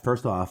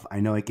First off,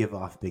 I know I give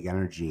off big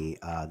energy.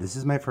 This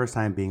is my first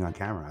time being on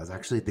camera. I was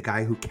actually the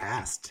guy who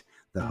cast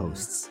the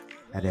hosts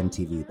at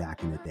MTV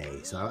back in the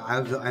day. So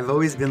I've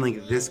always been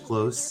like this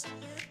close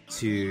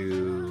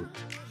to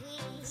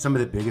some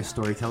of the biggest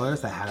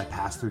storytellers that had to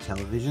pass through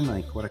television.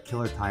 Like, what a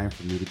killer time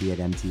for me to be at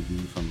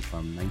MTV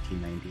from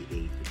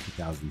 1998 to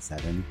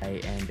 2007.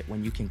 Right? And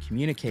when you can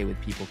communicate with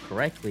people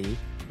correctly,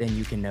 then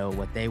you can know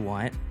what they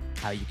want,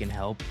 how you can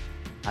help,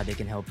 how they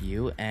can help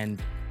you,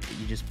 and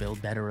you just build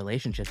better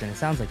relationships. And it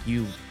sounds like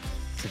you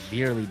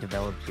severely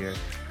developed your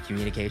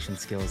communication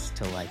skills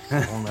to like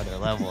a whole nother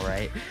level,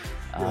 right?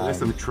 There's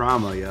some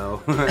trauma,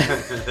 yo.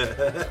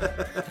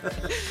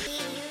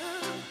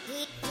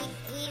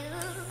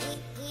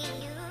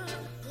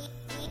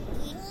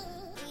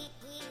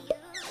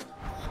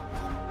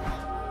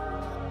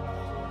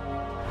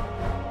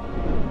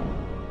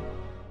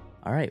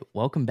 All right,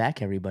 welcome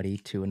back, everybody,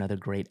 to another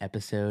great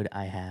episode.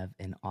 I have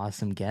an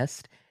awesome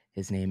guest.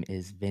 His name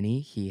is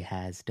Vinnie. He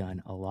has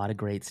done a lot of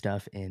great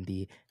stuff in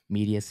the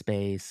media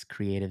space,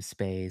 creative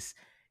space.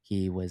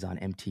 He was on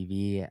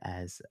MTV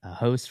as a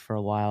host for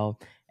a while,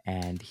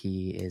 and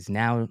he is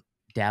now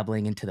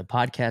dabbling into the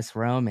podcast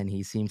realm, and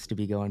he seems to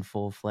be going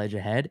full-fledged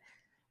ahead.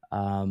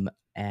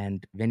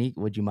 And Vinnie,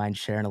 would you mind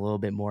sharing a little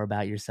bit more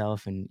about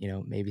yourself and,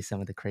 maybe some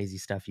of the crazy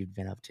stuff you've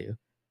been up to?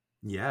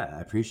 Yeah,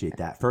 I appreciate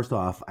that. First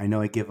off, I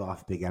know I give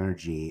off big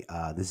energy.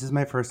 This is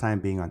my first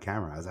time being on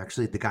camera. I was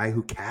actually the guy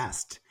who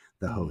cast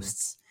the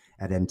hosts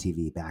at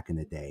MTV back in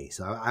the day.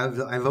 So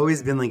I've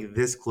always been like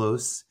this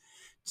close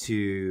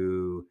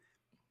to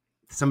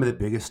some of the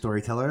biggest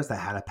storytellers that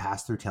had to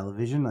pass through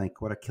television.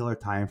 Like, what a killer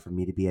time for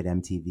me to be at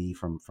MTV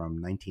from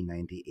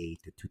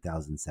 1998 to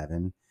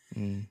 2007.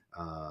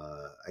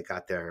 I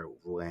got there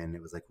when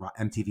it was like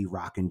MTV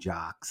Rock and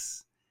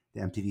Jocks,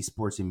 the MTV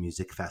Sports and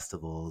Music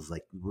Festivals.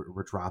 Like,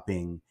 we're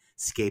dropping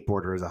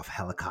skateboarders off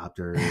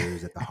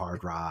helicopters at the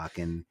Hard Rock,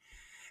 and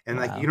Wow.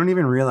 like, you don't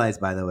even realize,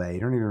 by the way,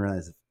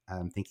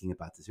 I'm thinking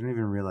about this. You don't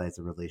even realize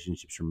the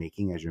relationships you're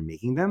making as you're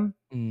making them.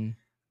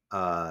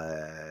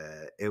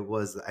 I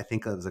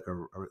think it was like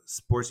a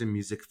sports and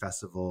music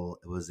festival.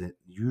 It was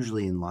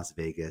usually in Las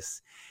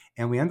Vegas.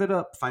 And we ended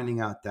up finding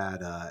out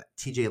that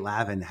TJ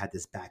Lavin had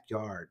this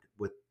backyard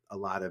with a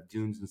lot of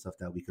dunes and stuff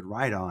that we could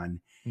ride on.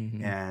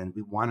 And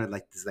we wanted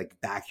like this like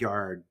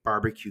backyard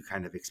barbecue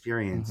kind of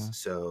experience.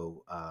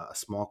 So a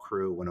small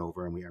crew went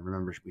over, and I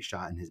remember we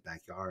shot in his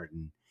backyard,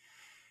 and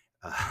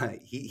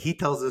he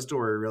tells the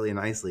story really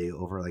nicely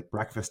over like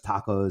breakfast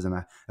tacos,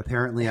 and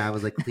apparently I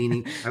was like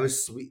cleaning.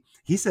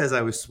 He says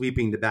I was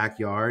sweeping the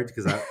backyard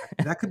because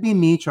that could be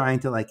me trying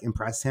to like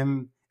impress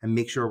him and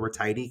make sure we're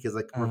tidy, because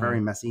like we're very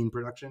messy in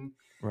production.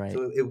 Right.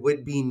 So it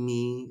would be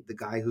me, the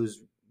guy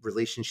whose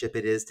relationship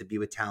it is to be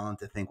with talent,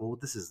 to think, well,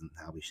 this isn't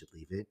how we should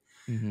leave it.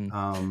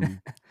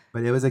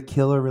 But it was a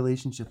killer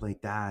relationship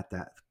like that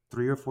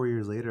 3 or 4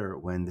 years later,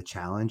 when The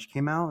Challenge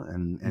came out,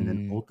 and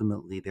then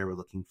ultimately they were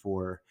looking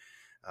for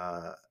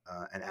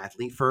an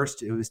athlete.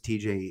 First, it was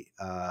TJ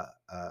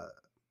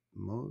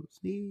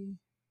Mosley,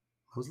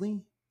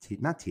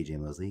 not TJ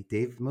Mosley,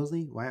 Dave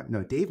Mosley.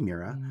 Dave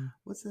Mira.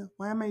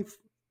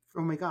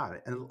 Oh my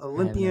God, an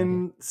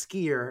Olympian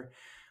skier.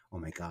 Oh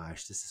my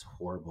gosh, this is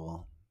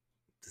horrible.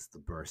 This is the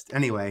burst.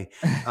 Anyway,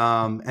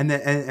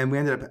 and we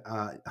ended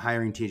up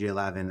hiring TJ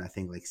Lavin, I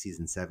think like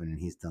season 7, and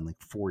he's done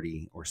like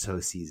 40 or so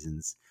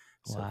seasons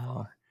so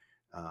far.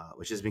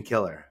 Which has been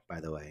killer, by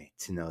the way,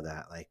 to know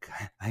that like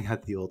I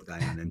got the old guy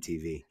on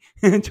MTV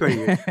 20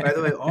 years. By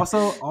the way,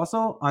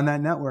 also on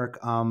that network,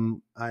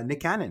 Nick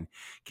Cannon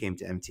came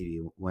to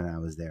MTV when I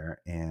was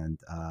there, and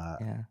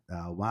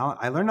while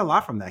I learned a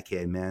lot from that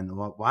kid, man.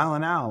 Wild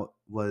 'N Out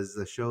was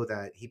the show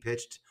that he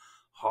pitched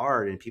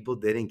hard and people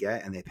didn't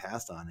get, and they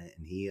passed on it,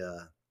 and he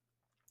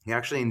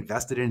actually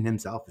invested in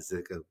himself. It's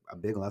like a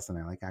big lesson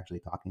I like actually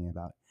talking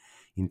about.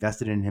 He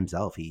invested in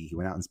himself. He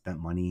went out and spent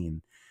money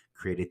and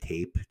created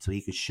tape so he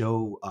could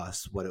show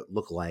us what it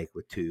looked like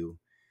with two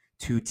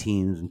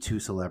teams and two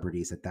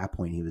celebrities. At that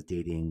point, he was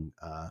dating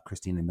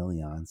Christina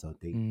Milian. So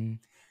you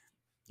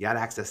had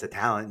access to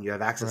talent. You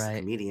have access to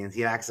comedians.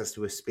 He had access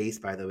to a space,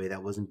 by the way,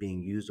 that wasn't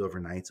being used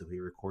overnight. So he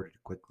recorded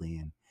it quickly.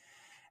 And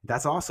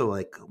that's also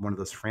like one of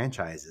those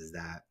franchises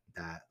that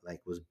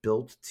like was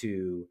built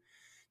to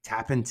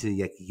tap into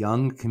like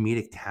young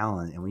comedic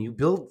talent. And when you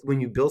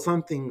build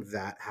something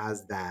that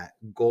has that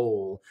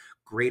goal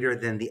greater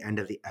than the end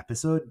of the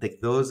episode, like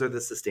those are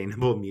the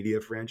sustainable media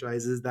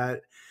franchises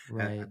that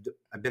I've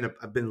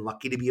been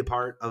lucky to be a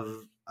part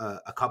of.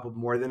 A couple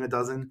more than a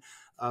dozen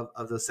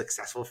of those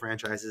successful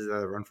franchises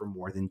that have run for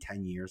more than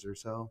 10 years or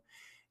so.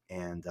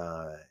 And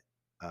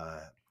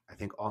I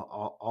think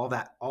all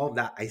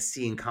that I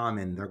see in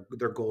common,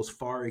 their goals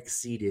far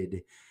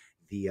exceeded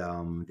the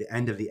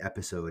end of the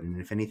episode. And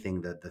if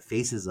anything, the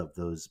faces of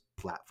those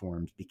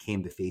platforms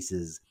became the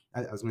faces.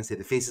 I was going to say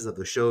the faces of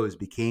the shows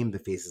became the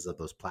faces of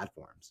those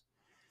platforms.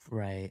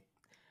 Right.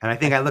 And I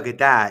think I look at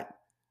that,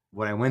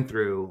 what I went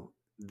through,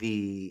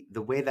 the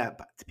way that,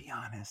 to be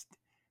honest,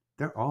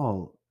 they're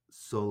all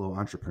solo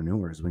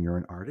entrepreneurs when you're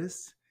an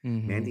artist.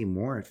 Mhm. Mandy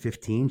Moore at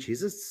 15,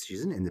 she's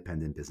an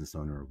independent business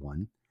owner of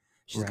one.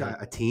 She's Right.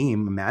 got a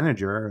team, a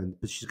manager,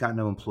 but she's got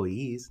no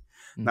employees.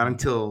 Not Mhm.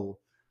 until,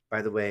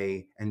 by the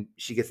way, and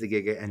she gets the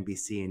gig at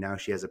NBC, and now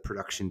she has a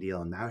production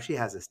deal, and now she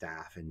has a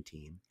staff and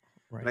team.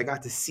 But I Right.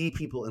 got to see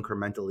people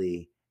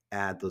incrementally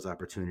add those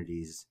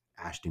opportunities.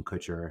 Ashton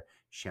Kutcher,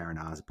 Sharon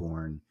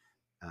Osbourne,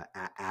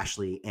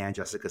 Ashley, and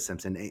Jessica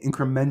Simpson.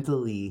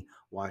 Incrementally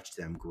watch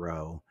them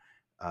grow,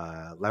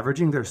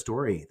 leveraging their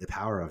story, the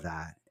power of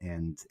that.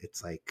 And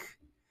it's like,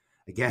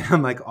 again,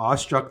 I'm like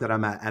awestruck that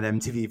I'm at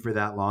MTV for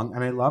that long.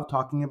 And I love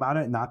talking about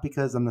it, not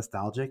because I'm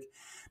nostalgic,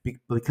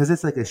 because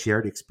it's like a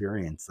shared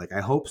experience. Like,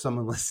 I hope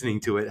someone listening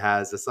to it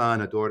has a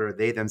son, a daughter,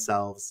 they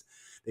themselves,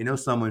 they know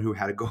someone who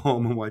had to go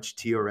home and watch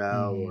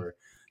TRL, Mhm. or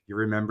you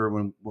remember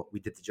when what we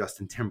did to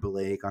Justin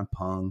Timberlake on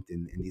Punk'd,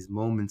 and these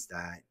moments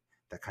that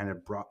kind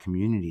of brought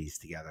communities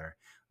together.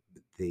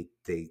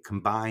 They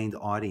combined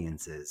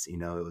audiences. It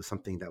was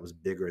something that was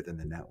bigger than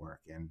the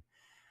network. And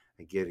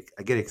I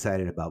get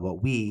excited about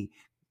what we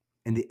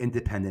and the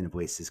independent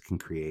voices can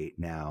create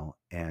now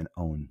and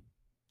own.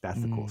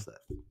 That's the cool Mhm. stuff.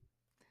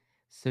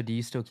 So do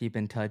you still keep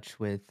in touch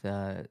with,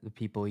 the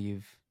people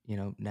you've,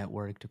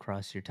 networked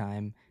across your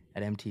time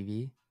at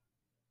MTV?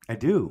 I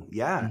do,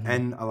 yeah, Mhm.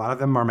 and a lot of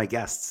them are my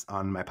guests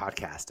on my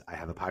podcast. I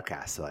have a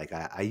podcast, so like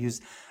I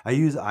use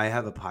I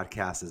have a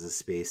podcast as a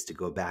space to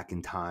go back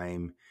in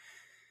time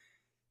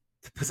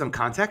to put some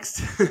context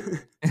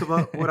to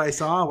what I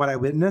saw, what I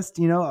witnessed.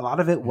 A lot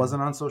of it Yeah.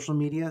 wasn't on social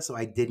media, so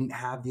I didn't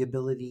have the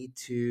ability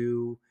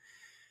to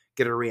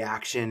get a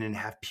reaction and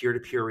have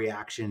peer-to-peer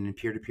reaction and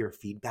peer-to-peer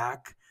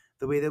feedback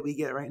the way that we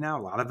get right now.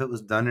 A lot of it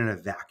was done in a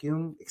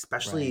vacuum, Right.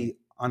 especially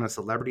on a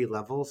celebrity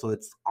level. So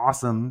it's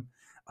awesome,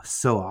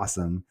 so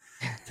awesome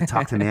to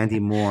talk to Mandy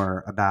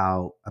Moore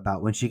about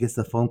when she gets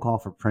the phone call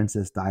for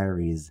Princess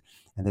Diaries,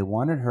 and they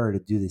wanted her to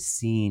do this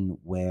scene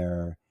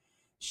where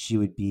she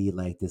would be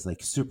like this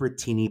like super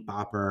teeny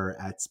bopper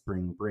at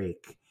spring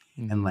break,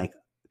 and Mhm. like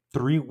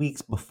 3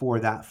 weeks before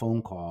that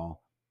phone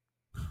call,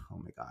 oh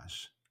my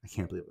gosh, I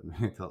can't believe I'm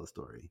going to tell the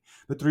story.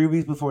 But 3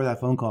 weeks before that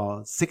phone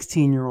call,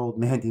 16-year-old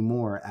Mandy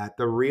Moore at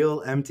the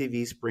real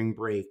MTV Spring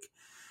Break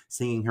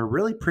singing her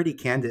really pretty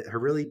her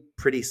really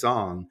pretty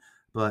song,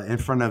 but in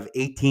front of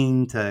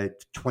 18 to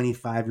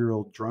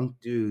 25-year-old drunk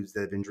dudes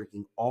that have been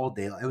drinking all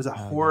day. It was a Oh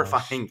gosh.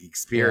 horrifying Yeah.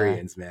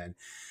 experience, man.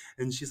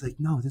 And she's like,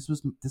 "No, this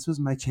was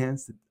my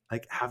chance to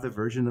like have the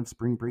version of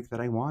Spring Break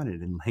that I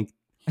wanted." And like,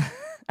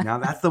 now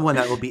that's the one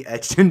that will be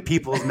etched in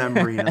people's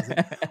memory. And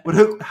I was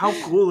like, how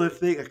cool a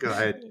thing.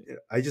 Like,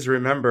 I just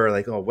remember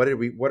like, oh, what are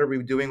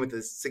we doing with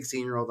this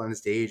 16-year-old on the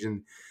stage,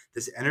 and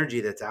this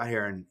energy that's out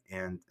here.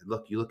 And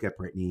look, you look at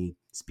Britney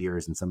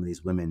Spears and some of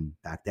these women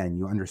back then,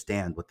 you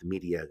understand what the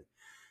media,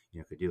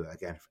 could do.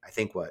 Again,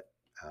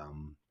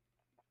 um,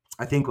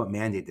 I think what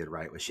Mandy did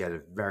right was she had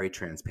a very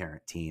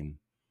transparent team.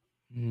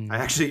 I Mm.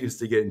 actually used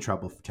to get in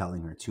trouble for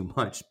telling her too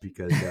much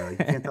because they're like,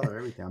 you can't tell her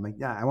everything. I'm like,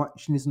 yeah,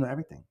 she needs to know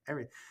everything.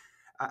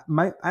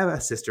 I have a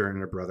sister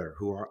and a brother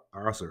who are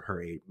also her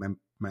age.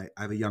 I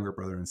have a younger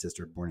brother and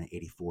sister born in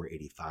 84,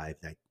 85.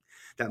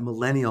 That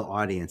millennial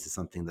audience is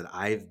something that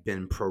I've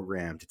been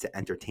programmed to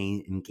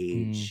entertain, Mm.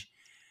 engage,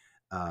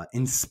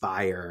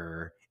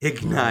 inspire, Right.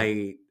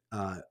 ignite,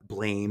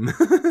 blame,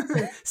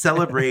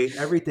 celebrate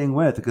everything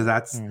with, because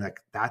that's Right. like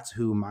that's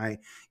who my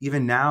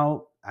even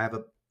now I have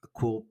a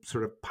cool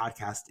sort of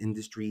podcast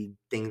industry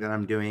thing that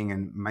I'm doing,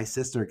 and my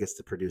sister gets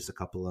to produce a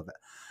couple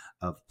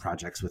of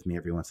projects with me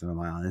every once in a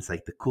while, and it's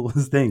like the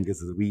coolest thing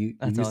because we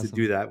That's used to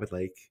do awesome. that with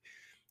like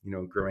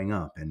growing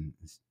up, and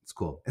it's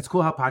cool. It's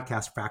cool how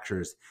podcast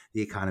fractures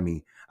the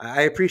economy.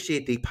 I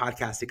appreciate the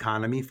podcast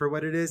economy for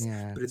what it is,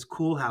 Yeah. but it's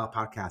cool how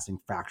podcasting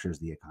fractures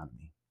the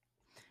economy.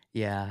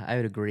 Yeah, I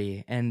would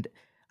agree. And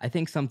I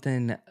think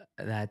something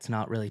that's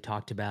not really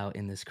talked about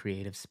in this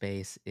creative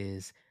space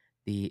is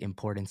the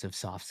importance of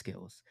soft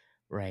skills,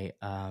 right?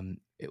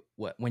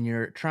 When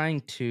you're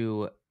trying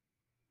to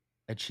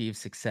achieve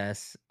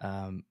success,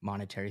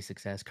 monetary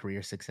success,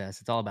 career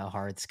success, it's all about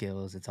hard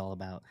skills. It's all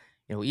about,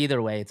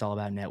 either way, it's all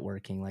about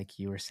networking, like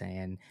you were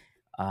saying.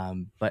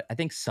 But I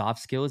think soft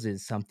skills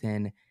is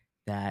something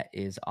that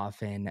is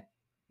often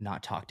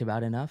not talked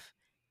about enough.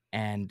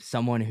 And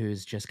someone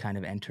who's just kind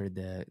of entered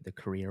the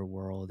career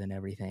world and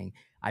everything,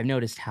 I've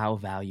noticed how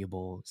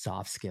valuable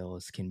soft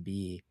skills can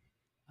be,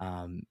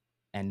 um,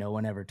 and no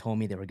one ever told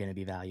me they were going to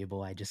be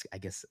valuable. I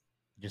guess,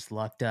 just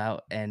lucked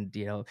out and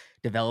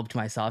developed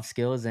my soft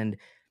skills, and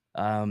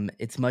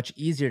it's much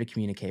easier to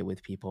communicate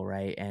with people,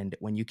 right? And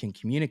when you can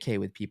communicate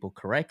with people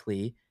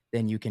correctly,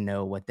 then you can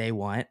know what they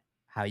want,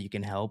 how you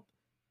can help,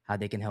 how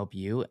they can help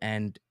you,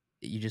 and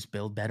you just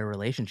build better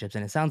relationships.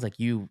 And it sounds like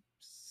you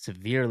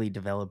severely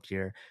developed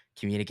your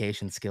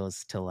communication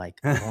skills to like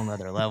a whole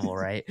nother level,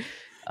 right?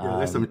 Yo,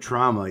 there's some Um,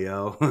 trauma,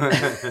 yo.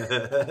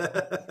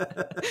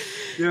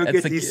 You don't that's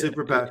get a these good.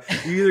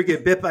 superpowers. You either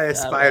get bit by a I love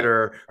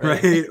spider,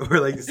 right. right, or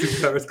like the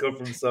superpowers come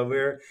from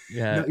somewhere.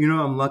 Yeah.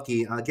 No, I'm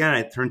lucky. Again,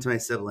 I turn to my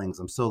siblings.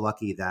 I'm so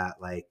lucky that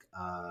like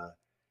I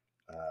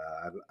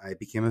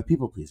became a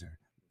people pleaser.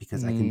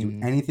 because I can do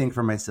anything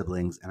for my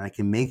siblings and I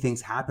can make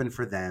things happen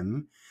for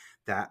them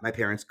that my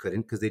parents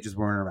couldn't because they just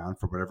weren't around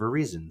for whatever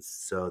reasons.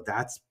 So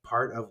that's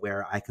part of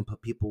where I can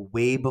put people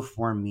way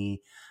before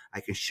me.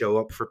 I can show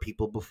up for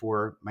people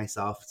before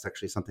myself. It's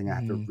actually something I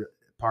have to,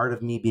 part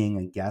of me being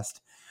a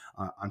guest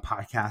on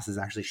podcasts is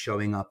actually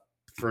showing up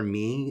for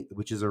me,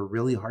 which is a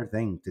really hard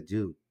thing to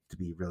do, to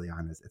be really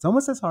honest. It's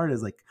almost as hard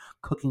as like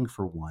cooking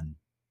for one.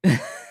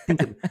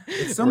 Think of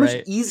it's so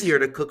much easier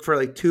to cook for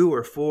like 2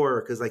 or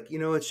 4 because like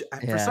it's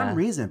for some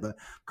reason, but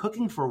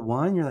cooking for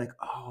one, you're like,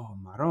 oh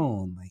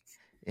maron, like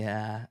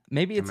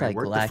maybe it's like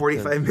work the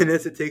 45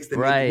 minutes it takes to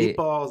make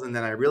the meatballs, and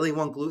then I really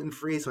want gluten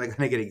free, so I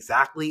gotta get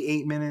exactly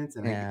 8 minutes,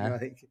 and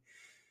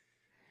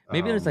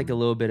maybe there's like a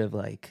little bit of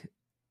like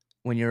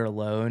when you're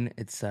alone,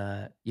 it's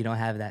you don't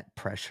have that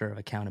pressure of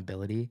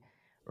accountability,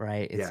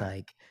 right? It's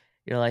like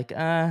you're like,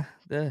 the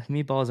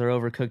meatballs are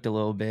overcooked a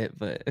little bit,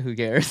 but who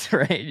cares,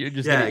 right? You're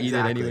just gonna eat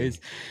it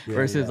anyways.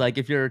 Versus like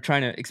if you're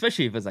trying to,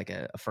 especially if it's like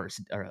a first,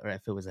 or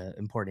if it was an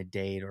important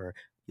date or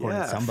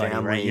important somebody,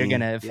 family, right? You're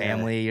gonna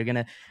family, you're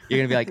gonna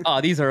be like,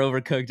 oh, these are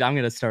overcooked. I'm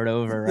gonna start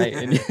over, right?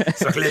 And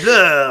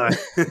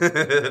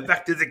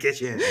back to the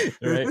kitchen,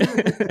 right?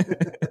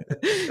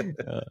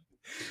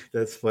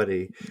 That's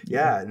funny.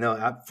 Yeah,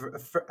 no,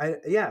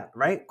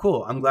 right.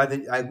 Cool. I'm glad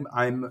that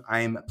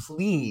I'm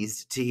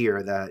pleased to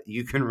hear that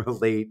you can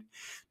relate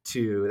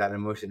to that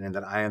emotion and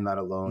that I am not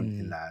alone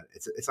in that.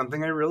 It's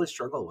something I really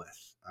struggle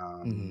with.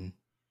 And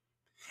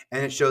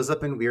it shows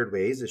up in weird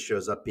ways. It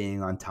shows up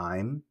being on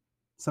time.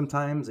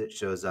 Sometimes it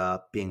shows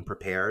up being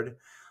prepared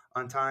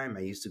on time.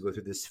 I used to go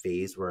through this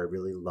phase where I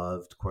really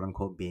loved, quote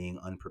unquote, being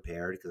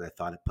unprepared because I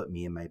thought it put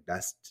me in my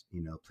best,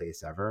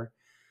 place ever.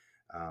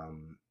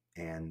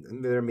 And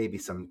there may be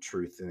some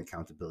truth and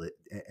accountability.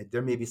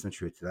 There may be some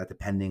truth to that,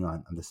 depending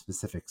on the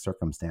specific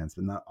circumstance,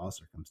 but not all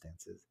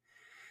circumstances.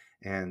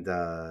 And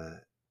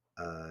but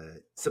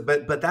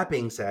that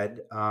being said,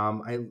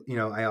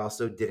 I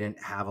also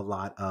didn't have a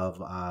lot of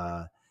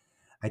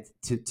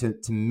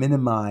to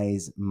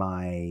minimize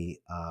my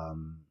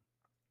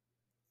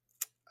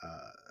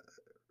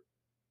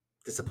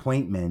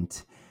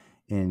disappointment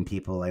in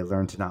people. I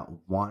learned to not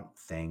want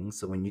things.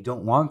 So when you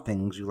don't want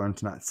things, you learn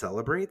to not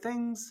celebrate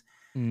things.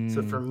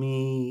 So for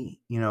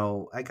me,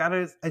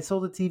 I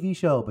sold a TV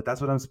show, but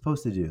that's what I'm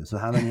supposed to do. So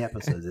how many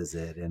episodes is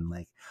it? And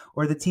like,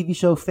 or the TV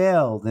show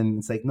failed and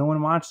it's like, no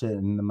one watched it.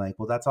 And I'm like,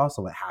 well, that's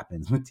also what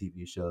happens with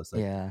TV shows.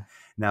 Like,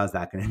 now is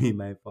that going to be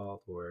my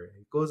fault? Or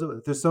it goes,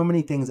 there's so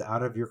many things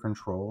out of your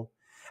control.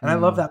 And I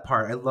love that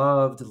part. I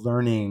loved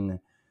learning.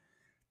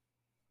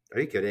 Are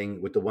you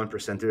kidding? With the one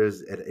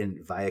percenters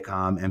in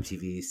Viacom,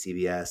 MTV,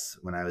 CBS,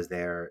 when I was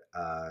there,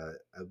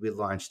 we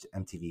launched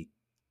MTV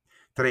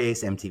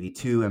Trace,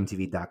 MTV2,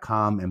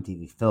 MTV.com,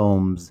 MTV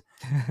Films,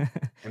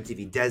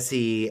 MTV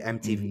Desi,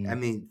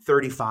 MTV,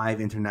 35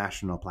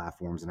 international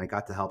platforms. And I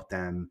got to help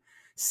them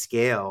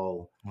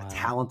scale a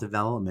talent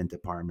development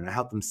department. I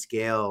helped them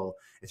scale.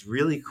 It's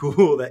really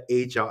cool that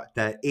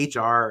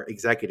HR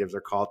executives are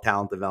called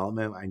talent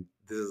development.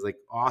 This is like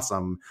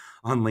awesome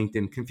on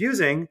LinkedIn.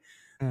 Confusing,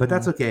 but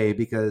that's okay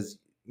because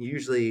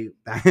usually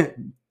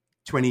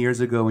 20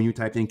 years ago when you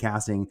typed in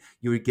casting,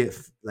 you would get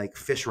like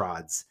fish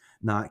rods.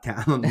 Not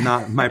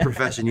my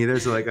profession either.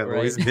 So like I've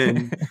always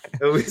been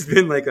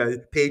like a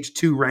page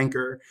 2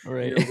 ranker,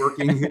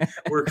 working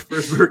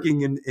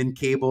in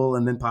cable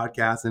and then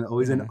podcasts and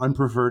always in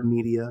unpreferred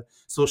media,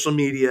 social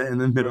media in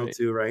the middle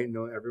too, right?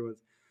 Everyone's.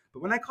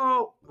 But when I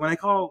call, I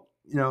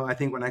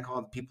think when I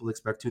call, people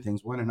expect 2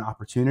 things: 1, an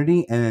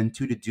opportunity, and then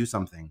 2, to do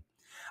something.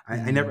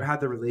 I never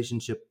had the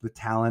relationship with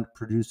talent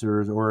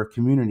producers or a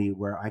community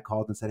where I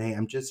called and said, hey,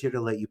 I'm just here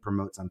to let you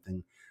promote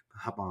something.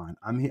 Hop on.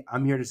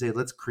 I'm here to say,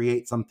 let's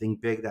create something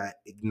big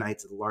that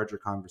ignites a larger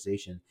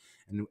conversation.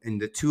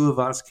 And the 2 of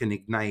us can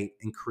ignite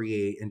and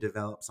create and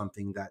develop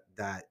something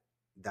that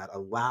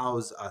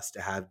allows us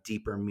to have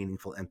deeper,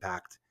 meaningful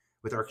impact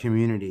with our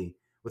community,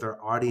 with our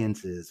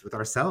audiences, with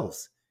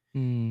ourselves.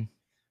 As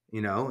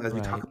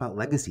we talk about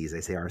legacies,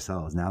 I say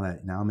ourselves. Now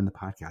I'm in the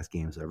podcast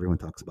game, so everyone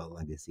talks about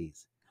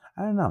legacies.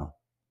 I don't know.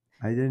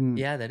 I didn't.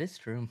 Yeah, that is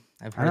true.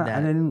 I've heard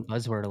that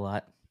buzzword a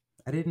lot.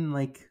 I didn't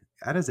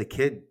as a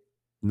kid.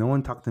 No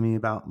one talked to me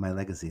about my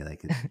legacy.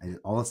 Like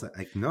all of a sudden,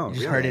 like no, you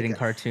just heard it in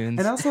cartoons.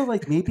 And also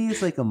like maybe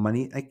it's like a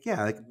money,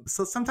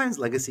 so sometimes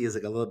legacy is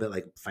like a little bit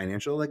like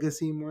financial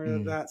legacy more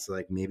of that. So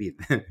like maybe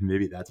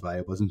that's why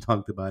it wasn't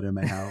talked about in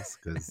my house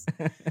because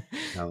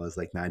that was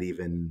like not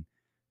even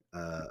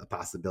a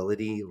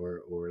possibility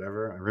or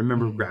whatever. I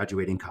remember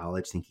graduating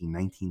college thinking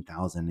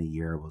 $19,000 a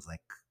year was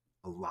like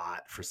a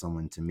lot for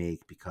someone to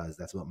make because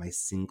that's what my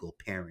single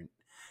parent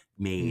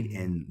made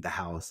in the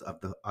house of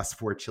us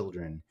 4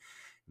 children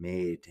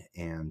made.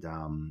 And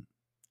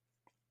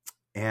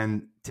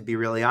to be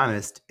really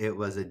honest, it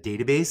was a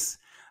database.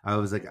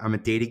 I'm a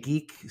data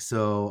geek.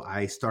 So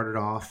I started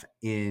off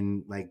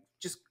in like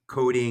just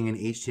coding and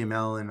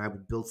HTML, and I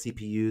would build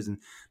CPUs. And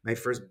my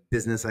first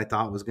business I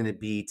thought was going to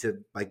be to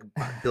like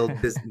build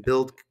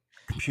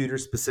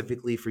computers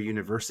specifically for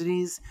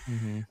universities.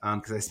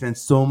 Because I spent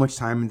so much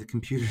time in the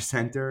computer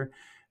center.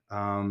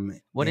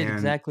 What And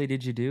exactly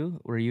did you do?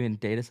 Were you in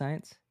data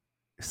science?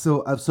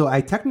 so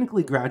I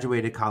technically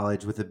graduated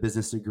college with a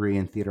business degree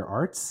in theater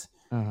arts,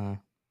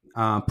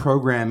 Uh-huh.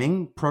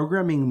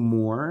 programming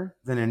more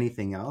than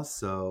anything else.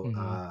 So,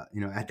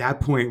 Mhm. at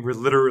that point, we're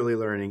literally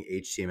learning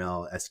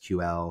HTML,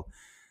 SQL,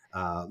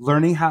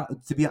 learning how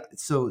to be.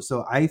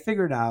 So I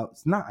figured out,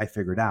 not I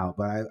figured out,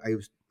 but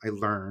I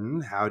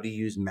learned how to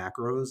use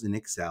macros in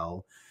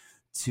Excel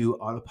to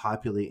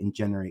auto-populate and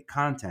generate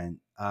content.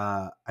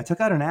 I took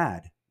out an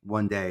ad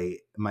one day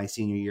my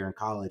senior year in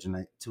college,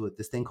 and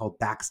this thing called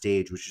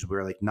Backstage, which is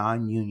where like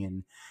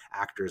non-union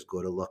actors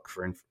go to look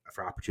for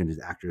opportunities,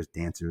 actors,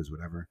 dancers,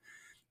 whatever.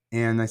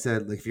 And I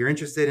said, like, if you're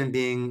interested in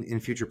being in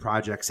future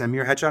projects, send me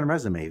your headshot and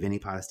resume. Vinnie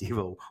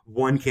Potestivo,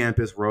 One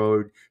Campus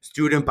Road,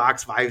 Student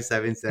Box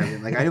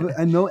 577. Like,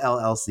 I know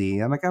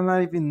LLC. I'm like, I'm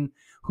not even,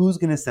 who's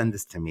going to send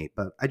this to me?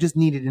 But I just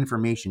needed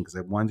information because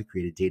I wanted to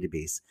create a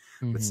database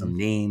with Mhm. some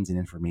names and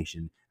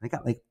information. And I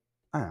got like,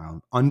 I don't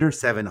know, under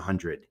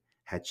 700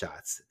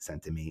 headshots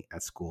sent to me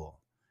at school.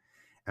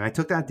 And I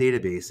took that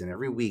database, and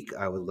every week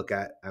I would look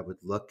at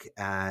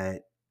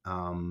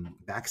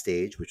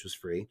Backstage, which was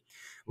free.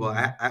 Well,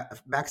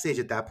 Mhm. Backstage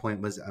at that point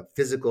was a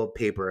physical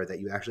paper that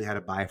you actually had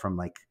to buy from,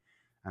 like,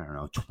 I don't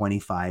know,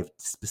 25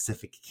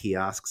 specific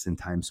kiosks in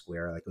Times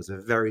Square. Like, it was a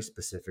very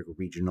specific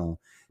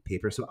regional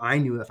paper. So I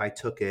knew if I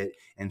took it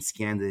and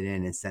scanned it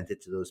in and sent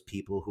it to those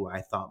people who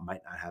I thought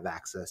might not have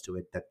access to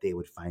it, that they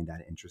would find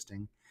that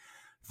interesting.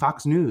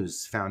 Fox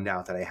News found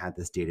out that I had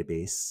this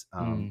database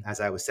Mm. as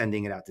I was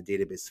sending it out to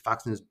database.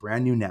 Fox News,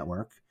 brand new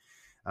network.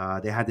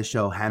 They had the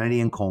show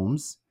Hannity and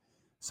Combs.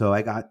 So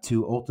I got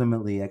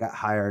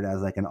hired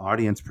as like an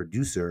audience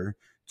producer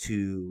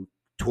to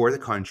tour the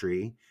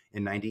country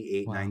in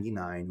 98, Wow.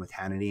 99 with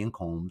Hannity and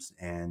Combs.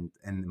 And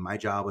my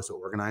job was to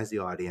organize the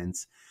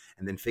audience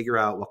and then figure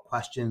out what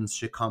questions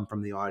should come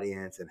from the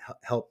audience and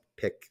help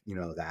pick,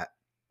 that,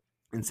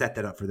 and set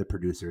that up for the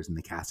producers and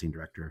the casting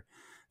director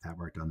that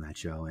worked on that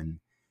show. And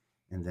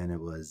then it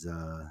was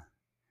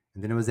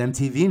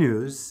MTV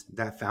News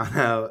that found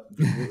out.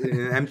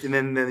 And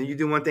then you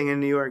do one thing in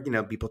New York,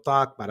 people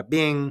talk, bada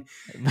bing.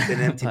 Then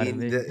Bada MTV,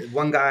 bing. the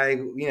one guy,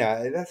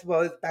 that's,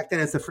 well, back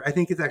then I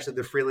think it's actually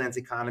the freelance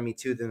economy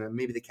too. Then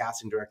maybe the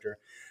casting director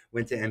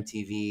went to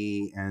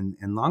MTV, and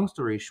long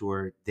story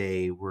short,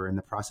 they were in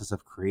the process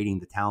of creating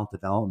the talent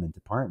development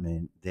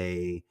department.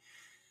 They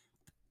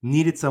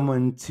needed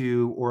someone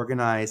to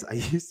organize. I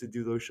used to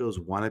do those shows,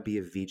 Wanna Be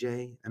a VJ.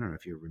 I don't know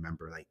if you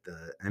remember, like,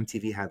 the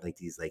MTV had like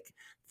these, like,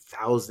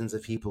 thousands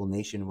of people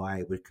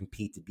nationwide would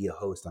compete to be a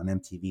host on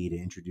MTV to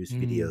introduce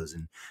Mm. videos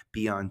and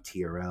be on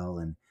TRL.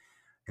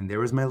 And there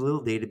was my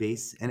little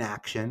database in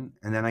action.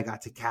 And then I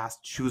got to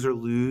cast Choose or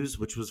Lose,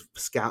 which was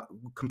scout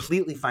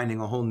completely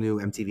finding a whole new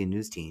MTV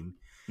news team.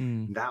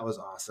 Mm. That was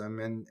awesome.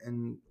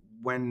 And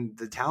when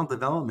the talent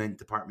development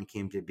department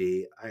came to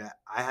be,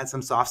 I had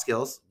some soft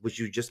skills, which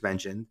you just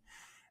mentioned,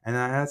 and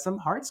I had some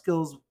hard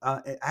skills.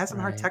 I had some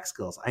hard Right. tech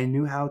skills. I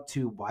knew how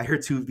to wire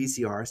two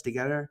VCRs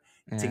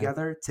Yeah.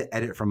 together to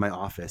edit from my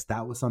office.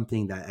 That was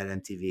something that at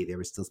MTV they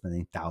were still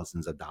spending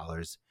thousands of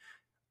dollars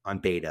on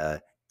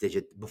beta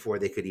before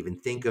they could even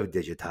think of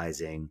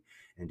digitizing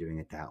and doing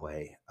it that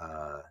way.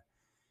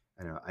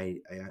 I know I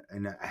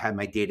had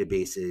my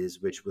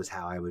databases, which was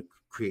how I would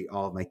create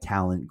all of my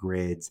talent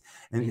grids.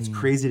 And it's Mm.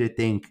 crazy to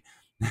think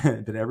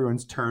that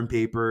everyone's term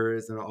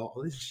papers and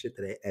all this shit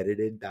that I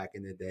edited back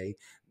in the day,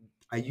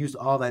 I used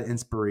all that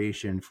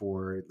inspiration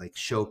for like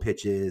show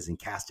pitches and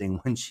casting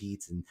one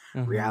sheets and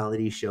Uh-huh.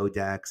 reality show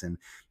decks, and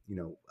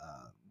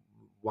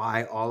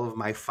why all of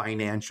my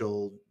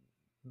financial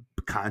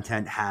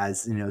content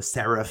has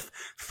serif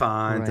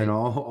font, and Right.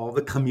 all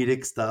the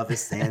comedic stuff is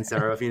sans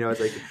serif. It's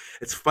like,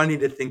 it's funny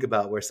to think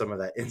about where some of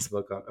that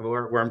inspo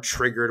where I'm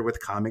triggered with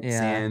Comic Yeah.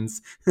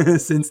 Sans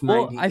since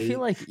Well, I feel 98.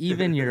 like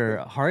even your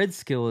hard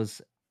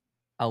skills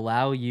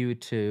allow you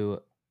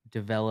to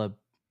develop,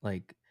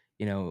 like,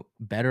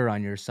 better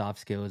on your soft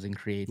skills and Yeah,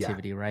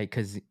 creativity, right?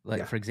 Because, like,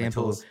 yeah, for my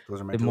example, tools, those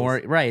are my the more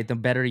tools. right, the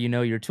better you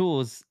know your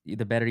tools,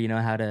 the better you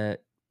know how to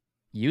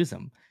use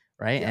them,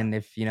 right? Yeah, And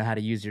if you know how to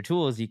use your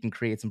tools, you can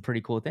create some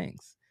pretty cool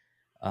things.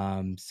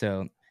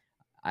 So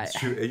I it's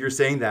true. You're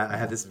saying that, I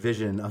have yeah. this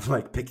vision of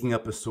like picking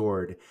up a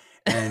sword,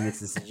 and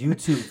it's this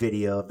YouTube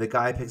video of the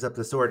guy picks up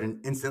the sword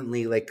and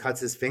instantly like cuts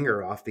his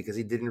finger off because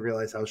he didn't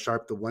realize how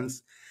sharp the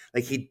ones,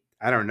 like,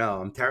 I don't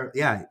know.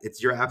 Yeah,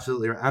 you're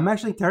absolutely right. I'm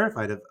actually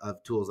terrified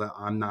of tools that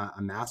I'm not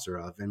a master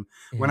of. And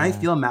when I Yeah.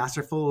 feel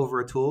masterful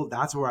over a tool,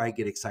 that's where I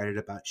get excited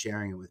about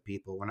sharing it with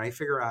people. When I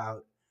figure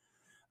out,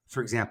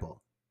 for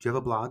example, do you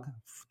have a blog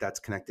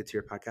that's connected to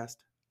your podcast?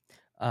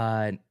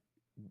 Uh,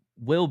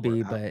 will Or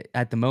be, but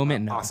at the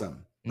moment, no.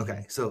 awesome.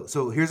 Okay, Mhm.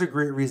 so here's a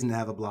great reason to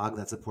have a blog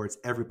that supports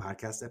every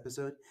podcast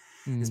episode,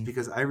 is Mm.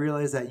 because I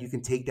realize that you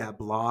can take that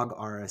blog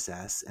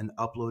RSS and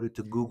upload it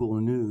to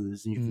Google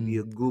News, and you can be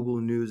Mm. a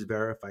Google News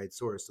verified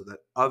source, so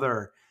that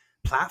other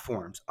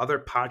platforms, other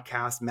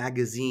podcasts,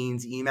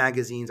 magazines,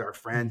 e-magazines, our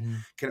friend Mhm.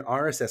 can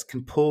RSS,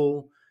 can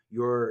pull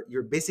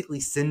you're basically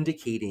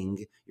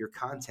syndicating your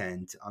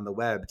content on the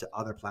web to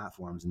other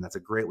platforms, and that's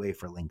a great way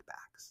for link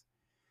backs.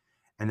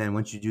 And then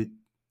once you do,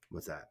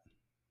 what's that?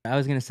 I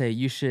was gonna say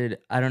you should.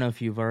 I don't know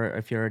if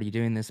if you're already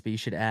doing this, but you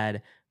should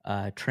add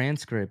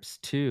transcripts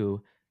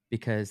too,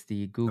 because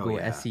the Oh Google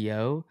yeah.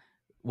 SEO,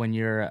 when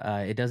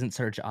it doesn't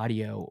search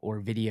audio or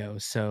video.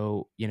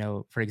 So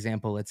for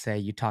example, let's say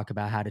you talk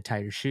about how to tie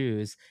your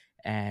shoes,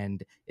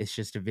 and it's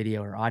just a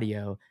video or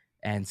audio,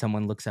 and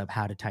someone looks up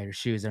how to tie your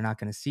shoes. They're not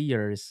going to see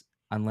yours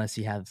unless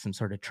you have some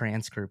sort of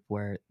transcript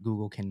where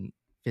Google can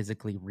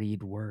physically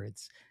read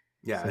words.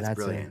 Yeah, So that's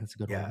brilliant. that's a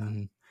good way. Yeah.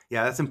 Mhm.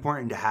 Yeah, that's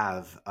important to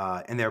have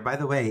in there. By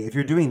the way, if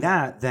you're doing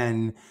that,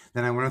 then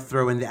I want to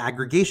throw in the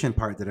aggregation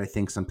part that I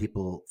think some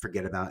people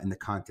forget about in the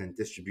content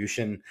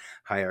distribution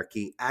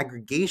hierarchy.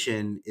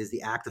 Aggregation is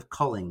the act of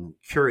culling,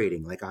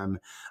 curating. Like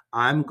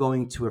I'm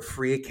going to a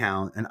free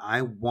account and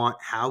I want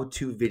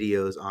how-to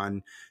videos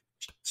on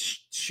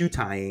shoe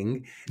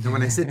tying. And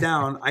when I sit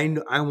down,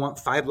 I want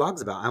 5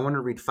 blogs about. I want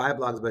to read 5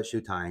 blogs about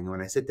shoe tying. And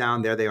when I sit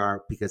down, there they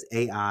are because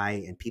AI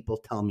and people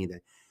tell me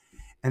that.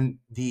 And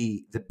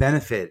the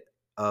benefit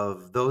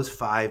of those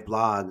 5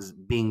 blogs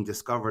being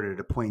discovered at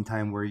a point in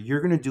time where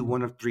you're going to do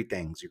one of 3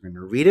 things: you're going to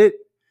read it,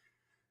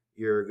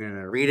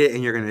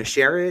 and you're going to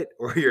share it,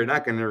 or you're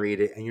not going to read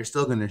it and you're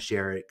still going to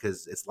share it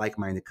because it's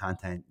like-minded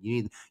content.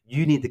 You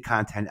need the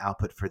content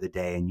output for the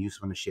day, and you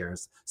just want to share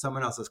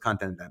someone else's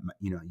content that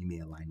you may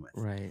align with.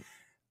 Right.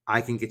 I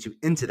can get you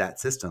into that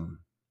system.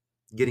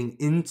 Getting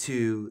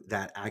into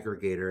that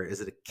aggregator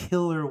is a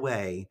killer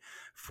way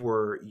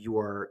for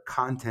your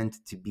content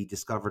to be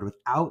discovered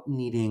without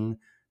needing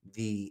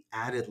the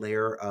added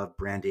layer of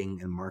branding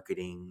and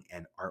marketing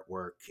and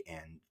artwork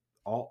and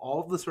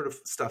all the sort of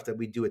stuff that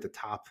we do at the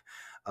top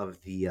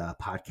of the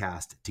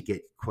podcast to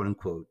get quote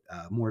unquote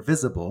more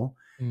visible,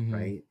 Hmm.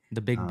 right?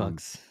 The big Um,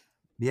 bucks.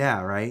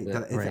 yeah, right.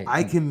 If Right.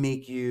 I can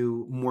make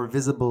you more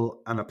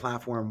visible on a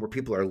platform where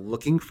people are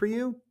looking for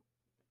you,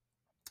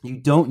 you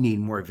don't need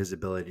more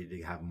visibility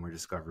to have more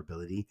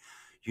discoverability.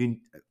 You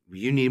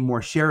need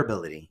more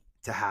shareability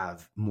to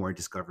have more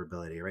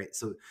discoverability, right?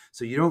 So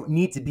you don't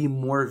need to be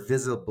more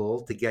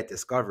visible to get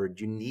discovered.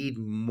 You need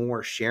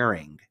more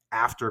sharing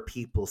after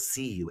people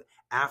see you,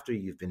 after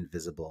you've been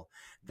visible.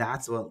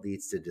 That's what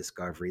leads to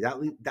discovery.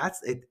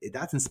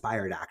 That's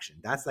inspired action.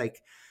 That's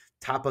like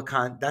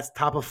that's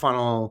top of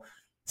funnel,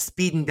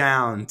 speeding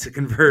down to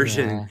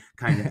conversion Yeah.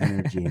 kind of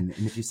energy. And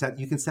if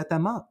you can set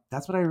them up.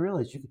 That's what I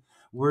realized.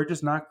 We're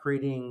just not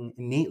creating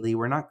innately,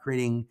 we're not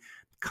creating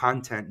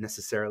content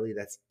necessarily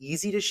that's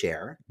easy to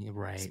share, You're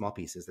right. small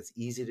pieces that's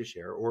easy to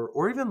share,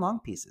 or even long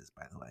pieces.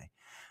 By the way,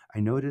 I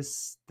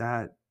noticed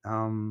that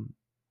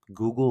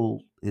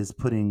Google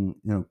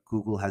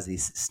has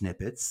these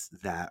snippets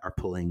that are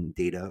pulling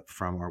data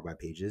from our web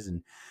pages,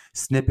 and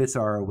snippets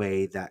are a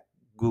way that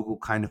Google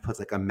kind of puts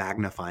like a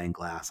magnifying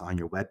glass on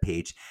your web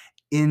page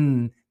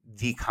in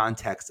the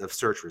context of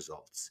search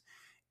results.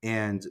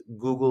 And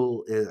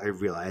Google, I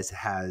realize,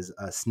 has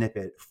a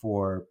snippet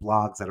for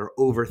blogs that are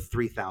over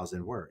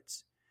 3,000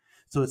 words.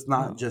 So it's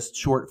not Oh. just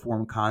short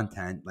form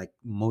content like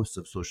most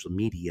of social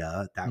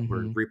media that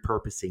we're Hmm.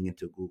 repurposing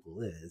into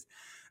Google is.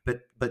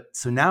 But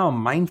so now I'm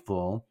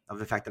mindful of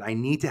the fact that I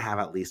need to have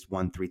at least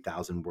one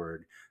 3,000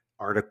 word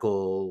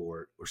article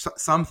or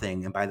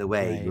something. And by the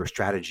way, Right. your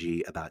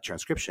strategy about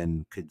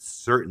transcription could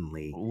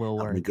certainly Will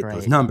help me work. get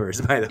those Right. numbers.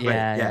 By the way,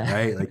 Yeah. yeah,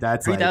 right. Yeah. Like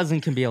that's like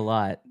 3,000 can be a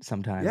lot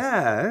sometimes.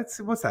 yeah, that's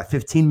what's that?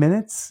 15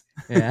 minutes.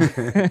 Yeah.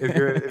 If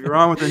you're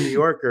on with a New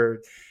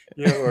Yorker,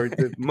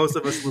 most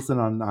of us listen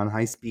on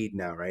high speed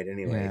now, right?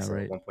 Anyway, Yeah. so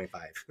Right.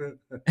 1.5.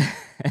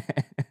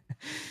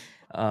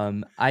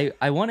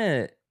 I want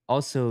to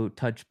also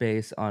touch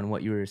base on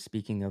what you were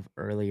speaking of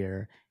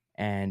earlier,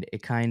 and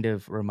it kind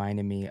of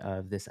reminded me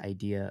of this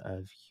idea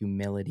of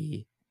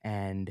humility,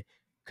 and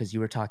because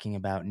you were talking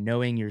about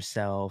knowing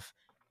yourself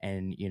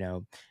and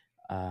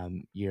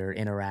your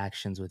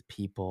interactions with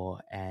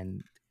people,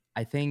 and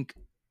I think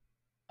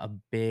a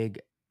big,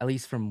 at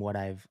least from what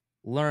I've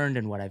learned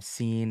and what I've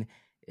seen,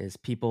 is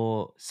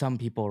some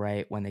people,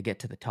 right, when they get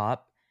to the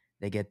top,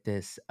 they get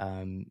this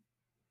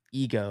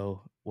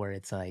ego where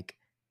it's like,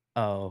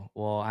 oh,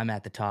 well, I'm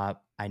at the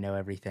top, I know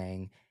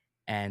everything.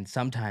 And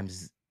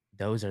sometimes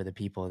those are the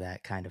people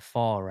that kind of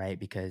fall, right?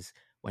 Because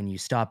when you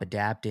stop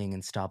adapting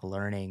and stop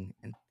learning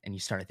and you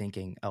start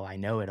thinking, oh, I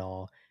know it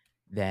all,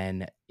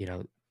 then,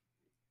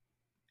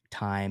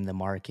 time, the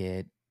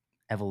market,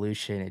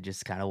 evolution, it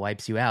just kind of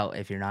wipes you out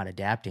if you're not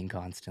adapting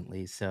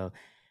constantly. So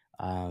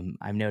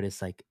I've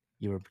noticed like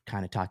you were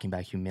kind of talking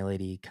about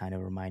humility, kind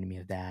of reminded me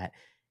of that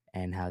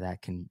and how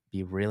that can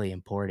be really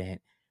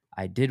important.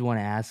 I did want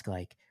to ask,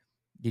 like,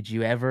 did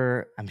you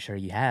ever, I'm sure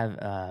you have,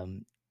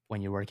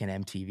 when you're working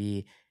at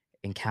MTV,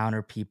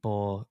 encounter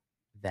people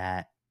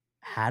that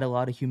had a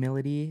lot of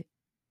humility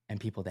and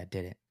people that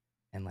didn't?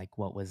 And like,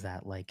 what was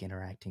that like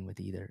interacting with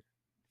either?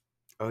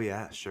 Oh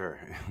yeah, sure.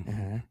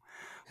 Uh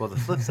Well, the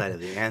flip side of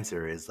the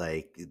answer is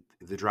like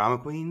the drama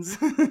queens,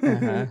 huh.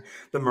 Uh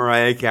the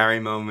Mariah Carey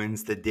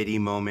moments, the Diddy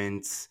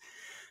moments,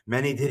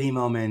 many Diddy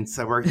moments.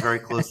 I worked very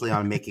closely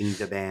on making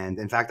the band.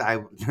 In fact,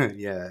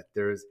 yeah,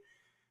 there's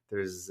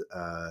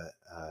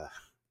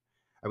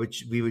I would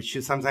we would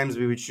shoot sometimes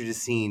we would shoot a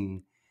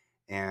scene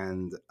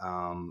and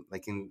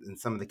like in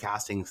some of the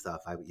casting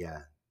stuff,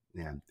 yeah.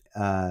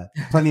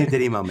 Plenty of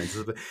Diddy moments.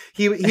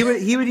 He would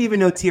even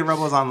know Tia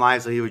Rebel was on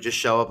live, so he would just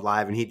show up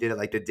live, and he did it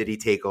like the Diddy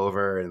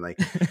takeover, and like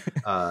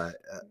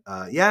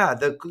yeah,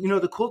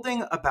 the cool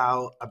thing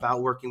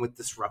about working with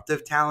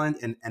disruptive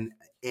talent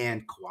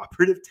and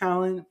cooperative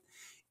talent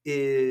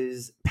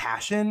is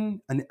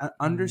passion and Mm.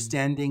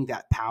 understanding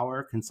that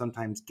power can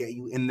sometimes get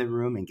you in the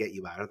room and get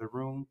you out of the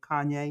room,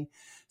 Kanye.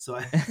 So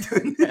you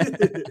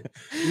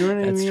know what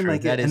I That's mean? true.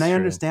 Like, That and is I true.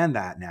 understand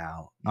that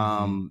now.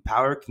 Mhm.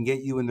 Power can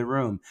get you in the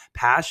room.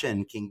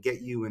 Passion can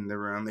get you in the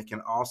room. It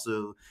can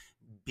also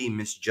be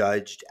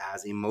misjudged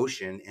as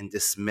emotion and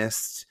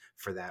dismissed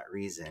for that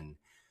reason.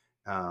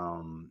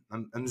 And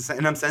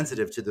I'm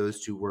sensitive to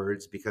those two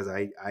words because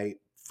I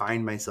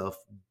find myself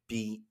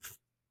be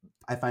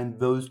I find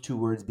those two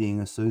words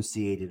being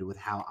associated with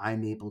how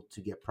I'm able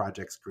to get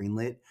projects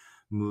greenlit,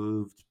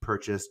 moved,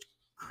 purchased,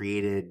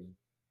 created,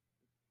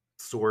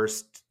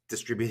 sourced,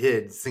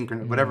 distributed,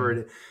 synchronous,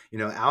 whatever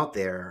Mhm. out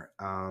there.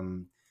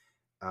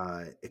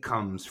 It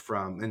comes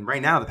from, and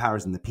right now the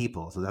power's in the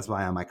people, so that's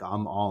why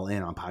I'm all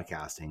in on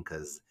podcasting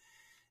because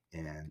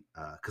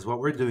what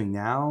we're doing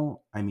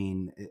now, I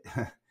mean,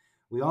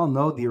 we all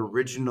know the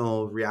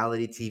original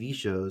reality TV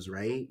shows,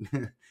 right?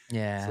 So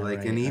Yeah,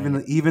 like, and right, even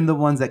right. even the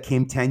ones that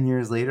came 10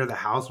 years later, the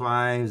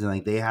Housewives, and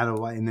like they had a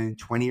wife, and then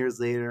 20 years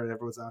later,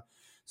 everyone's on.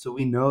 So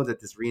we know that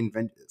this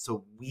reinvent.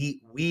 So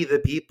we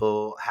the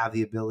people have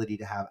the ability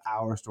to have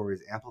our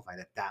stories amplified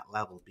at that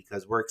level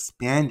because we're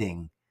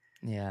expanding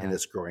in Yeah.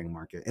 this growing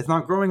market. It's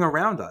not growing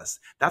around us.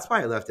 That's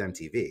why I left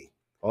MTV.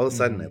 All of a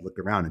sudden, I Mhm. look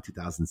around in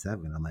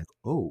 2007. I'm like,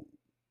 oh,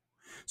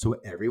 so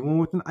everyone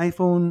with an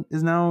iPhone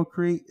is now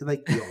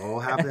like we all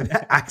have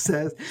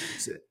access.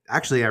 So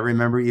actually, I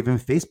remember even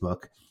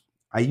Facebook.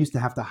 I used to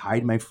have to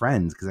hide my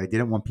friends because I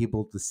didn't want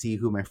people to see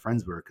who my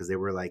friends were because they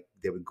were like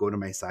they would go to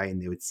my site and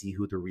they would see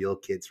who the real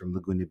kids from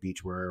Laguna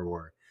Beach were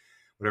or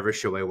whatever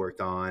show I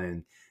worked on,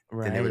 and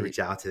then they would Right. reach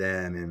out to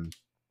them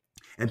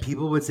and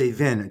people would say,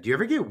 Vin, do you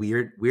ever get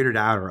weirded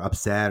out or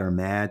upset or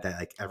mad that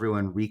like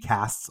everyone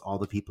recasts all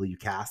the people you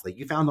cast? Like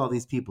you found all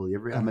these people.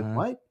 I'm like, Uh-huh.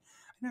 what?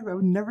 I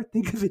would never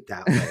think of it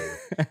that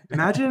way.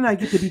 Imagine I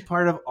get to be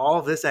part of all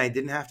of this and I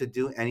didn't have to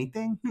do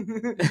anything.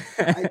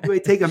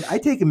 I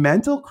take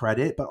mental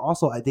credit, but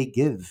also they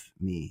give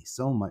me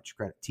so much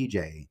credit.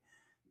 TJ,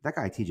 that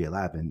guy TJ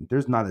Lavin,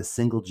 there's not a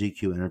single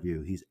GQ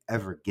interview he's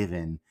ever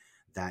given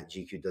that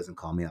GQ doesn't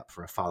call me up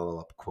for a follow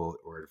up quote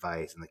or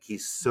advice. And like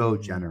he's so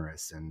Mhm.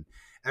 generous, and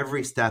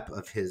every step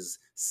of his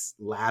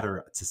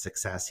ladder to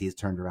success, he's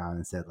turned around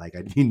and said, like,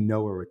 I'd be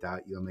nowhere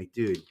without you. I'm like,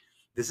 dude,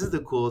 this is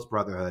the coolest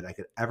brotherhood I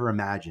could ever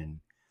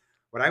imagine.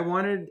 What I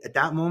wanted at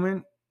that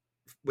moment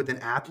with an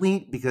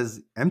athlete,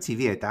 because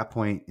MTV at that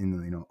point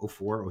in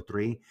 04,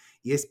 03,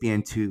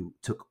 ESPN2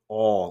 took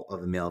all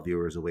of the male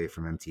viewers away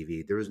from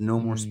MTV. There was no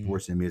more Mm.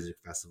 sports and music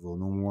festival,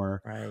 no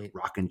more Right.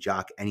 rock and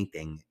jock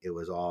anything. It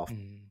was all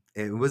Mm.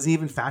 it wasn't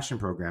even fashion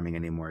programming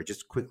anymore. It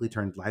just quickly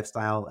turned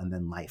lifestyle and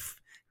then life,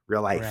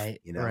 real life,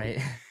 Right,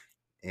 right.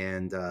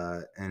 and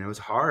it was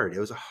hard. It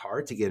was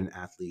hard to get an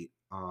athlete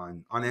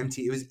on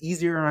MTV. It was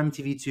easier on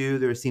MTV2.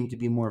 There seemed to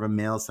be more of a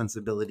male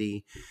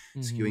sensibility,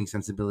 Mhm. skewing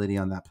sensibility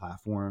on that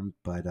platform.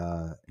 But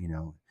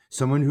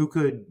someone who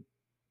could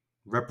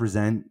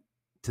represent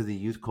to the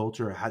youth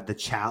culture had the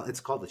challenge. It's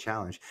called the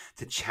challenge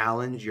to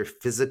challenge your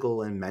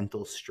physical and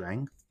mental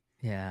strength.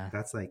 Yeah.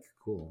 That's like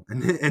cool.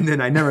 And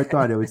then I never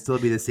thought it would still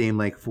be the same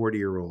like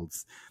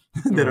 40-year-olds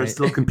that are Right.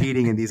 still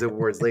competing in these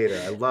awards later.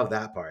 I love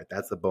that part.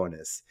 That's the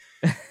bonus.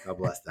 God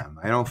bless them.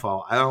 I don't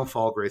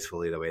fall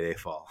gracefully the way they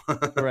fall.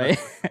 Right.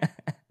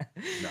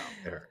 No,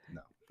 it hurt.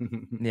 No.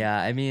 Yeah,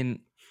 I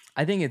mean,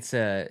 I think it's,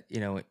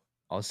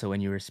 also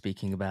when you were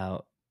speaking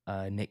about,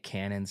 Nick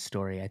Cannon's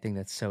story, I think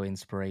that's so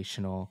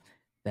inspirational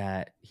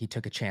that he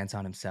took a chance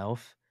on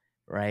himself,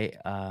 right?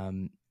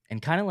 And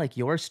kinda like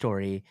your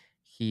story,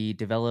 he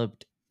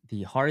developed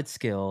the hard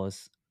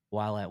skills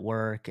while at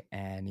work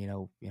and,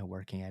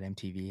 working at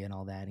MTV and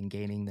all that and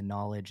gaining the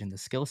knowledge and the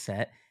skill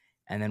set,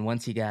 and then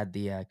once he got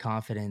the,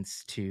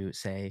 confidence to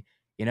say,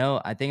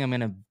 I think I'm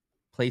gonna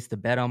place the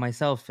bet on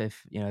myself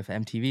if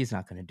MTV is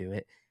not gonna do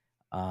it."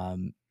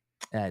 Um,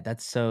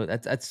 that's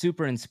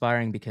super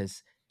inspiring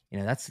because,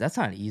 that's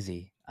not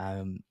easy.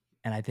 And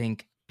I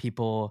think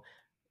people,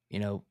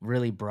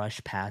 really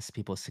brush past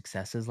people's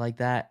successes like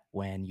that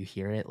when you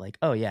hear it like,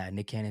 "Oh, yeah,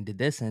 Nick Cannon did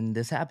this and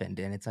this happened."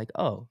 And it's like,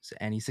 "Oh,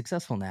 and he's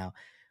successful now."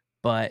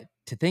 But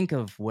to think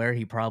of where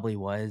he probably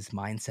was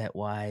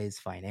mindset-wise,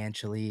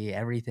 financially,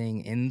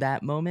 everything in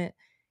that moment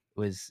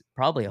was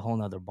probably a whole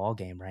nother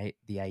ballgame, right?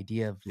 The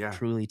idea of Yeah.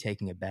 truly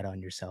taking a bet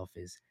on yourself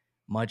is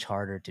much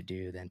harder to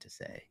do than to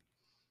say.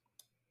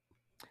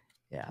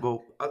 Yeah.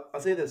 Well, I'll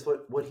say this: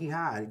 what he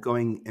had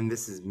going, and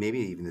this is maybe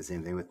even the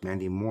same thing with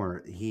Mandy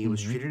Moore. He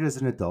was Mhm. treated as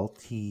an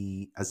adult.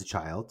 As a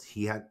child,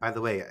 he had, by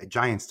the way, a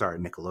giant star at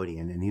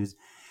Nickelodeon, and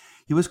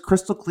he was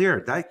crystal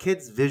clear. That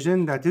kid's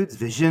vision, that dude's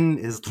vision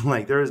is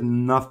like there is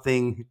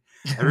nothing.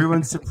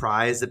 Everyone's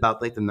surprised about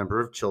like the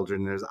number of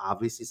children. There's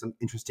obviously some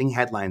interesting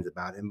headlines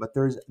about him, but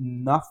there's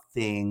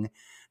nothing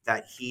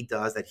that he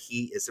does, that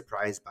he is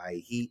surprised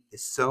by. He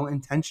is so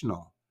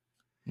intentional.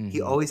 He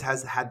Mm-hmm. always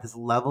has had this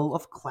level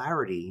of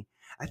clarity.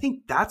 I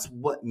think that's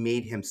what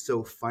made him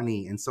so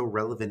funny and so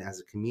relevant as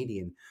a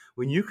comedian.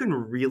 When you can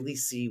really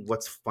see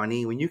what's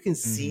funny, when you can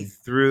see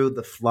Mm-hmm. through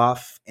the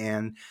fluff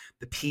and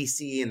the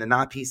PC and the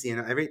not PC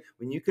and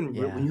when you can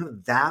when Yeah. you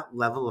have that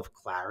level of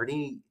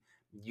clarity,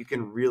 you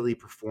can really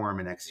perform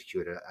and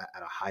execute at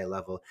a high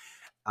level.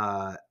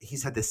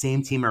 He's had the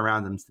same team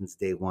around him since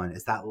day one.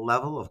 It's that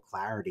level of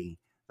clarity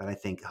that I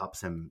think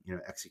helps him,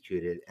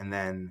 execute it. And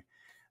then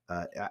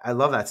I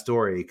love that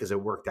story because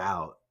it worked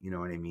out. You know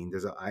what I mean?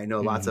 I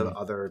know lots of Mm-hmm.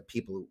 other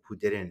people who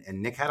didn't,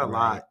 and Nick had a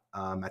Right.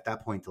 lot at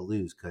that point to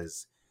lose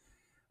because,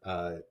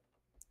 uh,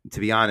 to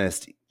be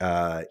honest,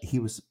 he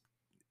was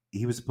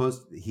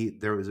supposed he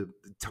there was a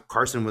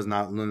Carson was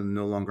not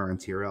no longer on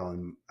TRL,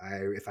 and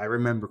if I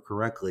remember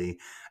correctly,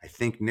 I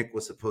think Nick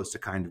was supposed to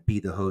kind of be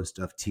the host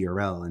of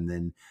TRL, and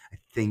then I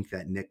think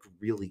that Nick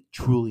really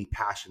truly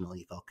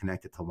passionately felt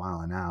connected to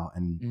Wild 'N Out,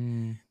 and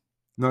Mm.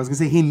 no, I was gonna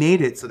say he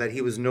made it so that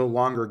he was no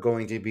longer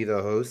going to be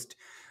the host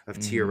of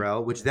Mm-hmm.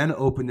 TRL, which then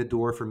opened the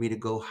door for me to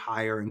go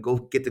hire and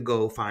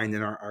go find,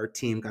 and our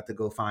team got to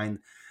go find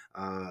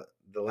uh,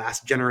 the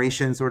last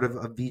generation sort of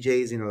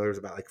VJs. There was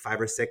about like 5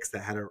 or 6 that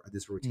had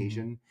this Mm-hmm.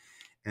 rotation,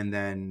 and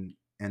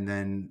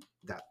then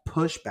that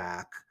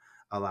pushback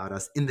allowed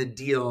us in the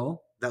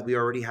deal that we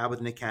already had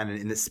with Nick Cannon,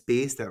 in the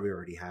space that we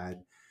already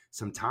had,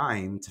 some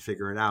time to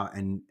figure it out,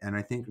 and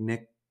I think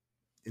Nick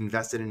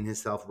invested in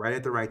himself right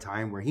at the right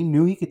time where he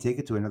knew he could take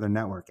it to another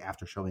network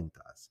after showing it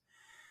to us.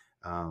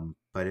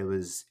 But it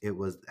was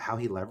how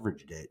he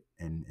leveraged it,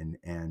 and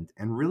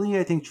really,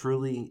 I think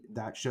truly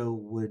that show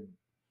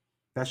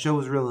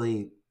was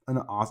really an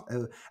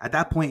awesome. At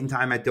that point in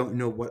time, I don't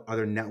know what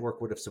other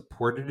network would have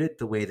supported it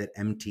the way that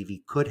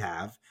MTV could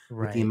have,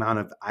 with the Right. amount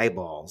of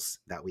eyeballs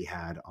that we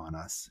had on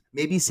us.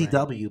 Maybe Right.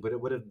 CW, but it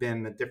would have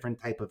been a different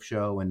type of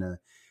show and a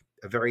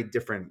very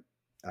different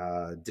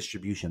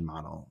distribution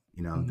model,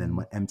 than Mm-hmm.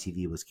 what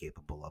MTV was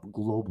capable of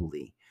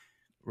globally.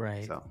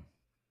 Right. So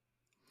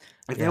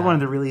if they Yeah. wanted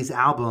to release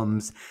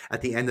albums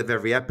at the end of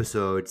every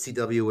episode,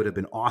 CW would have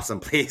been an awesome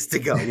place to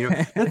go.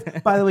 That's,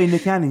 by the way,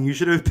 Nick Cannon, you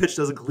should have pitched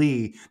us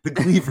Glee, the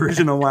Glee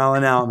version of Wild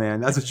 'N Out,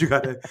 man. That's what you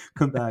got to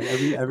come back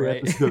every Right.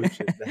 episode.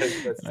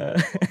 That's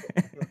Uh,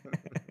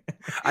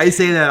 I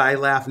say that I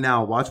laugh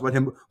now. Watch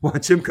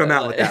him come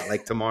out with uh, that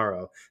like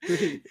tomorrow.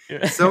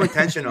 It's so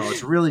intentional.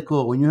 It's really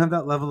cool when you have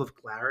that level of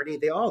clarity.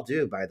 They all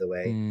do, by the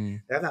way.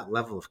 mm, They have that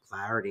level of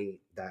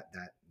clarity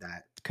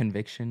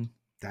conviction.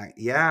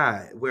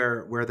 yeah,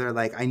 where they're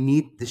like, I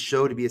need the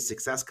show to be a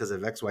success because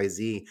of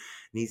XYZ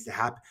needs to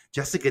happen.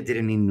 Jessica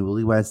didn't need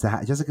Newlyweds to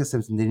happen. Jessica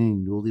Simpson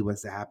didn't need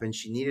Newlyweds to happen.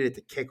 She needed it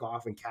to kick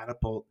off and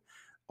catapult.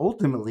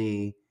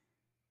 Ultimately,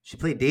 she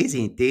played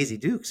Daisy in Daisy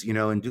Dukes,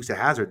 in Dukes of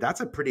Hazzard.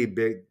 That's a pretty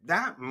big.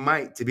 That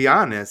might, to be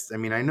honest. I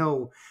mean, I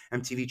know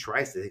MTV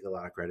tries to take a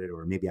lot of credit,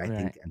 or maybe I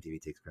Right. think MTV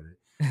takes credit.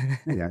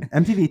 Yeah,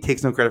 MTV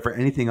takes no credit for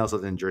anything else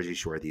other than Jersey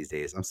Shore these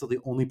days. I'm still the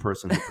only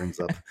person who brings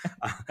up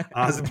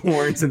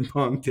Osbournes and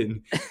Punk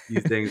and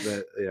these things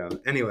that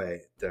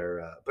Anyway,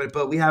 they're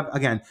but we have,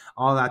 again,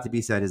 all that to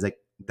be said is like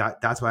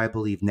that. That's why I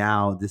believe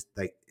now this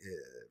like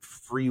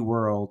free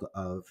world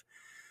of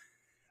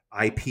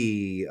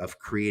IP of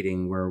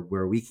creating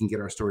where we can get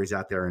our stories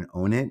out there and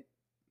own it.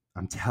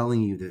 I'm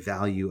telling you the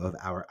value of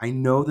I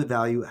know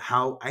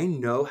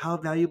how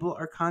valuable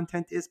our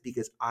content is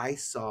because I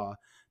saw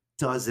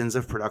dozens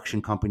of production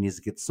companies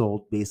get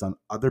sold based on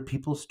other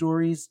people's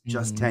stories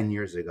just Mhm. 10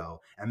 years ago.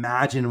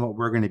 Imagine what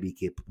we're going to be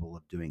capable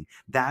of doing.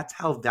 That's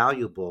how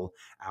valuable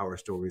our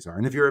stories are.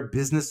 And if you're a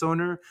business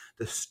owner,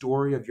 the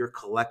story of your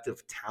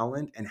collective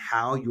talent and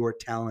how your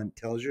talent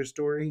tells your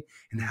story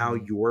and how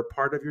Mhm. you're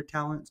part of your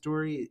talent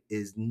story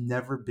is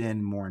never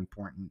been more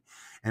important.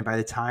 And by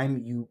the time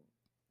you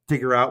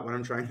figure out what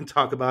I'm trying to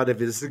talk about, if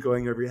this is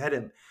going over your head,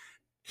 in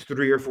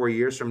 3 or 4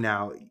 years from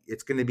now,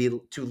 it's going to be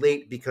too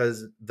late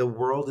because the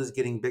world is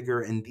getting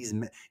bigger, and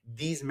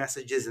these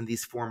messages and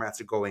these formats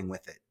are going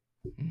with it.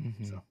 So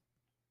Mhm.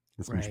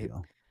 that's my Right.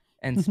 spiel.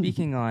 And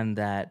speaking on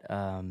that,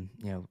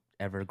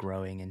 ever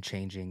growing and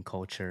changing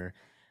culture,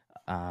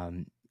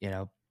 you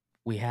know,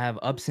 we have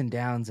ups and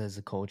downs as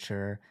a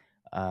culture,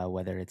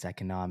 whether it's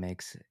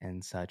economics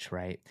and such,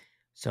 right?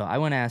 So I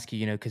want to ask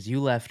you, because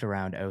you left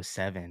around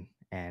 '07,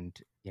 and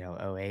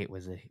 '08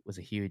 was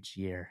a huge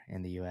year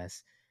in the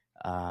US.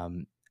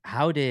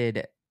 How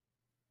did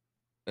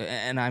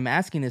and I'm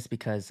asking this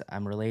because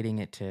I'm relating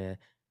it to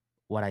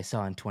what I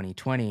saw in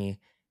 2020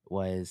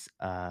 was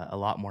a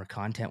lot more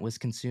content was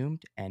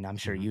consumed, and I'm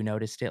sure Mhm. you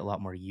noticed it. A lot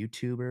more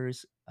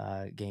YouTubers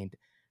gained.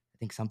 I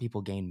think some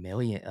people gained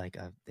like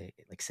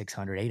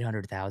 600,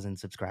 800,000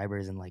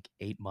 subscribers in like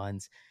 8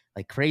 months,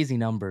 like crazy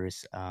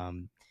numbers.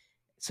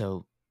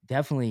 So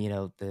definitely,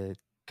 the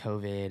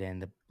COVID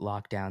and the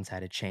lockdowns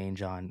had a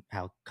change on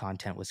how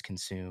content was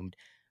consumed.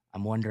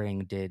 I'm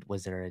wondering,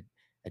 was there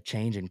a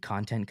change in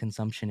content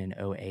consumption in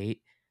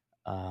 '08,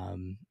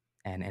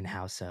 and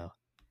how so?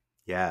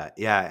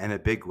 Yeah, in a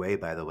big way,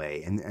 by the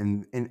way. And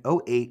in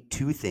 '08,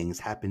 two things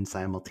happened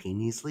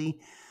simultaneously.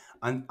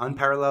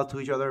 unparalleled to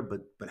each other,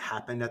 but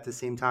happened at the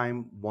same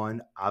time.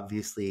 One,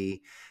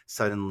 obviously,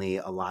 suddenly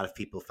a lot of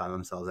people found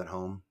themselves at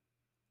home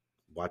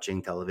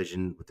watching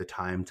television with the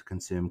time to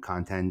consume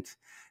content.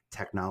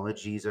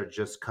 Technologies are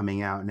just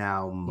coming out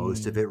now,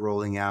 most of Mm. it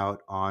rolling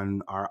out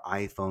on our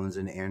iPhones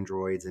and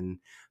Androids and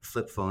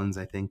flip phones,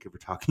 I think, if we're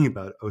talking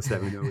about oh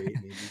 07, oh 08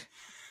 maybe.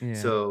 Yeah.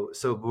 So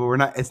we're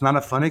not, it's not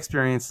a fun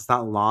experience. It's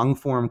not long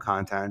form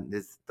content.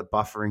 The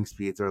buffering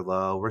speeds are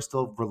low. We're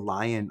still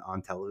reliant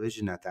on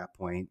television at that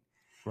point.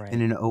 And Right.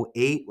 in oh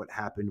 08, what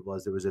happened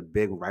was there was a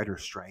big writer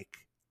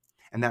strike,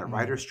 and that Mm.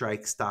 writer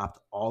strike stopped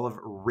all of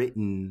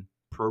written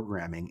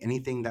programming.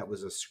 Anything that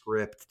was a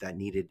script that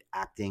needed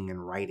acting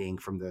and writing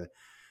from the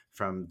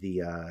from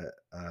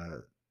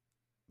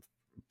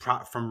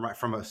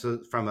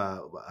a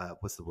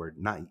what's the word,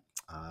 not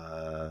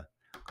uh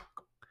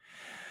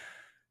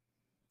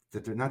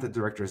not the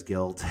Directors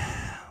Guild,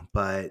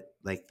 but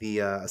like the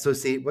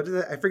associate. What is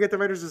it? I forget the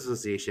Writers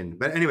Association.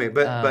 But anyway,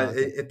 Okay.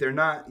 if they're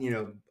not,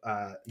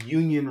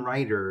 union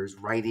writers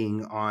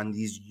writing on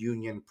these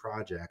union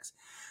projects,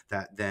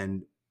 that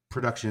then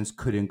productions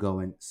couldn't go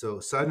in. So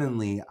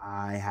suddenly,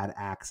 I had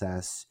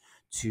access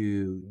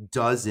to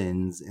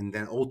dozens, and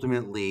then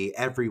ultimately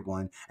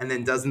everyone, and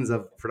then dozens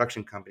of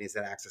production companies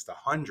had access to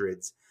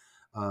hundreds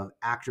of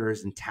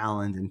actors and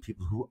talent and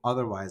people who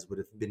otherwise would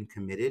have been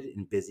committed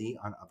and busy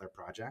on other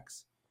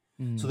projects.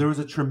 So there Mm. was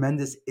a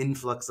tremendous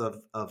influx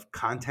of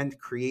content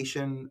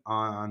creation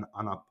on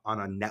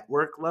a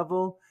network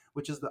level,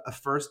 which is a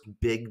first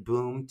big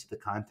boom to the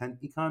content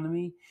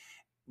economy,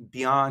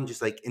 beyond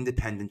just like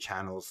independent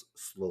channels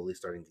slowly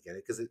starting to get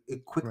it, because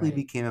it quickly Right.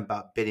 became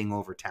about bidding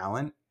over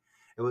talent.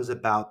 It was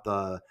about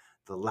the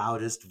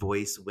loudest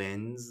voice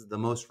wins, the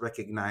most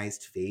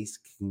recognized face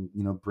can,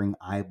 bring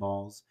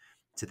eyeballs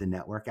to the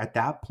network. At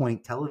that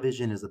point,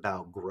 television is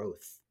about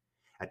growth.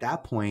 At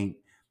that point,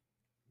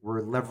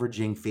 we're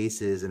leveraging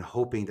faces and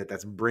hoping that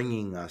that's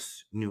bringing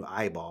us new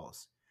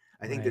eyeballs.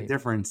 I think the Right.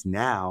 difference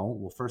now,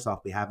 well, first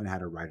off, we haven't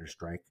had a writer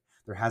strike.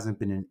 There hasn't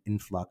been an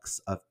influx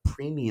of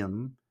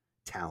premium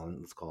talent.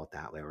 Let's call it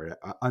that way. Or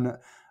I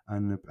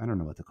don't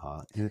know what to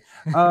call it.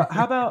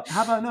 How about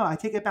no? I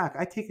take it back.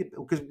 I take it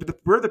because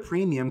we're the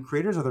premium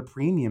creators are the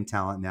premium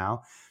talent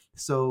now.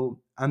 So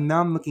I'm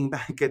looking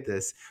back at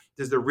this.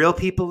 There's the real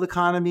people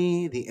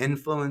economy, the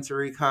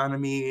influencer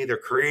economy, the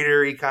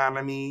creator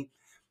economy.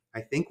 I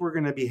think we're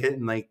going to be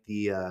hitting like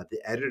the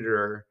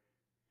editor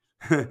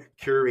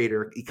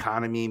curator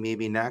economy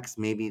maybe next.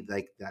 Maybe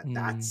like that. Mm.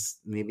 That's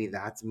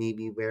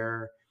maybe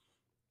where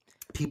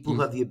people who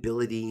You. have the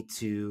ability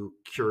to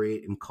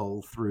curate and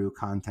cull through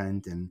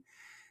content and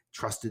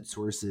trusted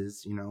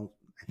sources.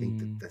 I think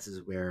that Mm. this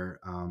is where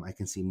I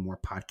can see more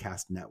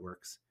podcast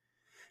networks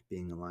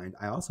being aligned.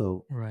 I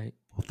also Right.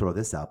 will throw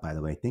this out, by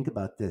the way. Think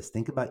about this.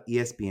 Think about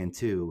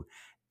ESPN2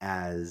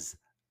 as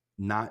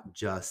not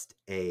just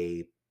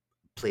a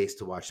place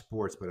to watch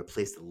sports, but a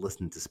place to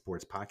listen to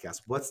sports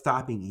podcasts. What's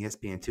stopping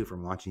ESPN2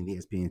 from launching the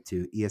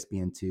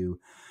ESPN2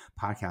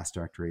 podcast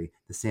directory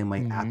the same way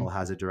Mm-hmm. Apple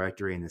has a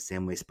directory and the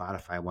same way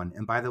Spotify one?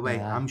 And by the way,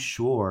 Yeah. I'm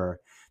sure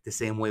the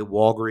same way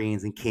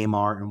Walgreens and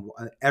Kmart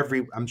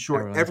and I'm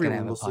sure Everyone's gonna have everyone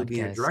a will still be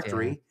in a podcast. Yeah.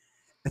 directory.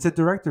 It's a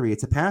directory.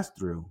 It's a pass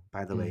through,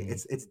 by the way. Mm-hmm.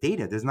 It's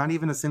data. There's not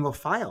even a single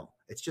file.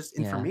 It's just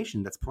Yeah.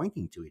 information that's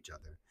pointing to each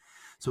other.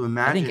 So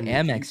I think imagine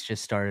if you Amex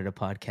just started a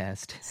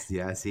podcast.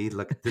 Yeah, see,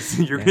 look at this.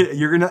 You're Yeah. gonna,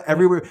 you're gonna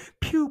everywhere.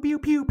 Pew pew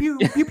pew pew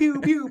pew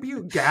pew pew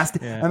pew. Gas.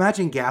 Yeah.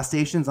 Imagine gas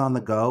stations on the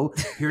go.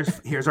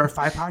 Here's our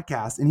 5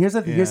 podcasts, and here's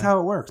Yeah. how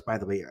it works. By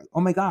the way, oh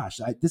my gosh,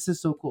 this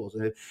is so cool.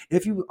 So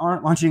if you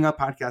aren't launching a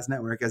podcast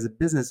network as a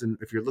business, and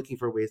if you're looking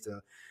for ways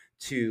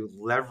to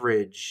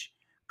leverage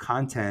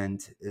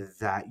content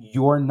that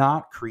you're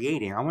not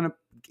creating, I want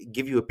to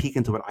give you a peek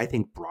into what I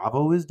think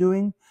Bravo is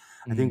doing.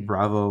 I think Mm.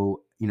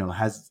 Bravo,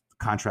 has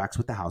contracts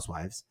with the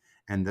housewives,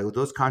 and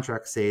those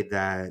contracts say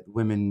that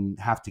women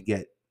have to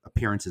get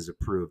appearances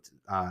approved.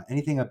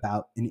 Anything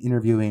about an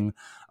interviewing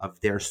of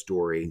their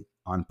story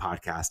on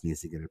podcast needs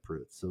to get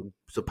approved. So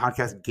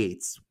podcast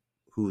gates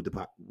who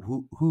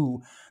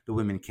the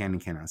women can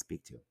and cannot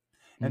speak to.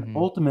 And Mm-hmm.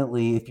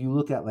 ultimately, if you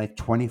look at like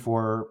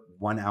 24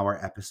 1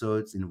 hour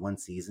episodes in one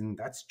season,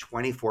 that's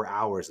 24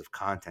 hours of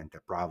content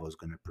that Bravo is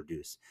going to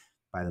produce.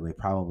 By the way,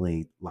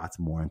 probably lots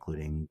more,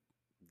 including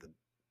the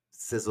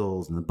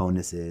sizzles and the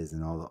bonuses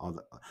and all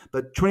the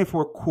but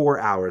 24 core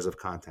hours of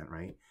content,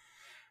 right?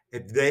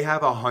 If they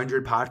have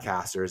 100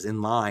 podcasters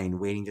in line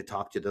waiting to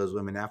talk to those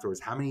women afterwards,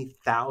 how many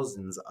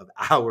thousands of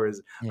hours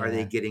are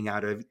they Yeah. getting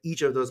out of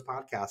each of those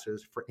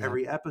podcasters for Yep.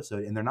 every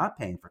episode? And they're not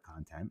paying for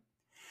content,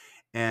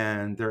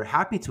 and they're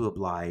happy to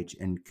oblige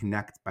and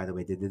connect. By the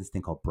way, they did this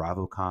thing called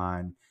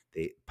BravoCon.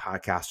 They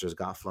podcasters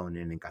got flown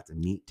in and got to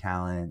meet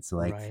talent. So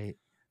like Right.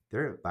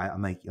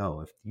 I'm like,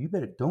 yo, if you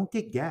better don't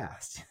get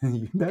gassed,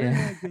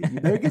 Yeah. you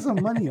better get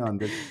some money on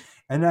this.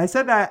 And I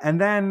said that, and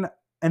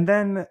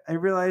then I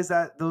realized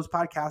that those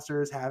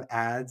podcasters have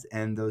ads,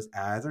 and those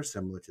ads are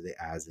similar to the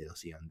ads they'll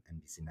see on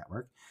NBC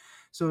Network.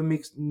 So it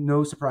makes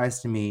no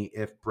surprise to me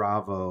if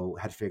Bravo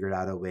had figured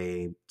out a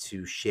way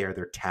to share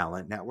their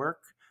talent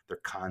network, their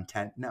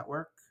content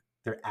network,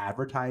 their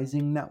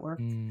advertising network.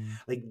 Mm,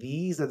 Like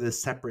these are the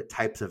separate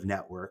types of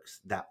networks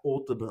that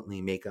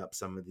ultimately make up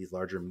some of these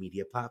larger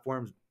media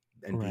platforms,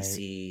 right.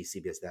 NBC,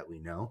 CBS, that we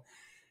know.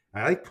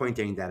 I like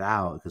pointing that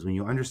out because when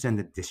you understand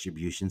the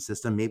distribution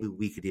system, maybe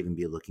we could even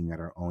be looking at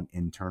our own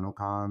internal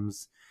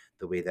comms,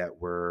 the way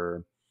that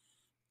we're,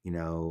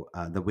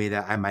 the way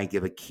that I might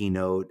give a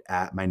keynote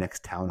at my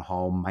next town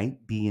hall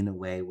might be in a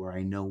way where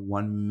I know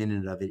 1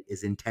 minute of it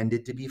is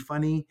intended to be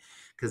funny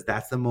because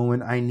that's the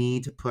moment I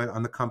need to put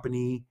on the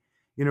company,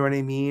 you know what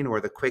I mean, or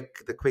the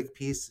quick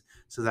piece,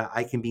 so that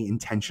I can be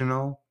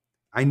intentional.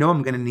 I know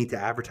I'm going to need to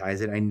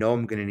advertise it. I know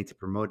I'm going to need to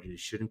promote it. It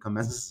shouldn't come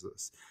as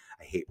this.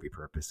 I hate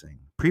repurposing.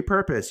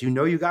 Pre-purpose,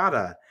 you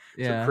gotta.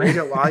 So Yeah. create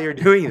it while you're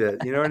doing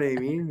this. You know what I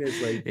mean?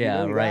 It's like,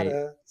 Yeah, you right.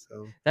 gotta.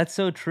 So That's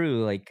so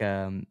true, like,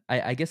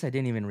 I guess I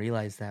didn't even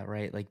realize that,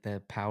 right? Like,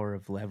 the power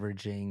of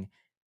leveraging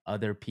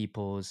other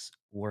people's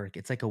work.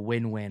 It's like a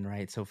win-win,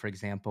 right? So, for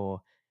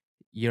example,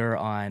 you're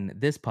on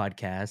this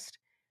podcast,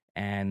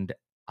 and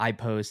I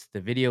post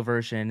the video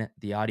version,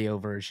 the audio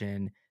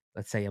version,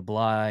 let's say a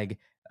blog,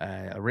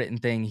 a written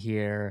thing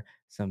here,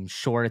 some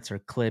shorts or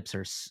clips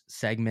or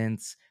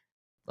segments.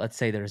 Let's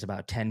say there's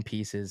about 10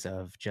 pieces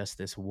of just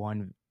this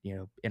one,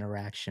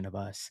 interaction of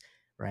us,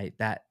 right?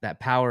 That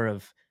power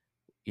of,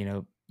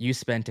 you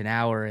spent an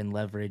hour and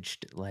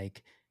leveraged,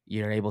 like,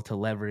 you're able to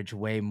leverage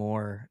way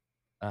more,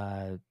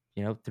 uh,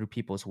 through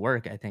people's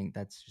work. I think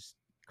that's just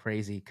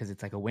crazy because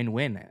it's like a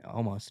win-win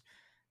almost,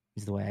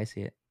 is the way I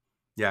see it.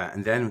 yeah,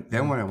 and then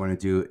Mhm. what I want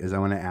to do is I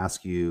want to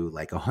ask you,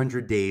 like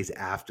 100 days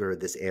after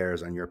this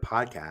airs on your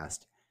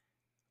podcast,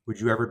 would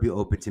you ever be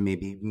open to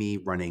maybe me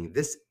running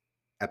this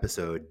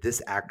episode,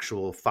 this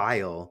actual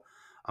file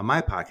on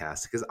my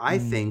podcast? Because I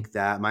Mm, think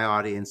that my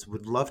audience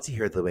would love to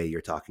hear the way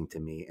you're talking to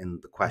me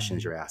and the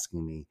questions mhm. you're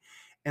asking me.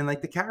 And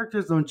like the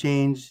characters don't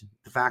change,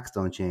 the facts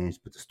don't change,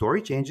 but the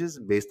story changes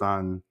based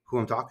on who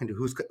I'm talking to,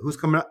 who's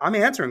coming up. I'm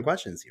answering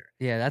questions here,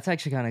 Yeah, that's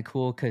actually kinda cool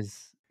cool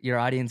because your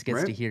audience gets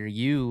right? to hear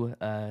you,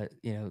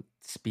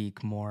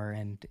 speak more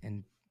and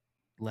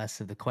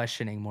less of the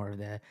questioning, more of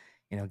the,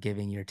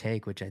 giving your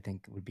take, which I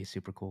think would be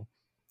super cool.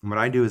 And what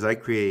I do is I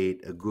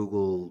create a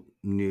Google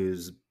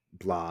News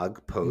blog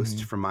post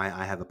Mhm. for my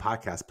I have a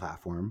podcast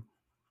platform.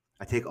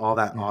 I take all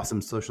that Yeah.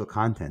 awesome social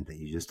content that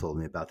you just told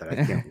me about that I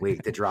can't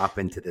wait to drop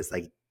into this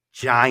like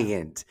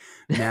giant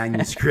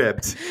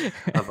manuscript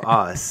of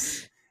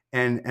us,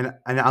 and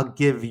I'll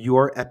give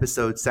your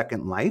episode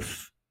second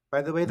life.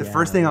 By the way, the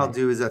first Yeah, thing I'll right.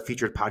 do is a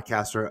featured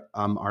podcaster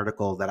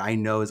article that I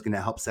know is going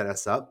to help set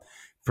us up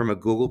from a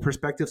Google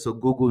perspective, so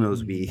Google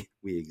knows Mhm.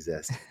 we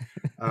exist.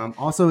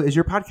 Also, is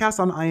your podcast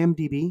on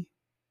IMDb?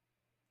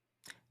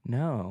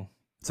 No.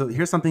 So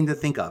here's something to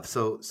think of.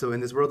 So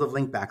in this world of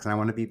link backs, and I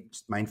want to be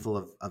just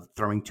mindful of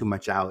throwing too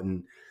much out,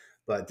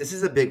 but this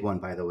is a big one,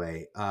 by the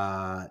way.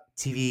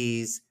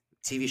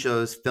 TV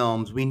shows,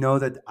 films. We know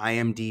that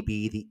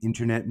IMDb, the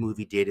Internet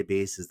Movie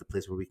Database, is the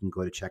place where we can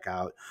go to check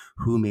out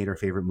who made our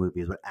favorite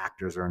movies, what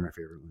actors are in our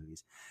favorite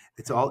movies.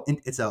 Right.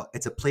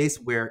 It's a place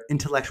where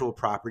intellectual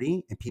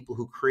property and people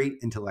who create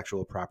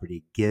intellectual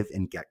property give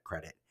and get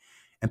credit.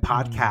 And Mm.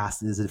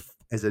 podcast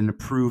is an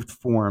approved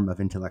form of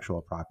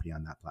intellectual property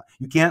on that platform.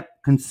 You can't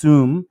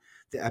consume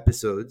the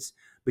episodes,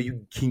 but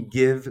you can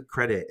give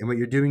credit. And what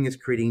you're doing is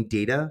creating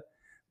data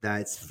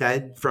that's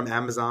fed from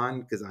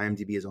Amazon, because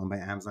IMDb is owned by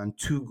Amazon,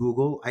 to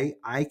Google.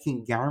 I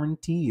can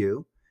guarantee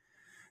you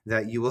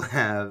that you will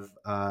have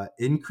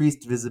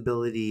increased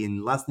visibility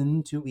in less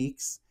than 2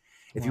 weeks.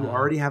 If you Wow.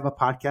 already have a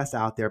podcast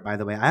out there, by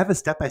the way, I have a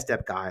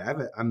step-by-step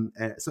guide.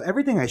 So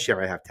everything I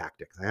share, I have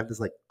tactics. I have this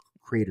like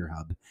creator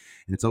hub,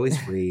 and it's always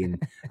free.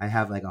 And I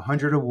have like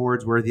 100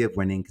 awards worthy of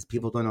winning because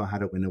people don't know how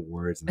to win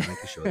awards, and I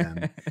like to show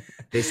them.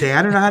 They say,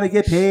 I don't know how to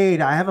get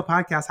paid. I have a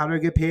podcast. How do I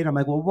get paid? I'm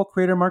like, well, what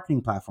creator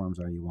marketing platforms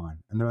are you on?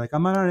 And they're like,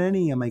 I'm not on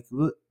any. I'm like,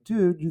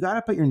 dude, you got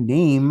to put your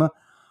name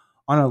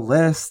on a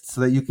list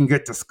so that you can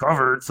get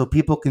discovered so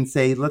people can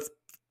say,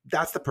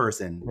 that's the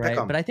person. Pick Right,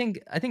 but them. I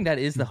think that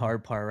is the Mhm.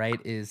 hard part, right?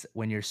 Is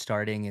when you're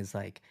starting is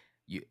like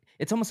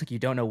it's almost like you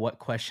don't know what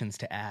questions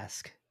to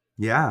ask.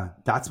 Yeah,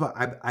 that's what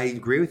I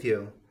agree with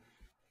you.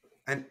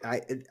 And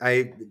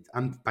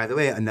I'm, by the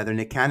way, another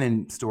Nick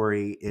Cannon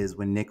story is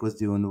when Nick was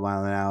doing the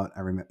Wild and Out.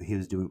 I remember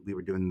we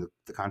were doing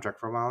the contract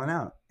for Wild and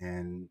Out,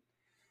 and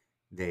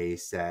they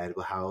said,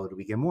 well, how do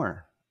we get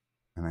more?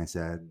 And I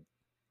said,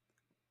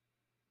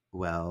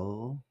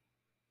 well,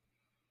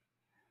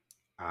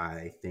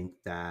 I think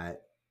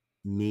that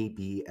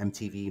maybe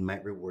MTV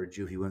might reward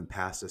you if you went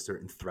past a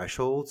certain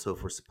threshold. So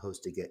if we're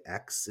supposed to get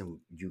X and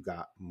you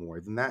got more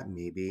than that,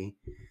 maybe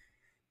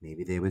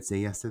they would say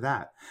yes to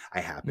that. I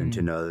happen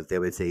to Mm, know that they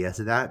would say yes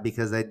to that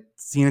because I'd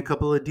seen a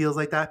couple of deals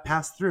like that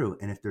pass through.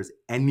 And if there's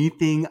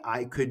anything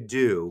I could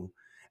do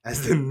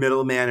as the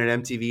middleman at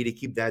MTV to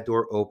keep that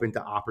door open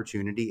to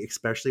opportunity,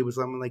 especially with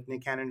someone like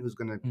Nick Cannon,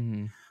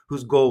 mhm,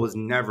 whose goal was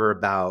never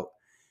about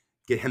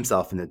get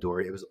himself in the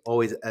door. It was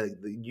always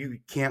you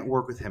can't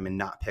work with him and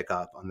not pick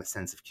up on the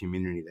sense of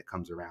community that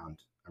comes around.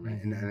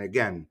 And mhm.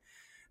 again,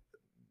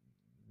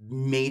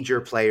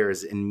 major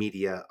players in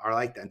media are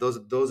like that. Those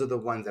are the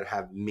ones that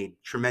have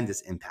made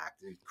tremendous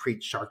impact and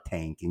create Shark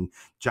Tank and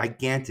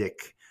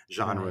gigantic Right.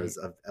 genres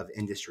of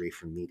industry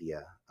from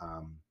media.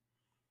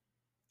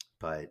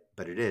 But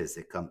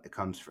it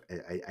comes from,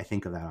 I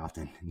think of that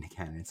often in the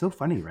canon. It's so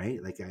funny,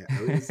 right? Like I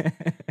always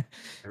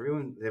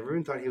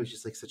everyone thought he was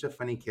just like such a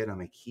funny kid. I'm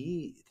like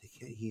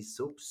he's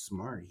so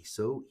smart.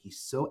 He's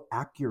so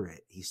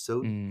accurate.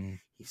 Mm,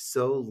 He's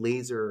so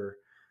laser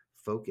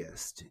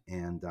focused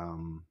and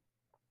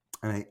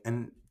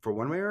for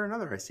one way or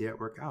another, I see it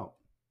work out.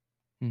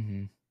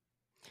 mhm.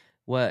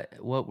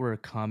 What were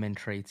common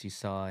traits you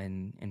saw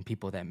in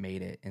people that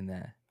made it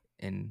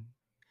in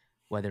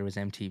whether it was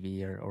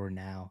MTV or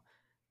now?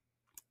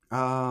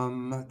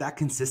 That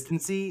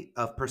consistency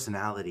of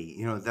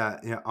personality,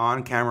 that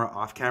on camera,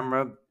 off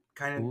camera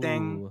kind of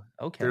thing. Ooh,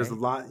 There's a okay.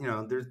 lot,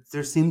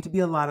 there seemed to be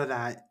a lot of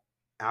that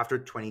after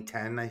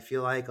 2010. I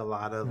feel like a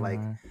lot of like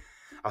Uh-huh.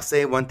 I'll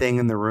say one thing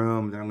in the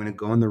room, then I'm going to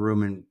go in the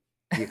room and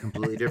be a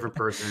completely different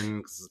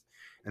person,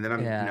 and then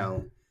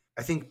Yeah,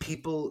 I think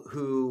people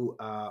who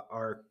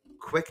are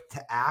quick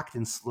to act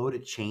and slow to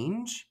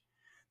change,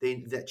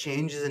 that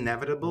change is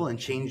inevitable and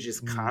change is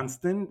mm,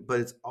 constant, but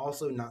it's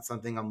also not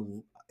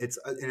something it's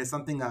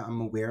something that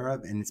I'm aware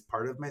of and it's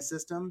part of my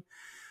system.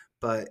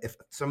 But if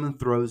someone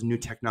throws new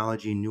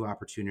technology, new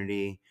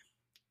opportunity,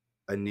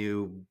 a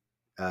new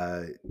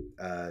uh,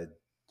 uh,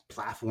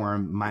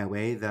 platform my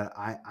way, that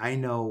I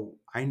know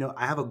I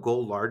have a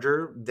goal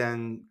larger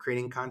than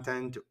creating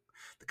content.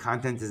 The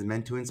content is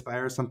meant to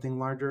inspire something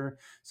larger.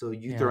 So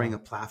you yeah, throwing a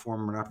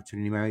platform or an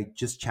opportunity my way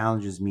just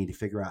challenges me to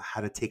figure out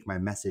how to take my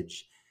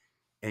message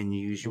and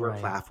use your right,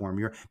 platform.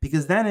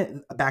 Because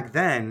then back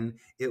then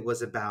it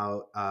was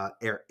about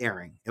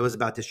airing. It was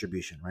about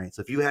distribution, right?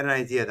 So if you had an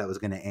idea that was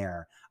going to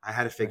air, I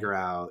had to right, figure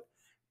out.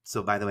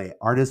 So by the way,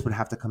 artists would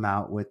have to come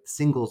out with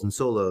singles and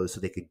solos so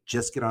they could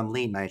just get on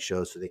late night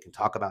shows so they can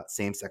talk about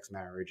same-sex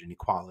marriage and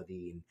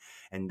equality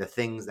and the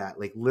things that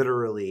like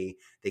literally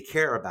they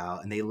care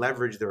about and they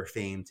leverage their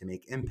fame to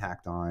make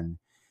impact on.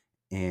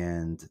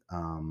 And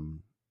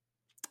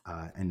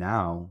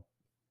now,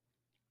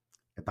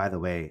 by the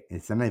way,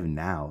 it's not even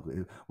now.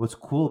 What's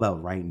cool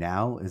about right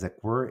now is like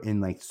we're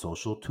in like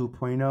social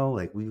 2.0.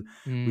 Like we've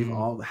mm,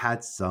 all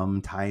had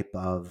some type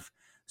of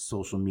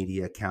social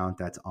media account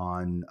that's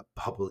on a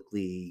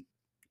publicly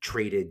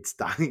traded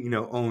stock,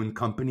 owned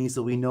company.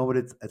 So we know what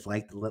it's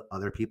like to let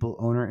other people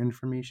own our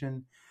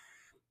information.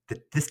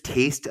 This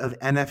taste of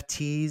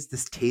NFTs,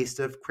 this taste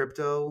of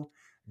crypto,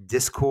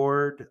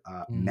 Discord,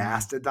 mm,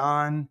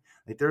 Mastodon.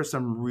 Like there are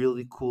some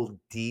really cool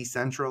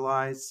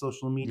decentralized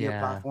social media yeah.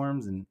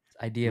 platforms, and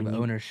Idea of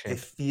when it ownership.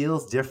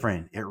 feels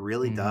different. It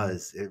really Mhm.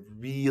 does. It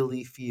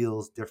really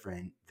feels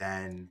different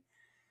than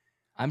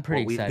I'm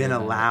pretty what we've excited been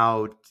about it.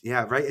 allowed.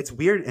 Yeah, right. It's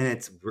weird,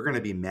 and we're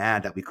gonna be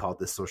mad that we called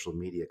this social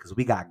media because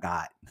we got.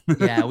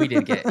 We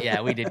did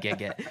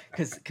get,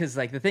 cause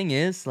like, the thing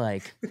is,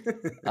 like,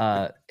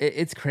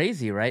 it's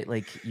crazy, right?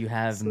 Like, you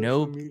have Social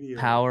no media.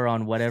 power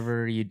on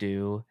whatever you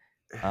do.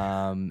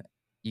 Um,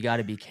 you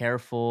gotta be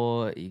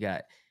careful. You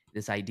got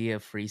this idea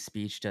of free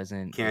speech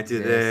doesn't Can't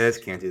do this.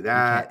 exist. Can't do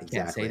You can't that.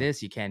 can't say Exactly.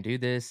 this, you can't do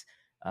this.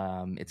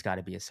 It's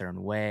gotta be a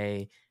certain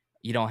way.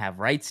 You don't have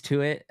rights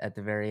to it at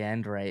the very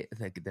end, right?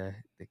 Like, the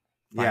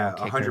final Yeah,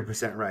 a hundred kicker.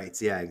 percent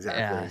rights. Yeah,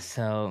 Yeah, exactly.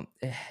 so,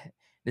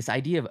 this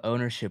idea of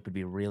ownership would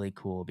be really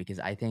cool because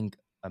I think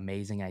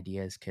amazing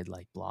ideas could,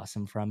 like,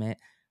 blossom from it.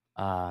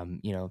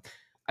 You know,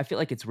 I feel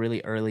like it's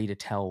really early to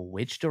tell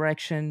which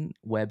direction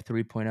Web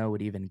 3.0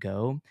 would even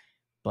go,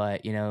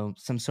 but,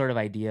 some sort of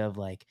idea of,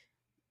 like,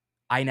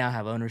 I now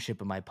have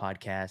ownership of my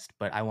podcast,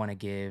 but I wanna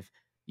give,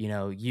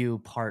 you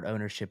part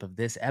ownership of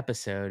this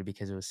episode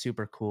because it was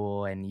super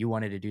cool and you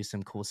wanted to do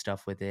some cool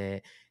stuff with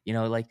it.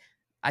 Like,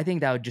 I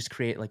think that would just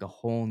create, like, a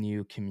whole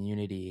new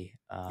community,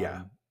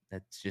 Yeah,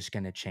 that's just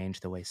gonna change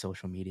the way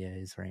social media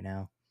is right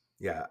now.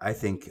 yeah.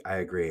 I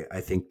agree.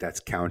 I think that's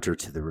counter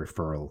to the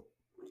referral.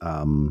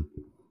 Um,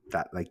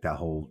 that like that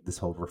whole this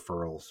whole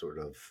referral sort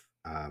of.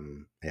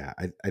 Yeah,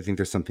 I think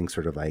there's something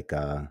sort of like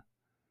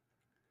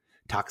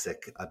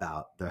toxic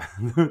about the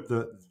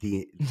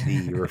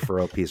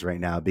referral piece right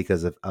now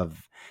because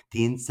of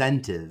the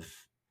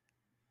incentive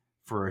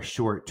for a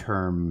short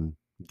term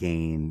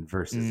gain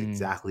versus Mm,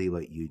 exactly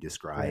what you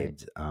right.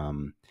 described.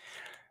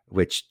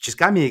 Which just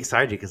got me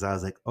excited because I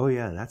was like, "Oh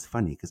yeah, that's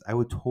funny." Because I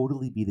would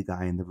totally be the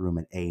guy in the room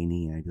at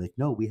A&E, and I'd be like,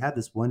 "No, we had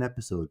this one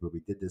episode where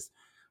we did this.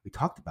 We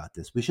talked about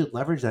this. We should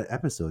leverage that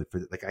episode for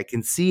like." I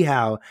can see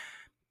how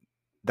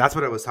that's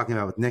what I was talking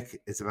about with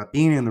Nick. It's about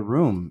being in the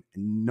room,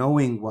 and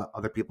knowing what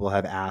other people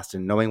have asked,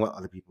 and knowing what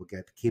other people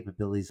get, the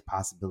capabilities,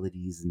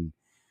 possibilities, and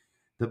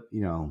the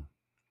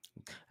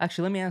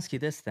Actually, let me ask you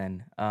this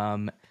then.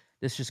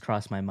 This just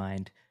crossed my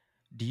mind.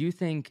 Do you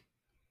think,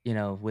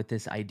 with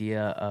this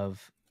idea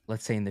of,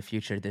 let's say in the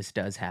future, this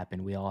does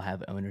happen, we all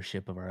have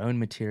ownership of our own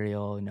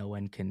material, no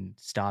one can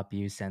stop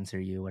you, censor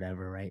you,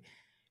 whatever, right?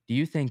 Do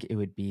you think it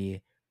would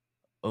be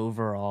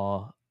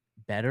overall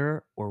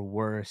better or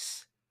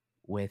worse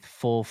with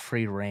full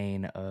free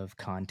reign of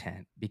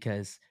content?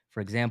 Because,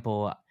 for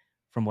example,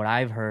 from what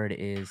I've heard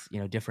is,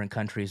 different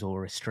countries will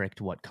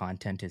restrict what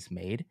content is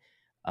made.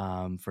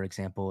 For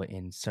example,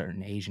 in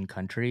certain Asian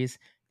countries,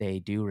 they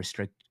do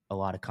restrict a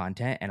lot of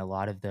content, and a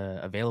lot of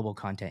the available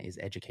content is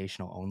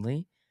educational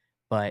only.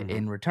 But Hmm.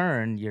 in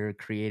return, you're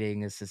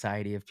creating a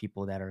society of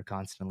people that are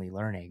constantly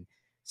learning.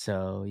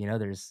 So,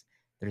 there's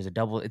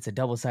it's a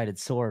double-sided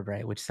sword,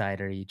 right? Which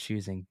side are you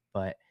choosing?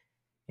 But,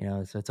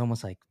 so it's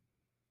almost like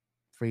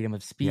freedom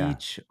of Yeah.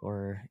 speech,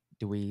 or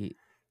do we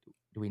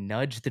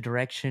nudge the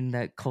direction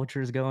that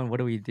culture is going? What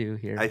do we do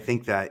here? I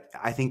think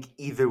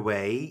either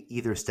way,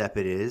 either step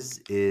it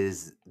is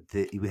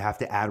that we have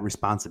to add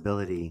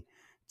responsibility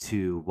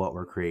to what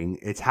we're creating.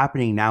 It's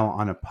happening now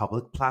on a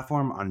public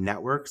platform on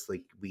networks.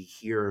 Like we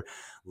hear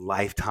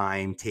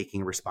Lifetime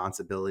taking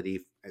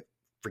responsibility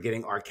for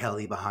getting R.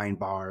 Kelly behind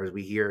bars.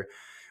 We hear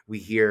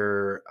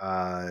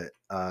I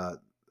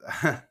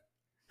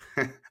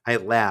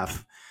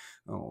laugh.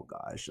 Oh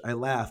gosh, I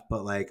laugh,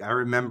 but like I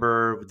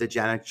remember the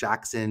Janet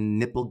Jackson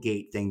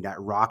Nipplegate thing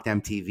that rocked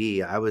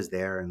MTV. I was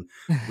there, and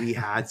we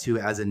had to,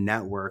 as a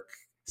network,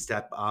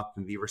 step up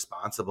and be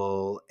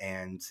responsible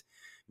and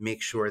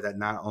make sure that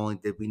not only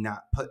did we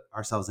not put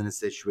ourselves in a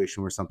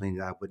situation where something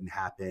that wouldn't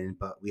happen,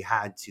 but we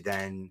had to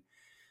then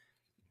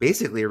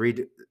basically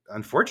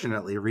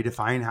unfortunately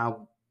redefine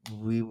how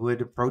we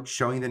would approach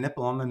showing the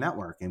nipple on the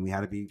network, and we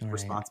had to be Right.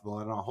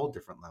 responsible at a whole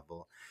different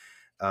level.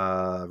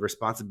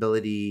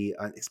 Responsibility,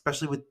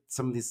 especially with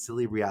some of these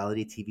silly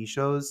reality TV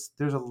shows.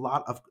 There's a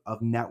lot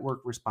of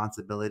network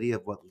responsibility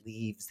of what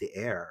leaves the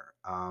air.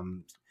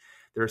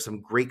 There are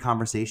some great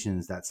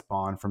conversations that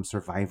spawn from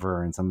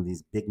Survivor and some of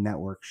these big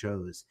network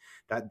shows.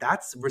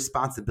 That's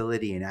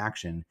responsibility in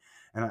action.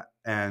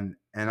 And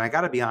I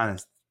got to be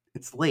honest,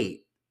 it's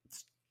late.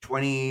 It's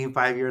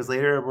 25 years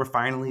later, we're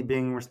finally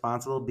being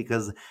responsible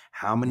because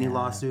how many Yeah.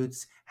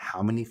 lawsuits,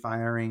 how many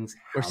firings,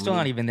 We're how still not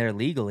many, even there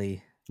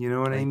legally, you know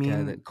what I like,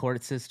 the mean?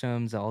 court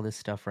systems, all this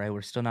stuff, right?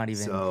 We're still not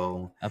even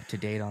So up to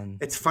date on.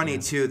 it's funny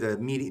Yeah. too. The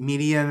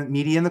media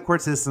and the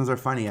court systems are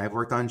funny. I've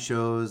worked on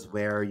shows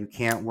where you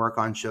can't work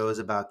on shows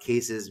about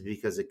cases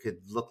because it could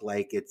look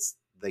like it's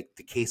like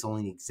the case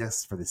only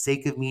exists for the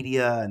sake of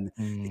media, and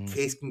the Mm.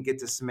 case can get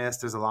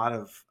dismissed. There's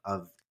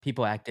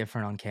People act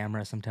different on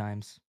camera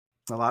sometimes.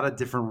 a lot of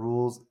different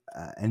rules.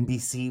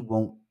 NBC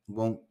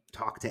won't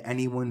talk to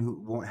anyone who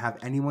won't have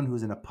anyone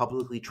who's in a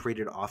publicly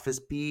traded office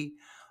be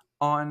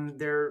on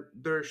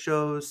their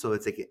shows. So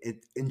it's like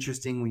it's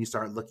interesting when you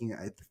start looking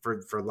at it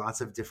for lots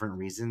of different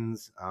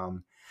reasons.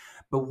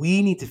 But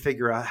we need to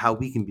figure out how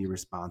we can be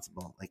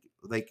responsible.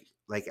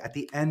 Like at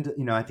the end,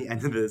 at the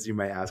end of this, you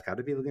might ask, how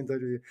do people get in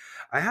touch with you?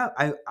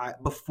 I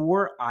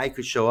before I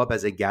could show up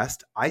as a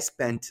guest, I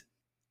spent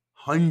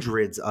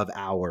hundreds of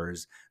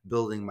hours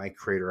building my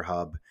creator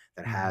hub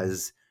that Mhm.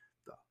 has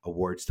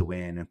awards to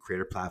win and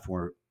creator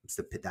platforms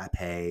that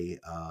pay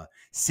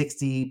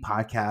 60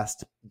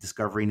 podcast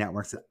discovery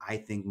networks that I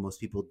think most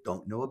people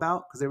don't know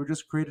about because they were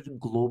just created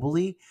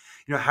globally.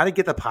 How to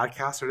get the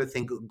podcaster to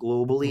think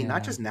globally,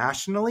 not Yeah. just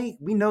nationally.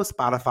 We know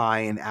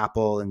Spotify and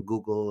Apple and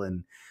Google,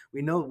 and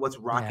we know what's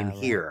rocking Yeah,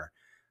 right. here,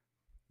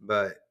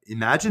 but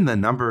imagine the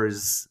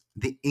numbers,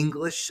 the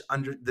English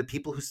under the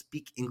people who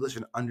speak English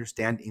and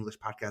understand English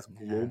podcasts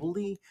Yeah.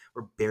 globally.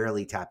 We're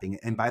barely tapping it.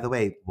 And by the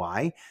way,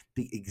 why?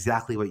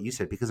 Exactly what you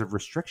said, because of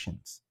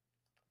restrictions,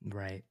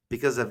 Right.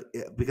 because of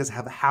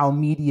how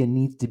media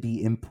needs to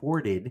be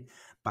imported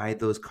by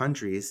those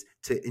countries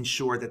to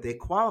ensure that they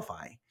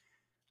qualify.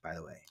 By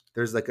the way,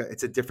 there's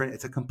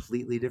it's a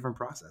completely different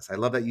process. I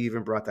love that you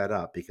even brought that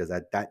up because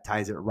that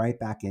ties it right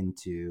back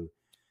into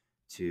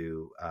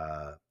to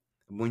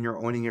when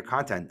you're owning your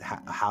content,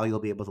 how you'll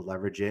be able to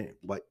leverage it,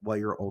 what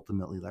you're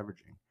ultimately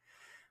leveraging.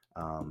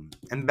 And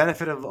the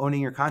benefit of owning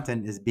your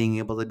content is being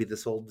able to be the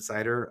sole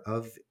decider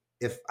of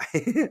if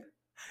I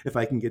if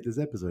I can get this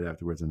episode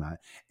afterwards or not,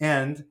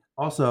 and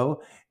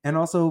also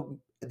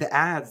the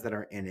ads that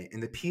are in it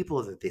and the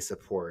people that they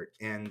support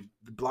and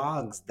the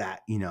blogs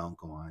that go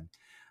on.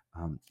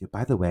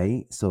 By the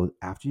way, so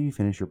after you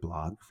finish your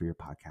blog for your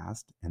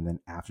podcast, and then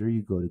after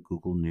you go to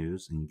Google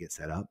News and you get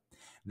set up,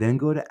 then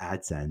go to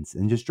AdSense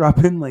and just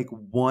drop in like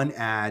one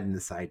ad in the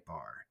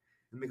sidebar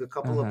and make a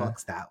couple of Uh-huh.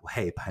 bucks that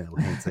way. By the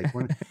way, it's like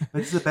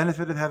it's the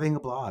benefit of having a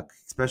blog,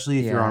 especially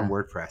if you're on Yeah.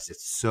 WordPress.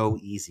 It's so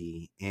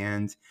easy.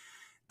 And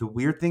the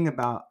weird thing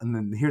about, and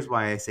then here's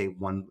why I say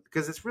one,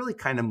 because it's really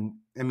kind of,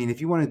 I mean, if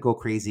you want to go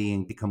crazy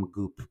and become a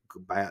goop,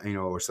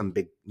 or some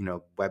big,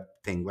 web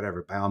thing,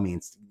 whatever, by all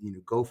means,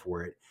 go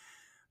for it.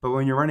 But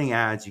when you're running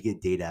ads, you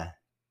get data,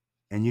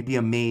 and you'd be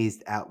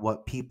amazed at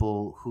what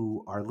people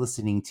who are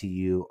listening to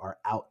you are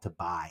out to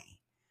buy.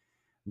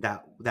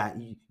 That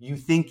you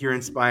think you're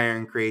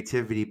inspiring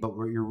creativity, but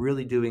what you're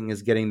really doing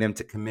is getting them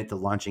to commit to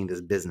launching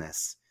this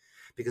business.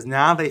 Because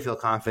now they feel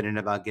confident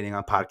about getting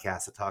on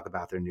podcasts to talk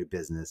about their new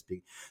business.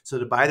 So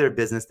to buy their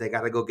business, they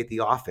got to go get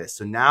the office.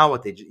 So now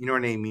you know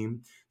what I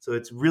mean? So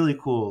it's really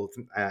cool.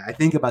 I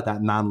think about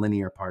that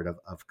nonlinear part of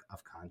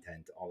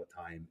content all the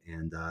time.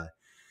 And I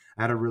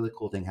had a really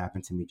cool thing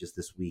happen to me just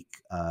this week.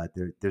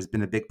 There's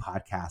been a big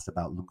podcast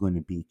about Laguna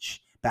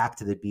Beach Back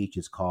to the Beach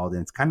is called,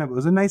 and it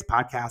was a nice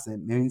podcast, and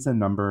it made some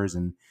numbers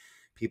and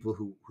people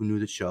who knew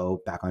the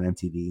show back on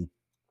MTV.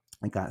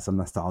 I got some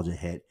nostalgia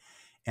hit.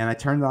 And I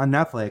turned on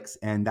Netflix,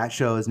 and that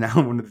show is now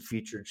one of the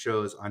featured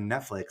shows on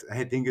Netflix.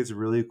 I think it's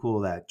really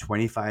cool that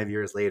 25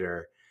 years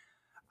later,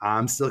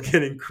 I'm still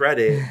getting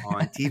credit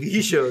on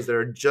TV shows that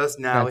are just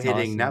now That's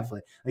hitting awesome.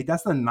 Netflix. Like,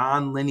 that's the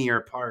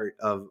non-linear part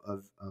of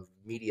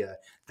media.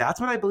 That's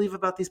what I believe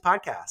about these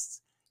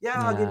podcasts.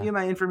 Yeah, I'll give Yeah. you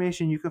my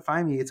information. You can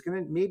find me. It's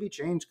going to maybe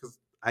change because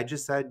I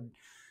just said,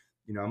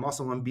 I'm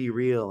also on Be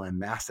Real and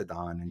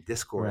Mastodon and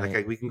Discord.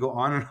 Right. We can go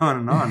on and on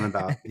and on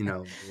about,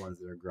 the ones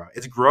that are growing.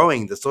 It's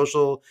growing. The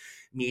social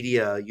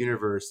media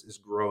universe is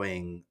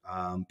growing.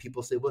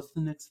 People say, what's the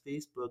next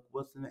Facebook?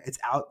 What's the next? It's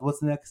out. What's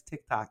the next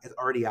TikTok? It's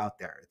already out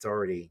there. It's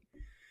already,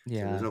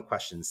 so there's Yeah. no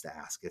questions to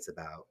ask. It's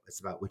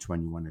about which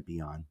one you want to be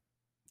on.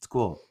 It's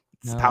cool.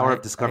 It's the No, power of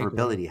I agree.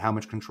 discoverability, how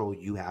much control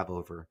you have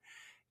over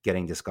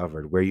getting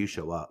discovered, where you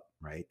show up,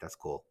 right? That's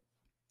cool.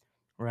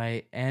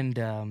 Right. And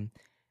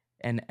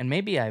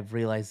maybe I've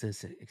realized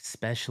this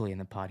especially in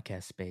the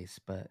podcast space,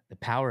 but the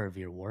power of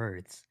your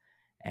words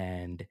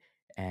and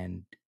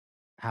and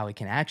how it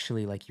can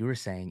actually, like you were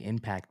saying,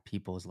 impact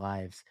people's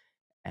lives.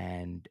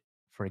 And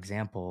for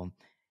example,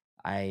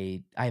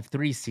 I have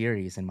 3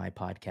 series in my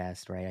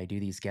podcast, right? I do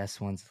these guest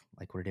ones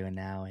like we're doing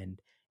now, and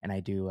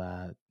I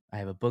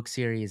have a book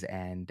series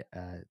and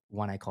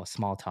one I call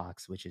Small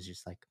Talks, which is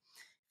just like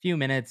few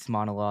minutes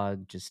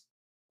monologue, just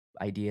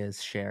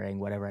ideas, sharing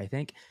whatever I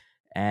think.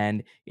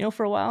 And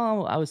for a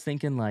while I was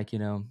thinking like,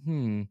 uh,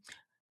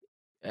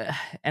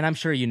 and I'm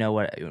sure you know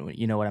what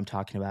I'm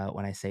talking about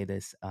when I say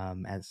this.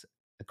 As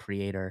a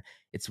creator,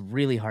 it's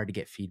really hard to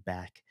get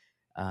feedback,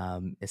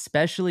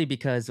 especially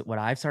because what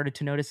I've started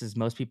to notice is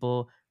most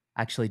people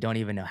actually don't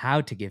even know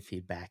how to give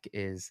feedback.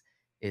 Is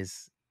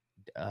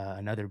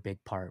another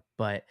big part.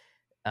 But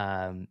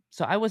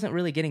so I wasn't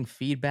really getting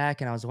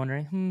feedback, and I was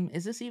wondering,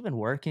 is this even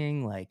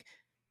working? Like,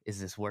 is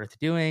this worth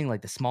doing?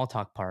 Like the small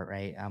talk part,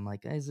 right? I'm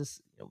like, is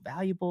this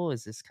valuable?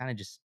 Is this kind of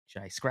just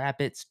should I scrap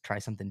it? Try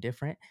something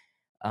different?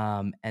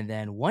 And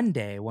then one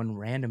day, one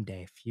random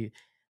day,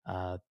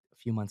 a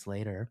few months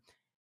later,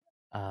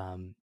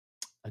 um,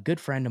 a good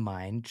friend of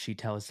mine, she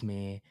tells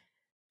me,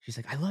 she's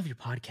like, "I love your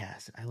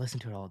podcast. I listen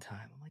to it all the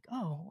time." I'm like,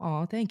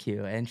 "Oh, thank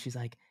you." And she's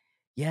like,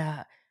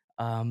 "Yeah,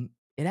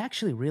 it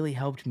actually really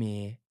helped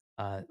me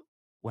uh,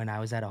 when I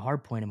was at a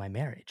hard point in my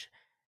marriage."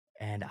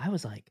 And I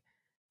was like,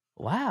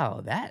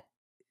 wow, that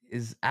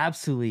is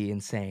absolutely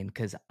insane.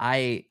 Because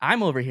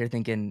I'm over here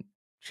thinking,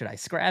 "Should I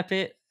scrap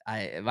it?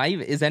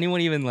 Is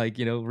anyone even, like,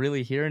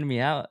 really hearing me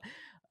out?"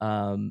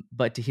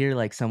 But to hear,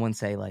 like, someone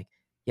say, like,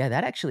 "Yeah,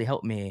 that actually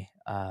helped me,"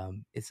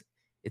 it's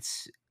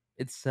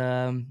it's,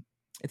 um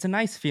it's a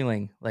nice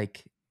feeling,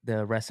 like,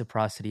 the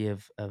reciprocity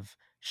of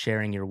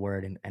sharing your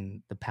word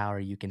and the power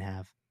you can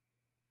have.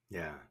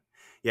 Yeah.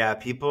 Yeah,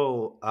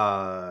 people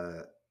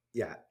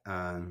yeah,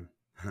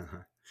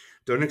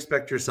 don't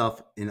expect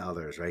yourself in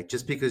others, right?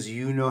 Just because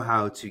you know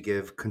how to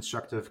give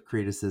constructive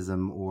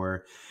criticism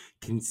or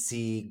can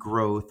see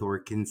growth or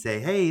can say,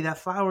 "Hey, that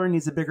flower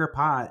needs a bigger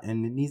pot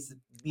and it needs to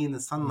be in the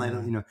sunlight,"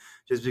 Yeah,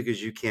 just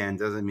because you can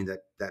doesn't mean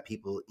that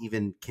people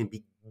even can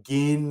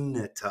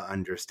begin to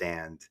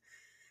understand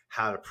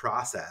how to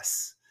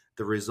process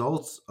the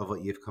results of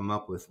what you've come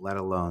up with, let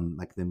alone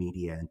like the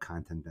media and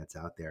content that's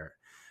out there.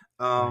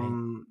 right.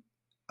 Um,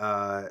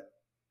 uh,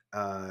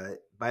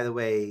 by the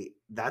way,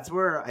 that's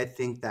where I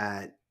think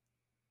that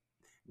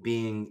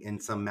being in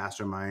some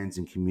masterminds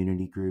and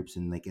community groups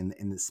and like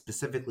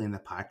specifically in the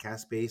podcast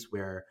space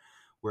where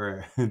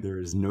there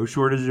is no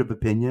shortage of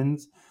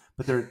opinions,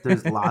 but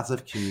there's lots of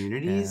Yeah,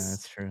 communities.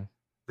 that's true.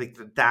 Like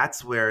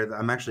that's where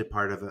I'm actually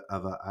part of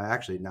a I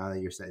actually, now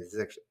that you're saying this,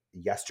 is actually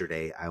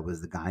yesterday I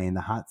was the guy in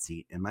the hot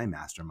seat in my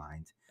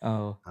mastermind.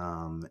 Oh.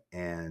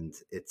 And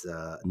it's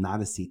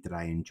not a seat that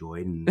I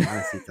enjoyed and not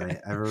a seat that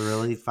I ever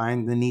really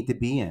find the need to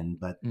be in.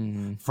 But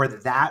Mhm. for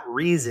that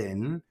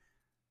reason,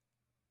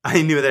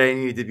 I knew that I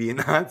needed to be in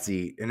the hot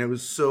seat, and it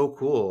was so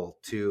cool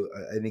to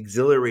an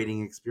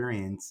exhilarating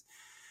experience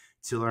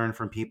to learn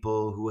from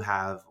people who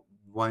have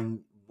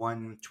one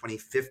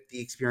 25th the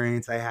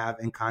experience I have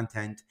in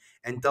content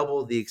and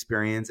double the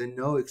experience and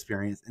no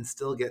experience and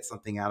still get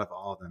something out of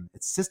all of them.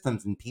 It's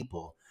systems and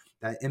people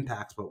that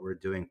impacts what we're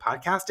doing.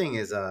 Podcasting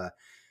is a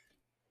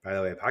By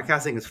the way,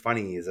 podcasting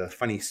is a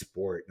funny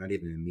sport, not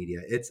even a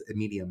media. It's a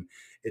medium.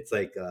 It's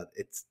like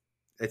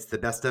it's the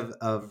best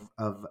of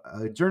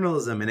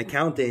journalism and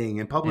accounting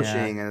and Yeah,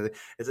 publishing, and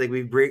it's like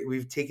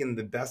we've taken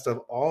the best of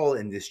all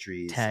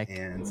industries. tech,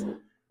 And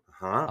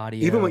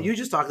even what audio, you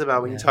just talked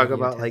about when you yeah, talk video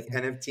about like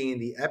testing. NFT in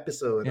the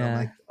episode, I'm Yeah,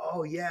 like,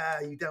 oh yeah,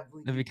 you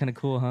definitely that'd be kinda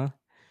cool, huh?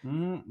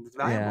 it's Yeah.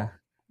 valuable.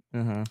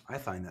 Uh-huh. I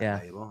find that Yeah.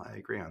 valuable. I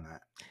agree on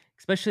that.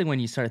 Especially when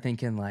you start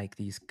thinking, like,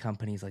 these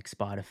companies like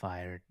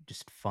Spotify are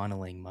just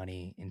funneling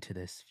money into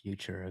this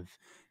future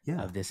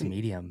Yeah. of this Wait,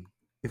 medium.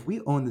 if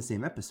we own the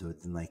same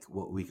episodes, then like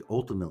what we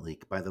ultimately,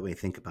 by the way,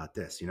 think about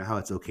this. You know how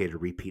it's okay to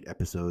repeat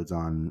episodes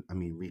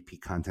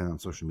repeat content on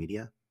social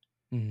media?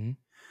 Mhm.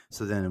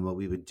 So then what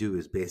we would do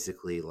is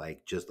basically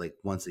just like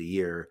once a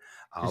year,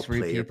 I'll Just play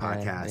your repeat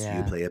that. podcast, you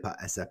Yeah. play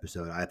this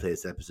episode, I play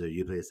this episode,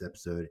 you play this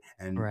episode,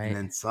 and Right.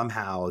 then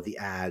somehow the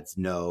ads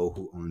know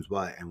who owns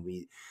what, and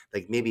we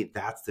like maybe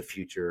that's the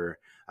future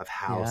of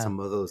how Yeah. some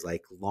of those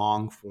like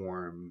long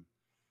form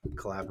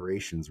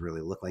collaborations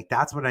really look like.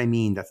 That's what I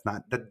mean. That's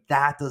not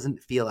that doesn't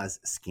feel as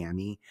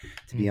scammy,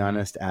 to be Mhm.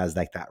 honest, as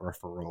like that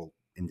referral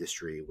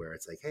industry where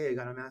it's like, hey, I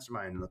got a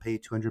mastermind and they'll pay you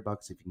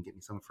 $200 if you can get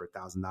me someone for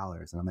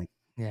 $1,000. And I'm like,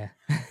 Yeah.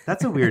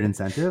 that's a weird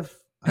incentive.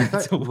 I thought,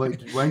 That's a what,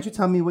 word. why don't you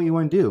tell me what you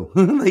want to do?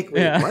 Like,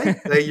 wait, Yeah.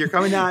 what? Like, you're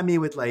coming at me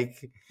with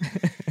like,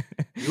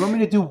 you want me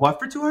to do what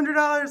for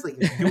 $200? Like,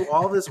 do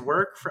all this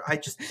work for? I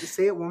just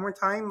say it one more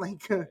time.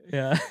 Like,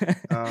 Yeah.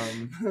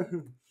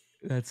 um,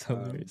 That's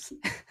hilarious.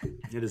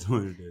 it is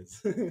what it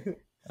is.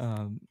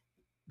 Um,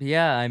 but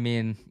yeah, I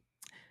mean,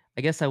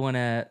 I guess I want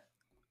to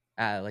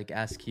like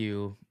ask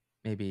you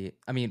maybe.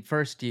 I mean,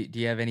 first, do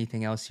you have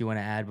anything else you want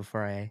to add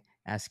before I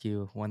ask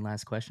you one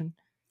last question?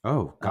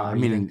 Oh God, I Or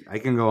you think? mean, I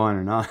can go on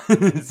and on.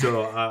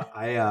 So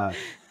I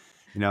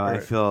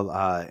Or feel,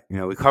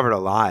 we covered a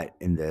lot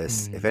in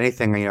this. If mm,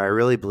 anything, I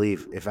really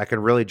believe if I could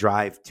really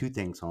drive two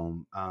things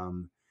home.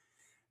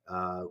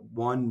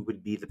 One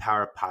would be the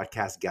power of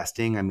podcast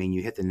guesting. I mean,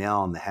 you hit the nail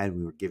on the head.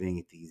 We were giving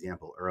it the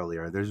example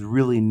earlier. There's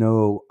really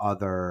no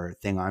other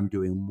thing I'm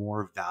doing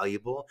more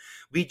valuable.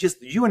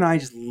 You and I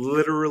just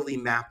literally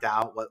mapped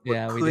out what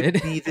yeah, we could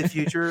did. be the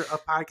future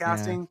of Yeah.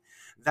 podcasting.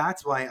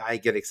 That's why I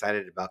get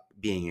excited about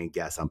being a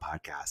guest on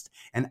podcast.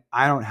 And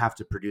I don't have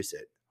to produce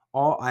it.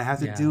 All I have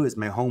to Yeah. do is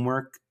my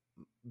homework,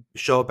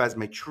 show up as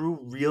my true,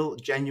 real,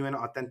 genuine,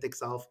 authentic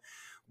self,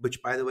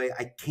 which, by the way,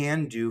 I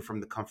can do from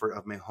the comfort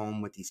of my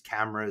home with these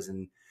cameras.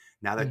 And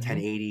now that Mm-hmm.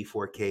 1080,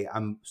 4K,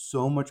 I'm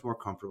so much more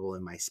comfortable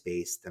in my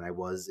space than I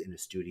was in a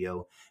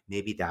studio.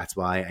 Maybe that's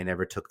why I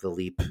never took the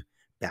leap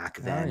back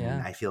Oh then. And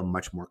yeah. I feel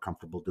much more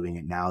comfortable doing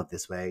it now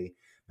this way.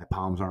 My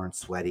palms aren't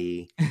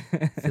sweaty,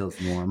 feels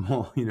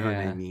normal. You know what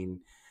I Yeah. mean?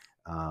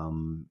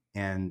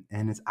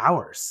 And it's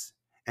ours.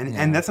 And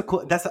Yeah. that's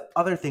the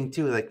other thing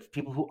too. Like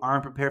people who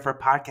aren't prepared for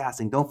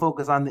podcasting, don't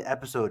focus on the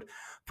episode,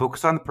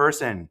 focus on the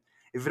person.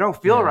 If you don't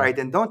feel Yeah. right,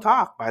 then don't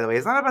talk. By the way,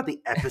 it's not about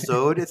the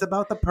episode; it's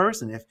about the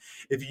person.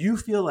 If you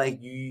feel like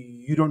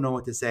you don't know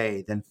what to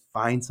say, then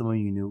find someone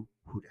you knew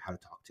how to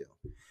talk to.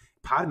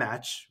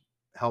 Podmatch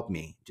helped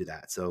me do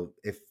that. So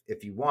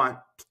if you want,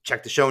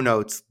 check the show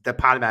notes. The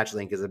Podmatch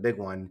link is a big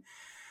one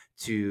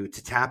to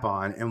tap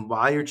on. And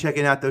while you're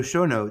checking out those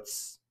show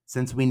notes,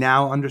 since we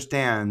now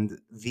understand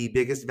the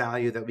biggest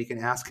value that we can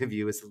ask of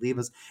you is to leave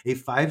us a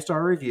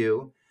 5-star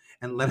review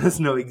and let us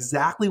know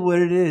exactly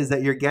what it is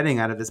that you're getting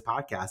out of this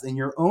podcast in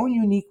your own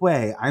unique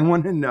way. I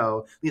want to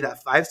know. Leave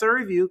that 5-star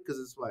review because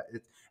it's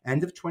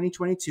end of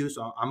 2022.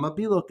 So I'm gonna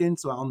be looking,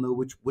 so I'll know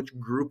which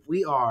group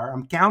we are.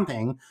 I'm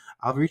counting.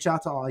 I'll reach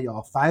out to all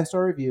y'all.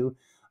 5-star review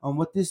on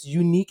what this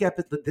unique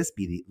episode. Let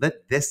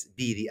this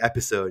be the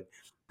episode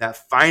that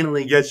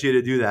finally gets you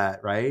to do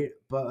that, right?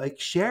 But like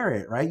share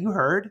it, right? You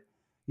heard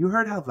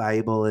how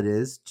valuable it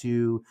is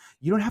to,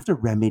 you don't have to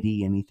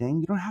remedy anything.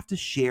 You don't have to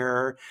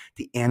share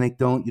the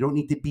anecdote. You don't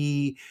need to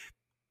be,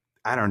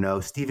 I don't know,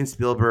 Steven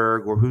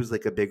Spielberg or who's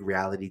like a big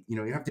reality, you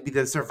don't have to be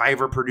the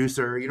Survivor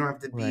producer. You don't have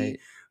to be, Right.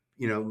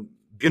 you know,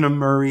 Gunnar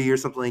Murray or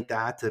something like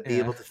that to be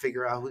Yeah. able to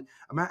figure out who.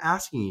 I'm not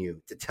asking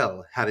you to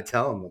tell how to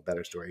tell them a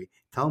better story.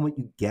 Tell them what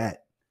you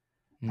get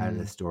out of Mm.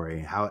 this story,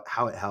 how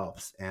it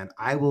helps. And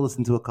I will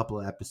listen to a couple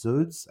of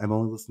episodes. I've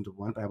only listened to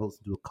one, but I will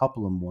listen to a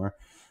couple of more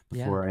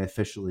Yeah. before I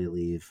officially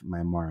leave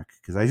my mark,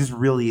 because I just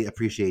really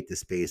appreciate the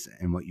space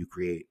and what you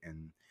create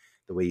and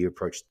the way you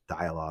approach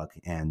dialogue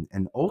and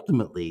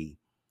ultimately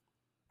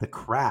the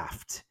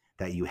craft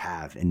that you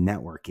have in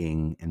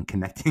networking and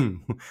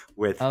connecting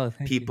with Oh,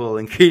 thank you. people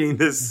and creating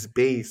this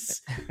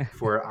space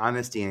for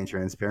honesty and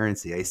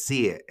transparency. I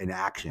see it in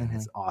action. Uh-huh.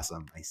 It's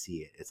awesome. I see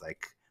it. It's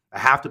like I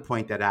have to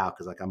point that out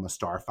because like I'm a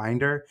star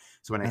finder.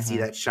 So when I see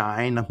Uh-huh. that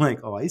shine, I'm like,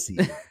 oh, I see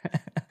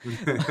you.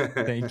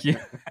 Thank you.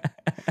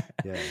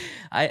 Yeah.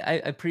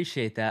 I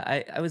appreciate that.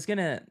 I was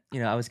gonna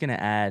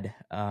add,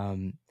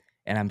 and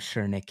I'm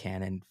sure Nick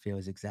Cannon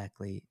feels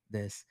exactly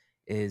this,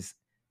 is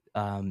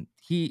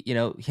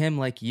him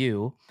like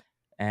you,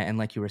 and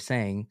like you were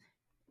saying,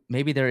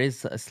 maybe there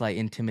is a slight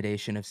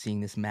intimidation of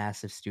seeing this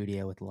massive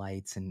studio with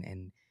lights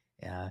and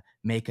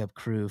makeup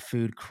crew,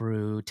 food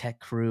crew, tech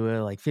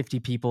crew, like 50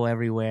 people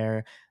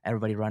everywhere,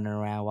 everybody running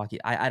around, walking.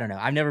 I don't know.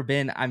 I've never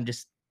been. I'm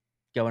just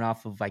going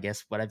off of I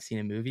guess what I've seen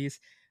in movies.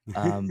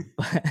 But,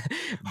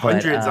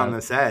 Hundreds on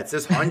the sets.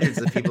 There's hundreds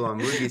of people on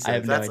movie I have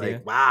sets. no That's like,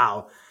 idea.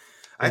 wow.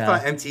 I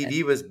thought Yeah.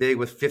 MTV was big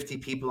with 50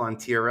 people on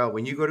TRL.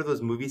 When you go to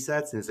those movie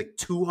sets and it's like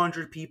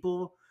 200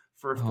 people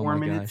for a Oh 4 my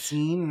minute gosh,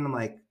 scene, and I'm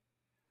like,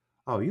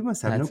 oh, you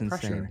must have no that's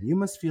pressure. insane. You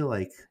must feel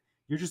like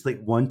you're just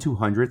like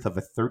 1/200th of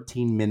a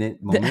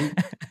 13-minute moment.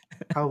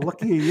 How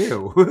lucky are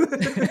you?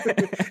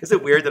 Is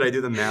it weird that I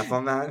do the math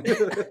on that?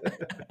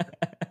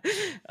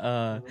 uh,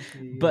 How lucky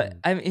are but you?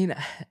 I mean,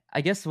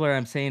 I guess what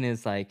I'm saying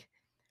is like,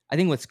 I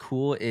think what's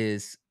cool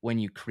is when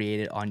you create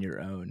it on your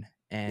own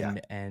Yeah.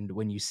 and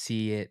when you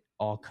see it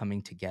all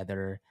coming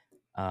together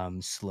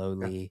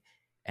slowly,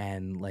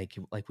 and like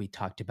we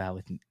talked about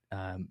with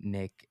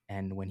Nick,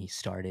 and when he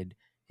started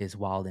his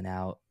Wild and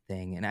Out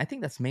thing, and I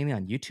think that's mainly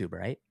on YouTube,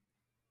 right?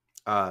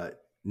 Uh,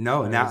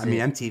 no, Or now is I mean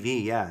it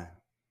MTV, yeah.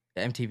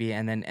 MTV?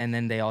 And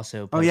then they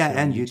also Oh yeah, posted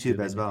on and YouTube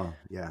YouTube, as and well.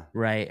 Yeah,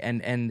 right,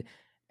 and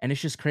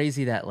it's just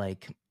crazy that,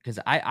 like, because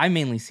I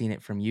mainly seen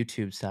it from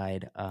YouTube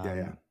side, yeah,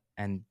 yeah.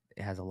 and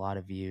it has a lot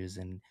of views,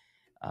 and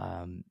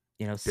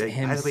Big.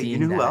 him By the way, you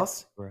know seeing who that.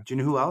 else? Do you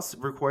know who else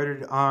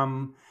recorded?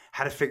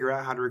 Had to figure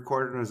out how to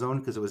record it on his own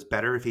because it was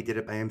better if he did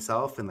it by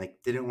himself and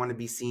like didn't want to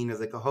be seen as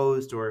like a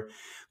host or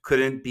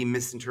couldn't be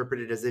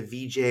misinterpreted as a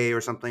VJ or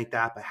something like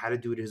that, but had to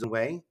do it his own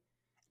way.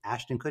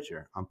 Ashton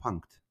Kutcher on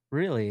Punked.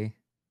 Really?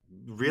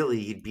 Really,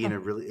 he'd be in Huh, a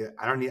really.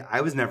 I don't.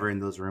 I was never in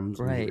those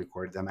rooms when he right.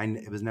 recorded them.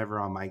 It was never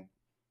on my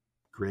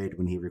grid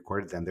when he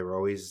recorded them. They were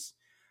always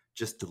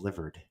just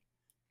delivered.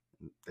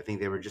 I think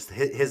they were just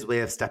his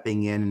way of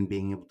stepping in and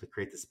being able to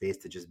create the space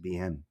to just be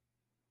him.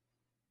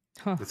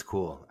 Huh. That's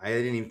cool. I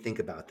didn't even think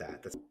about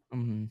that.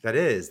 Mhm. That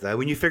is that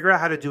when you figure out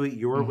how to do it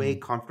your way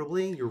Mhm.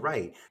 comfortably, you're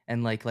right.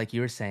 And like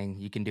you were saying,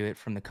 you can do it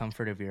from the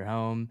comfort of your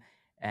home,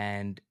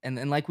 and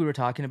like we were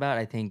talking about,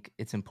 I think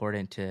it's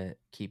important to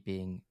keep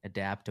being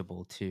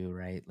adaptable too,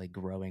 right? Like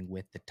growing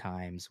with the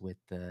times, with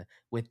the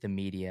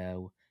media,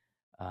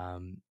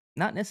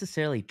 not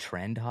necessarily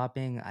trend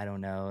hopping. I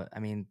don't know. I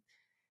mean,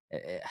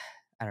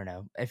 I don't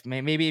know. If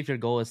maybe if your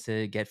goal is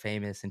to get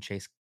famous and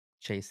chase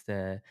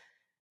the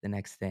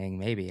next thing,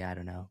 maybe, I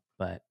don't know.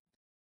 But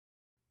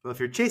Well, if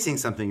you're chasing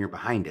something, you're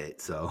behind it.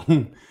 So,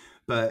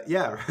 but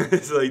yeah,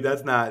 it's like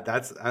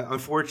that's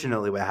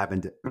unfortunately what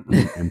happened to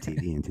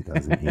MTV in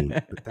 2008.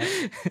 But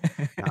that's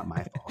not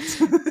my fault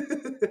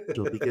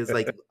because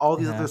like all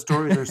these other yeah.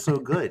 stories are so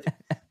good.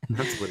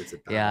 That's what it's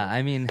Yeah, about.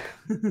 I mean,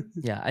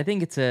 yeah, I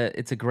think it's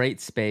a great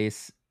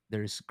space.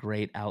 There's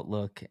great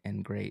outlook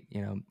and great,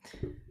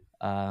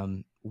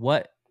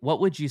 what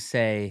would you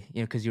say,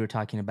 because you were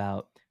talking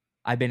about,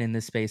 I've been in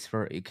this space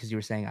for, because you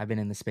were saying I've been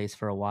in this space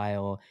for a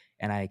while,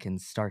 and I can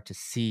start to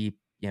see,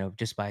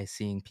 just by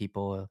seeing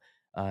people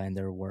and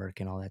their work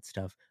and all that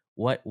stuff.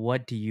 What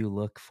do you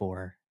look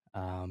for,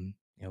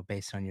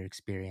 based on your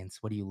experience?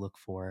 What do you look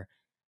for,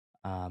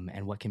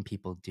 and what can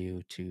people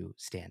do to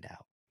stand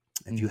out?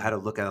 If you had Mhm. to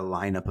look at a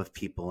lineup of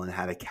people and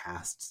had to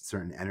cast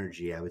certain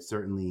energy, I would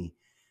certainly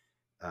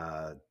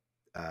uh,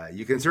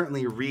 you can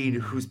certainly read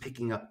who's Mhm.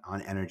 picking up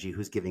on energy,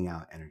 who's giving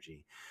out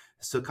energy.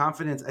 So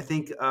confidence, I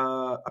think,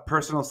 a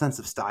personal sense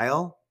of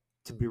style.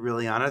 To be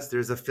really honest,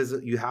 there's a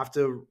physical. You have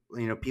to,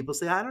 people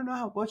say, I don't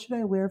know, what should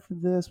I wear for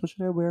this? What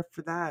should I wear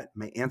for that?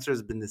 My answer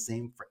has been the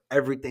same for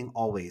everything,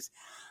 always.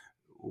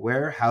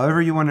 Wear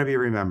however you want to be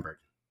remembered.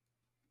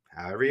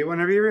 However you want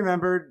to be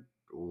remembered,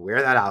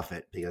 wear that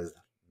outfit because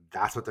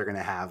that's what they're going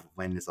to have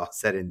when it's all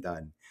said and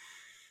done.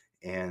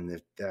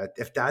 And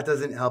if that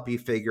doesn't help you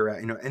figure out,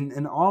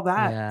 and all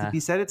that to Yeah, be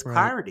said, it's right.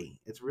 clarity.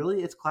 It's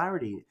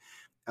clarity.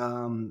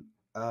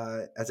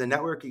 As a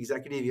network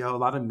executive, you have a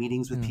lot of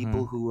meetings with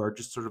people Mhm. who are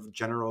just sort of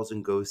generals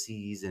and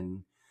go-sees,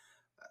 and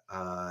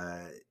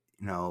uh,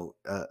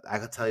 I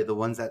could tell you the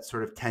ones that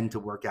sort of tend to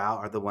work out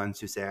are the ones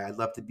who say, "I'd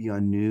love to be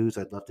on news.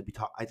 I'd love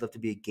to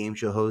be a game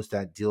show host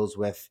that deals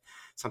with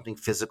something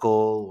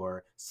physical,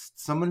 or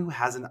someone who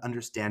has an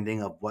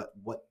understanding of what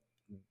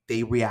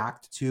they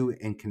react to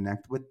and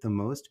connect with the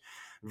most."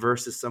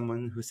 Versus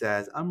someone who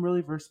says, "I'm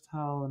really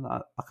versatile and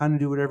I'll kind of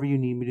do whatever you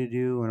need me to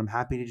do, and I'm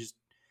happy to just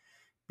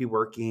be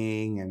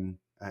working."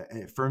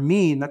 And for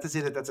me, not to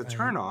say that that's a Right.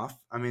 turnoff.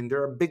 I mean,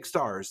 there are big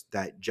stars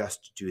that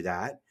just do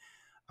that,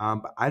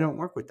 but I don't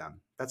work with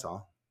them. That's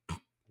all.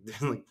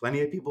 There's like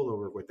plenty of people that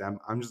work with them.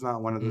 I'm just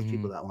not one of those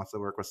people Mhm. that wants to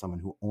work with someone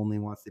who only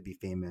wants to be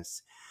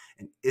famous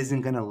and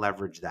isn't going to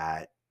leverage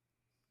that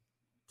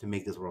to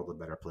make this world a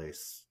better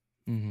place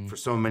Mhm. for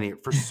so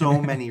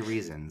many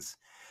reasons.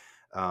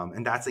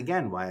 And that's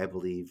again why I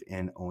believe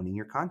in owning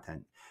your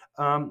content.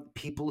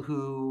 People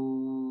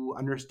who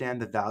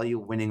understand the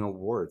value of winning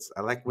awards.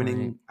 I like Right.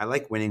 winning. I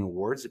like winning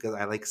awards because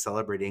I like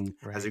celebrating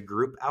as a Right.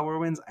 group our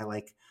wins. I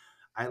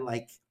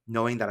like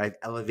knowing that I've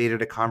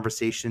elevated a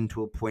conversation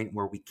to a point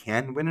where we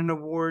can win an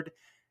award.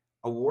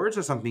 Awards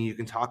are something you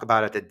can talk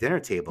about at the dinner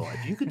table.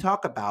 If you can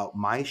talk about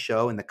my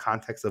show in the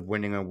context of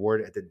winning an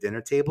award at the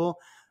dinner table,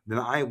 then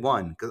I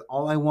won, because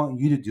all I want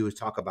you to do is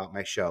talk about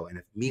my show. And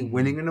if me Mhm.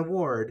 winning an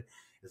award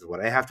is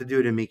what I have to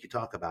do to make you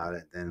talk about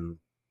it, then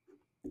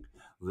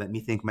let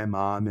me thank my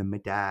mom and my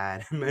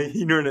dad. Let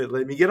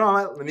me get on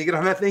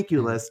that thank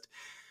you Mhm. list.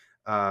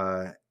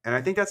 And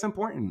I think that's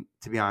important,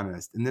 to be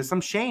honest. And there's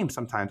some shame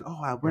sometimes.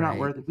 Oh, we're not Right.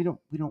 worthy. We don't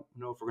know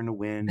if we're going to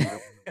win. We don't know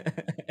if we're going to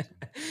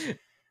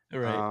lose.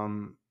 Right.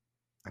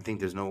 I think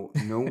there's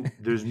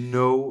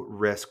no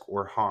risk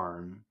or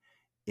harm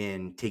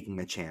in taking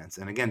a chance.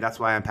 And again, that's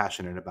why I'm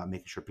passionate about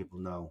making sure people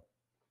know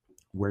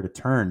where to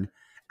turn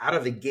out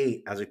of the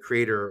gate as a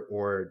creator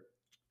or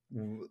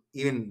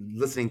even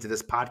listening to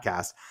this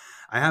podcast,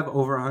 I have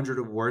over 100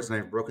 awards and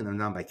I've broken them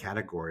down by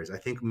categories. I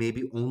think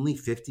maybe only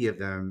 50 of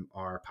them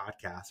are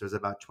podcasts. There's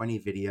about 20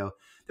 video.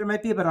 There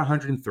might be about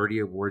 130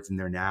 awards in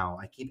there now.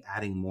 I keep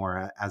adding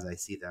more as I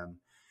see them.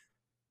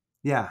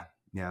 Yeah.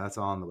 Yeah. That's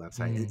all on the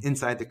website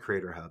inside the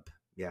Creator Hub.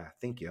 Yeah.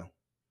 Thank you.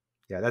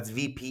 Yeah. That's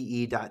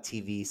vpe.tv/hub.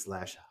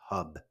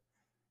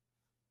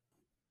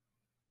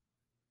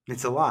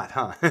 It's a lot,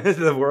 huh?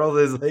 The world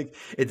is like,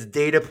 it's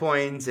data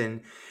points,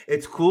 and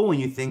it's cool when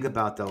you think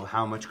about, though,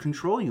 how much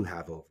control you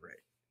have over it.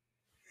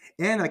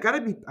 And I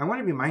want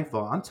to be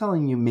mindful. I'm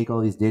telling you, make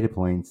all these data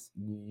points.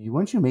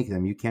 Once you make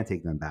them, you can't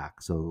take them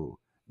back. So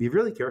be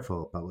really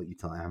careful about what you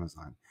tell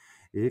Amazon.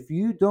 If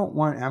you don't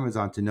want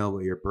Amazon to know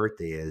what your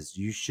birthday is,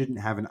 you shouldn't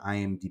have an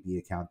IMDb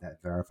account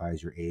that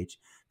verifies your age,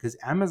 because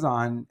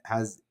Amazon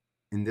has,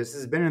 and this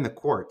has been in the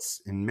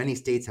courts, and many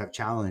states have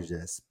challenged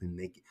this. And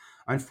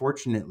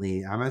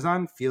unfortunately,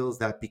 Amazon feels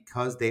that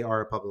because they are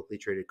a publicly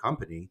traded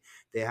company,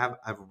 they have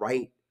a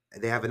right,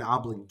 they have an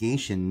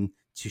obligation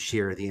to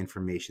share the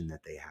information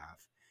that they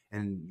have.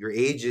 And your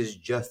age is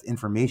just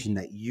information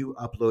that you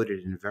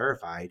uploaded and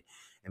verified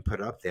and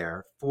put up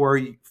there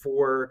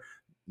for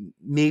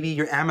maybe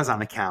your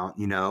Amazon account,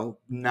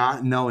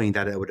 not knowing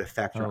that it would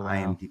affect your Oh, wow.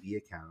 IMDb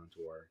account,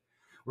 or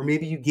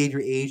maybe you gave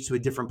your age to a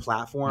different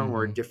platform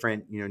or a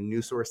different,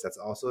 news source that's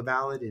also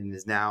valid and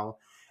is now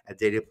a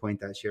data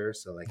point that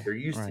shares. So like there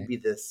used to Right. be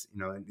this,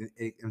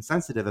 I'm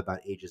sensitive about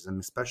ageism,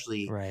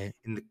 especially Right.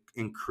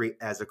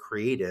 as a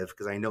creative,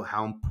 because I know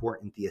how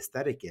important the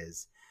aesthetic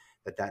is.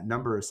 That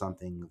number is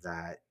something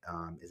that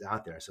is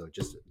out there. So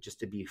just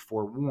to be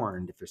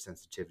forewarned, if there's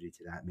sensitivity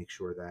to that, make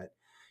sure that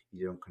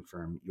you don't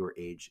confirm your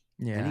age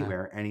Yeah.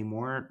 anywhere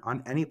anymore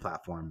on any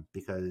platform,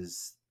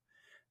 because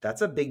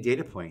that's a big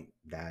data point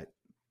that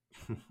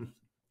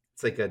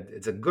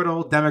it's a good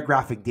old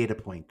demographic data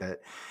point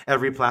that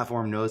every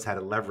platform knows how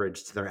to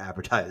leverage to their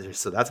advertisers.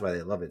 So that's why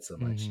they love it so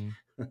much.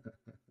 Mhm.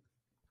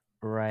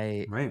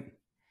 Right. Right.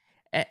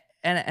 A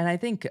and I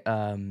think,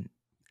 and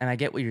I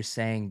get what you're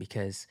saying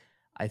because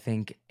I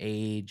think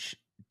age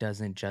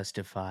doesn't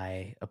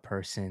justify a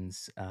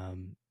person's,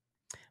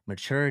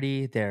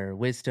 maturity, their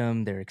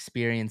wisdom, their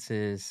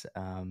experiences,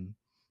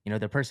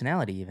 their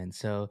personality even.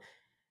 So,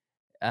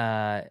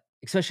 uh,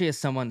 especially as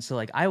someone, so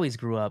like I always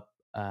grew up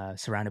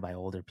surrounded by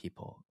older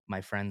people.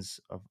 My friends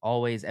have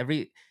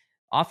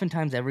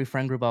oftentimes every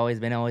friend group always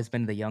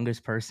been the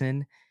youngest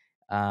person,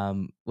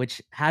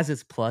 which has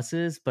its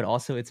pluses, but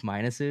also its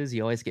minuses.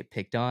 You always get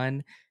picked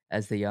on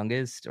as the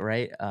youngest,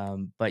 right?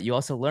 But you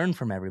also learn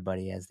from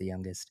everybody as the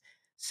youngest.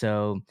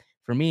 So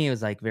for me, it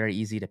was like very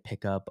easy to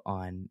pick up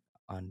on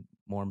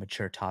more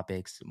mature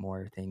topics,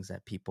 more things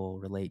that people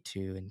relate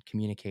to, and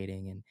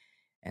communicating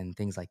and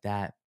things like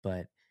that.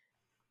 But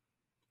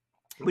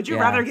Would you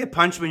rather yeah, get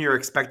punched when you're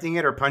expecting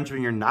it or punched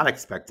when you're not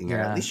expecting it?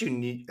 At yeah, least you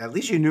knew. At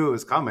least you knew it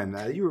was coming.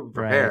 You were right.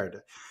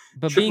 prepared.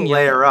 But being Triple young,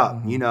 layer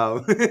up.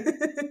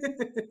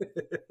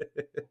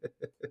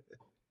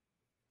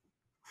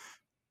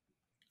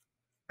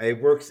 It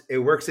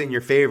works in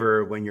your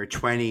favor when you're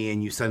 20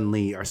 and you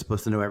suddenly are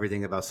supposed to know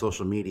everything about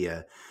social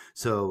media.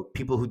 So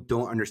people who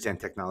don't understand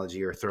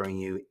technology are throwing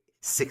you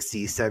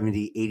 60,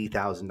 70,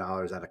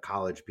 $80,000 out of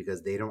college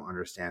because they don't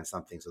understand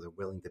something, so they're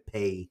willing to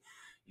pay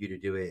you to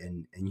do it.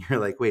 And you're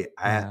like, wait,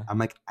 yeah, I'm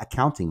like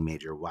accounting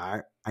major.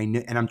 Why? I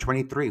know, and I'm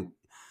 23.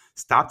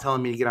 Stop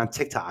telling me to get on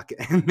TikTok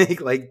and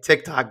make like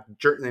TikTok,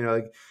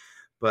 like,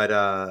 but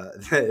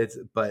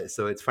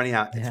it's funny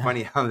how yeah,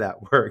 that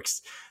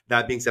works.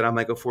 That being said, I'm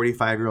like a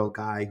 45-year-old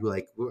guy who,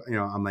 like,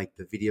 I'm like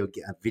the video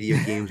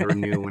games were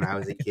new when I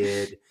was a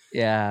kid.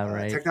 yeah,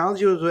 right.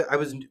 Technology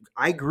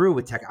I grew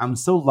with tech. I'm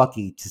so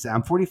lucky to say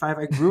I'm 45.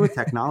 I grew with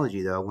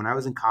technology, though. When I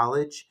was in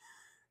college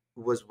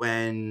was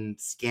when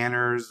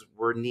scanners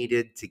were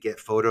needed to get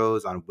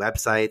photos on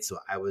websites, so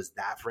I was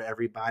that for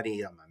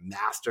everybody. I'm a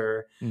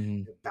master.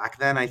 hmm Back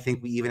then, I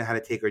think we even had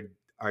to take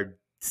our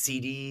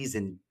CDs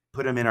and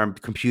put them in our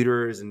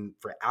computers, and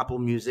for Apple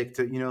Music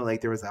to, like,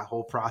 there was that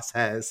whole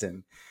process.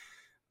 And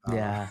uh,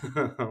 Yeah,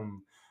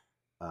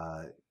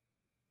 uh,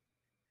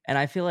 and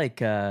I feel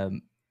like, or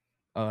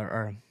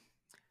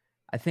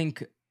I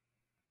think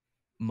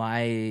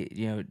my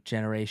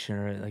generation,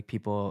 or like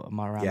people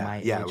around yeah,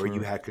 my yeah, age, where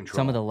you were had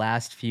some of the control.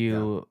 last Yeah.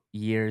 few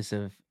years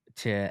of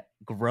to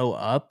grow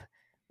up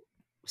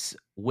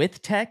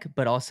with tech,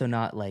 but also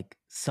not like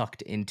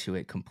sucked into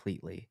it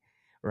completely,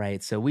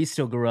 right? So we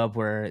still grew up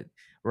where,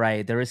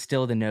 right, there is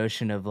still the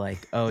notion of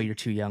like, oh, you're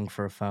too young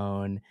for a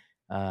phone.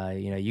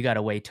 You got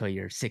to wait till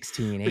you're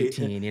 16, Wait,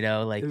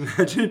 18, like,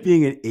 imagine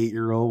being an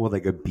 8-year-old with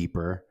like a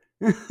beeper.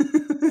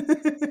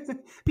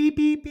 Beep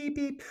beep beep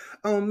beep.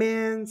 Oh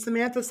man,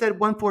 Samantha said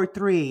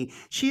 143.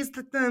 She's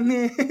the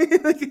man.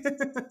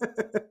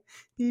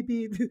 Beep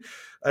beep.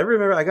 I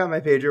remember I got my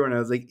pager when I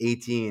was like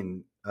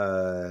 18.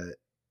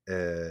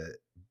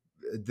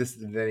 This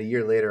then a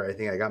year later, I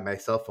think I got my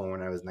cell phone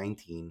when I was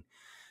 19.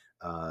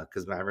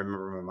 Because I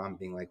remember my mom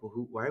being like,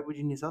 "Well, why would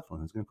you need a cell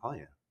phone? Who's going to call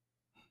you?"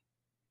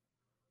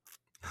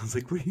 I was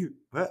like, what do you,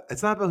 what?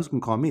 It's not about who's going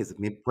to call me. It's like,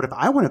 maybe, what if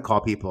I want to call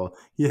people?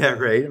 Yeah,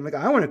 right. I'm like,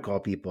 I want to call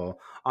people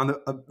on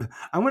the,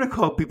 I want to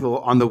call people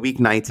on the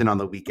weeknights and on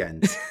the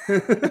weekends.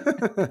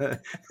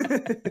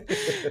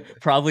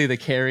 Probably the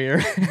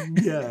carrier.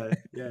 Yeah.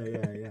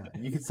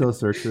 You can still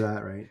search for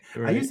that, right? I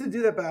Right. used to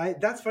do that, but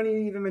that's funny you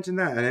even mentioned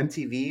that. On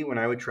MTV, when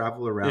I would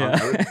travel around, Yeah.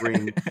 I would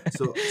bring,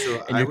 so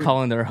And I you're would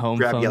calling their home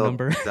grab phone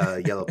number.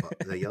 the yellow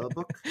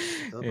book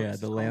Yeah,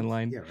 is the it called?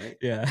 landline. Yeah, right.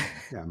 Yeah.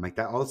 Yeah, I'm like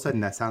that. All of a sudden,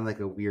 that sounded like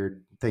a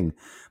weird thing,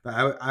 but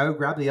I would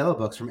grab the yellow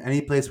books from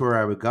any place where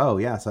I would go.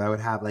 Yeah, so I would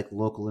have like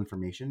local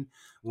information.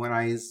 When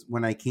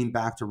I came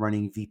back to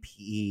running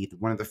VPE,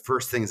 one of the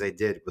first things I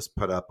did was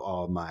put up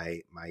all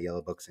my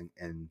yellow books,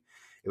 and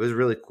it was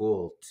really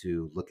cool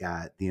to look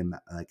at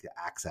like the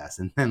access.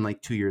 And then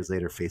like 2 years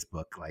later,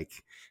 Facebook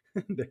like.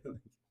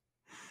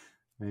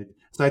 Right.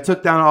 So I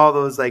took down all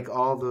those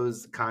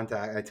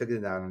contact. I took it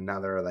down, and now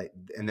they're like,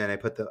 and then I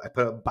put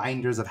up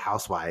binders of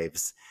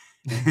housewives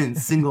and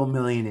single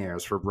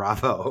millionaires for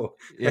Bravo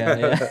Yeah,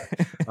 yeah.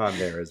 on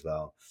there as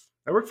well.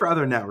 I work for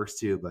other networks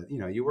too, but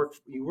you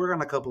work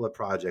on a couple of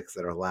projects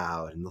that are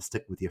loud and they'll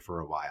stick with you for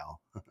a while.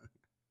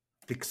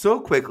 So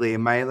quickly.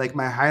 My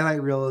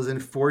highlight reel is in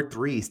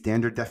 4:3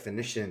 standard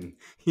definition.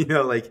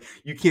 Like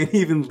you can't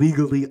even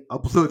legally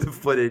upload the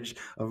footage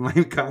of my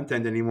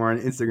content anymore on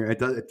Instagram.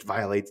 It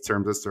violates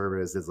terms of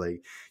service. It's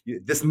like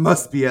this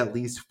must be at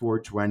least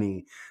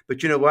 420.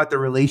 But you know what? The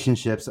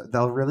relationships of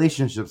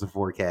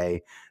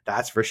 4K.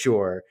 That's for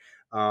sure.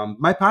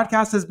 My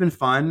podcast has been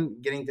fun.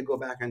 Getting to go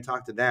back and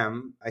talk to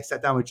them. I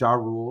sat down with Ja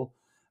Rule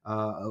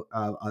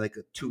like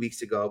 2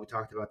 weeks ago. We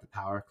talked about the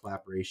power of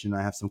collaboration.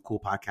 I have some cool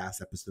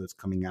podcast episodes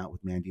coming out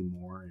with Mandy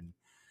Moore, and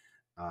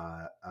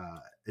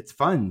it's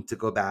fun to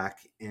go back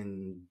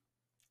and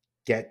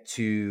get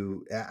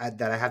to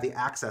that I have the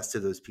access to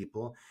those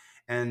people.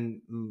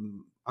 And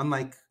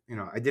unlike,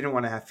 I didn't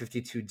want to have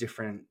 52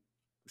 different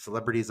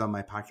celebrities on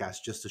my podcast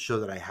just to show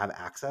that I have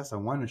access. I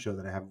want to show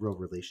that I have real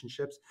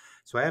relationships.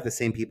 So I have the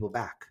same people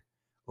back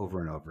over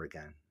and over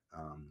again.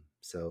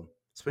 So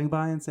swing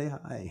by and say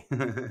hi.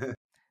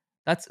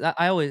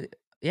 I always,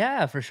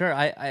 yeah, for sure.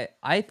 I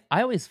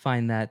always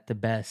find that the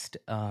best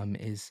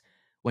is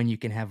when you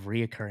can have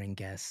reoccurring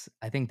guests.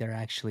 I think they're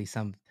actually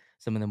some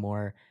of the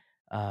more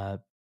uh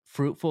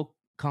fruitful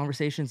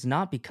conversations,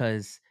 not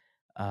because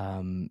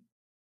um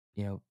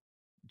you know,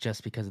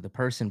 just because of the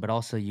person, but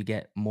also you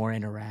get more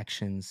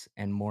interactions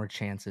and more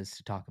chances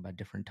to talk about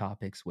different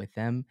topics with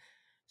them.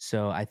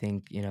 So I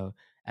think,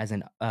 as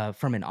an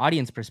from an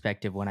audience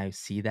perspective, when I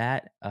see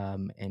that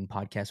in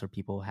podcasts where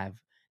people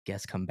have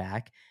guests come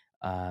back,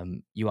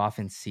 you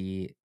often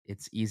see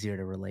it's easier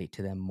to relate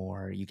to them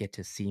more. You get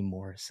to see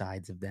more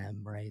sides of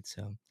them, right?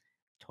 So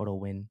total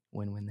win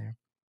there.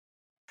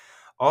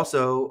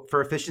 Also,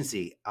 for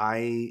efficiency,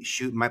 I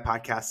shoot my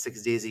podcast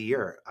 6 days a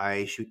year.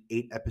 I shoot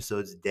 8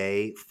 episodes a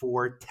day,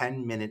 4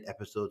 10-minute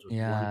episodes with one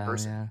Yeah,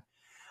 person. yeah.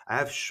 I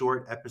have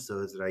short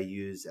episodes that I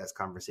use as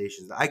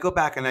conversations. I go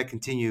back and I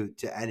continue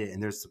to edit,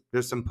 and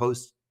there's some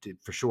posts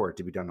for sure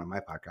to be done on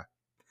my podcast.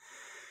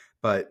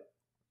 But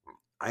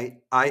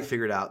I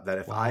figured out that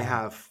if I Wow.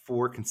 have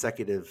four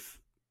consecutive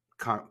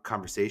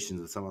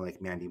conversations with someone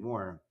like Mandy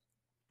Moore,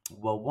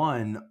 well,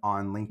 one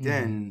on Hmm.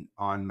 LinkedIn,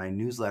 on my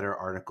newsletter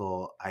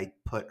article, I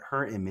put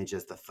her image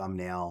as the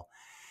thumbnail,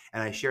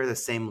 and I share the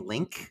same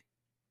link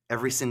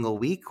every single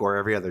week or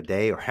every other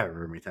day or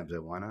however many times I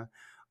wanna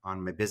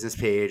on my business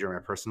page or my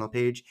personal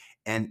page.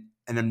 And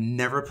I'm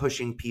never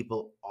pushing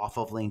people off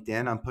of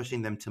LinkedIn. I'm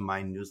pushing them to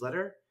my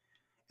newsletter,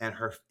 and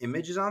her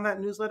image is on that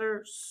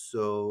newsletter.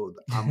 So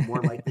I'm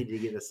more likely to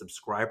get a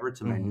subscriber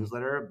to my Hmm.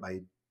 newsletter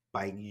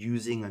by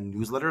using a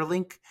newsletter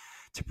link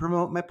to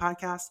promote my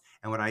podcast.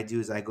 And what I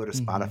do is I go to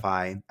Hmm.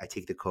 Spotify, I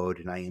take the code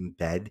and I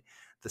embed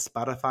the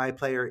Spotify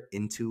player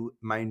into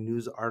my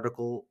news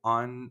article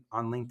on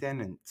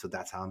LinkedIn. And so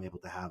that's how I'm able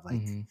to have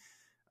like Hmm.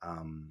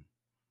 um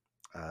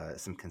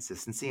some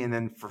consistency. And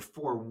then for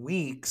 4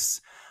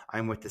 weeks,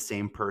 I'm with the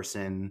same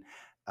person.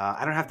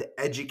 I don't have to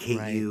educate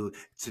Right. you.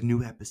 It's a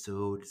new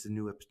episode. It's a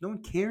new episode. No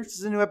one cares.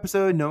 It's a new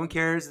episode. No one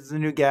cares. It's a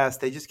new guest.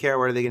 They just care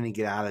what are they going to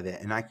get out of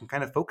it, and I can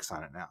kind of focus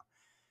on it now.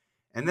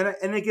 And then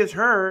and it gives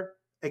her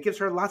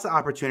lots of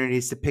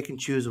opportunities to pick and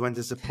choose when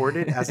to support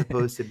it, as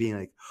opposed to being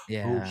like, oh,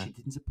 Yeah. she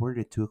didn't support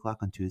it at 2 o'clock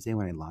on Tuesday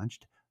when I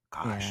launched.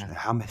 Gosh, Yeah.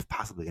 how am I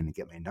possibly going to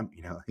get my number?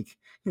 Like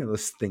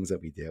those things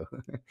that we do.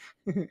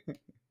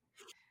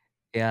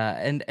 Yeah,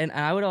 and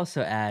I would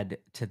also add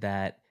to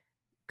that,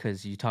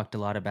 because you talked a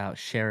lot about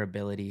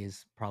shareability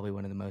is probably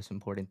one of the most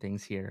important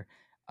things here.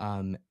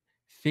 Um,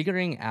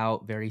 Figuring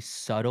out very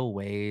subtle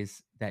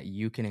ways that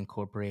you can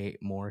incorporate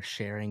more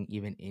sharing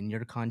even in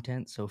your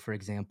content. So, for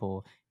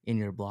example, in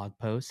your blog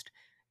post,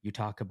 you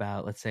talk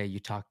about, let's say you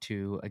talk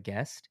to a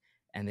guest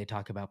and they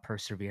talk about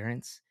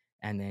perseverance,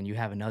 and then you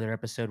have another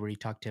episode where you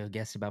talk to a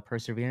guest about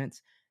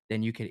perseverance.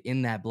 Then you could,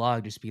 in that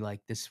blog, just be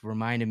like, this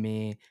reminded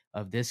me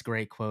of this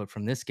great quote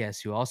from this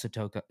guest who also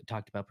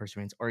talked about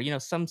perseverance, or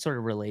some sort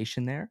of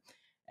relation there.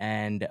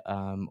 And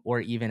or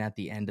even at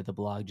the end of the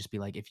blog, just be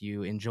like, if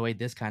you enjoyed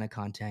this kind of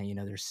content,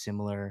 there's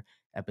similar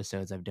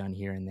episodes I've done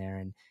here and there,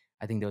 and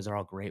I think those are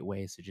all great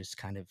ways to just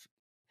kind of,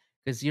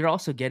 because you're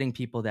also getting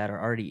people that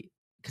are already,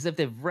 because if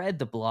they've read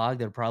the blog,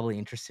 they're probably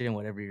interested in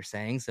whatever you're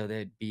saying, so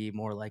they'd be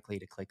more likely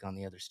to click on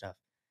the other stuff.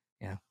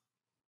 Yeah.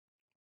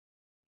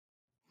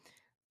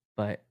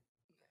 But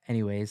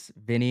anyways,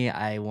 Vinny,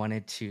 I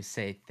wanted to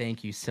say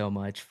thank you so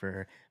much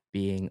for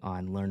being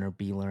on Learn or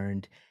Be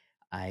Learned.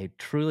 I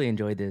truly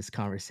enjoyed this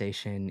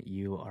conversation.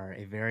 You are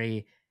a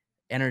very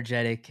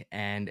energetic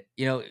and,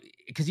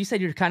 because you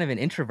said you're kind of an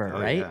introvert, Oh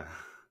right? yeah.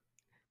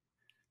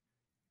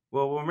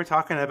 Well, when we're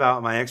talking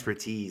about my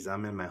expertise,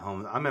 I'm in my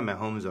home. I'm in my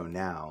home zone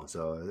now.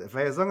 So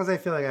as long as I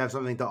feel like I have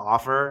something to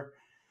offer,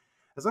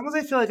 as long as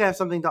I feel like I have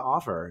something to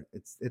offer,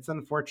 it's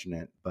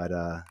unfortunate, but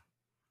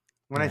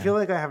when I Yeah. feel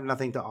like I have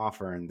nothing to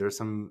offer, and there's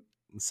some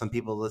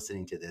people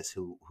listening to this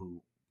who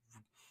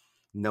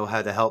know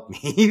how to help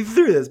me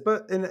through this,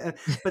 but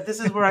this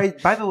is where I.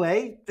 By the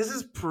way, this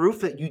is proof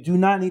that you do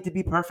not need to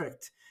be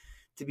perfect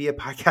to be a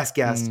podcast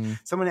guest. Mm,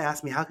 Someone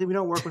asked me, how come we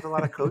don't work with a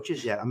lot of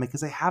coaches yet? I'm like,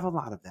 because I have a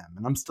lot of them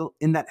and I'm still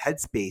in that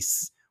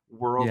headspace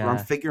world where I'm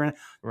yeah. figuring,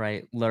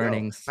 Right. yo,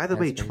 Learning by the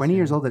way, headspace. 20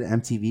 years Yeah. old at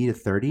MTV to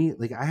 30,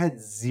 like I had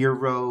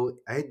zero,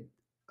 I had,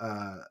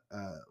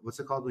 what's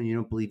it called when you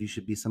don't believe you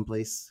should be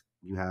someplace?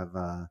 You have,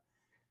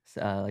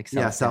 Like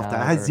yeah, self self doubt. I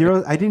doubt had or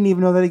zero. I didn't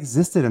even know that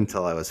existed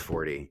until I was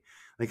 40.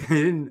 Like I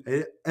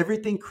didn't.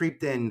 Everything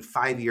creeped in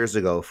 5 years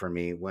ago for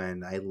me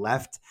when I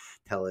left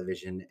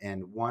television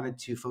and wanted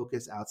to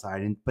focus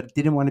outside, and but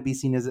didn't want to be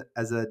seen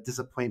as a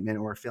disappointment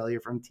or a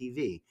failure from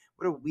TV.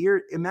 What a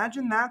weird.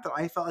 Imagine that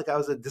I felt like I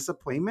was a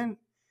disappointment.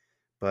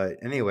 But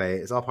anyway,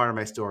 it's all part of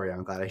my story.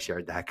 I'm glad I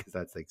shared that because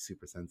that's like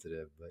super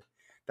sensitive. But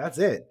that's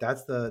it.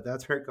 That's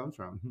where it comes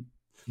from.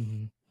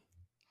 Mhm.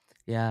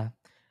 Yeah.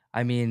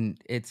 I mean,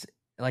 it's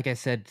like I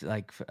said,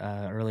 like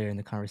earlier in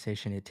the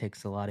conversation, it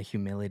takes a lot of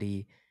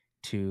humility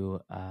to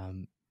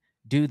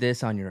do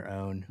this on your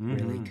own,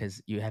 really, Hmm.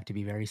 because you have to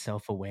be very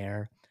self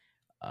aware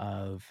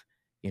of,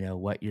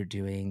 what you're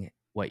doing,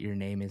 what your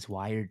name is,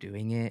 why you're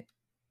doing it.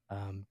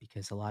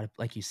 Because a lot of,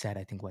 like you said,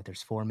 I think what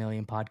there's 4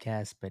 million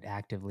podcasts, but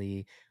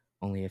actively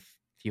only a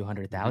few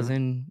hundred Hmm.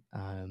 thousand.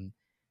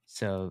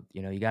 So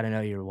you got to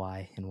know your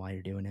why and why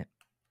you're doing it.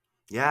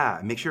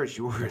 Yeah, make sure it's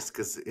Yeah. yours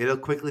because it'll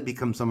quickly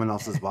become someone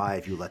else's why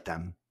if you let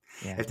them.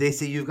 Yeah. If they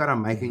say you've got a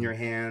mic in Hmm. your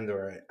hand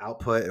or an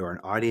output or an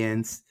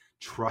audience,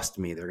 trust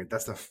me,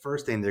 that's the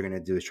first thing they're going to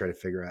do is try to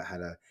figure out how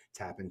to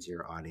tap into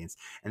your audience,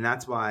 and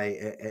that's why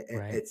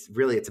Right.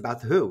 it's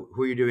about the who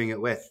are you doing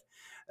it with.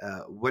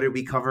 What did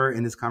we cover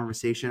in this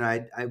conversation?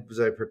 I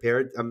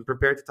prepared. I'm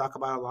prepared to talk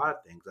about a lot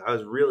of things. I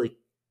was really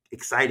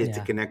excited to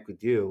Yeah. connect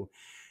with you,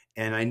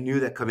 and I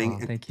knew that coming.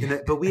 Oh, thank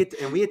you. But we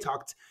had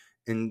talked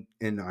in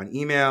on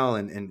email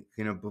and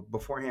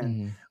beforehand.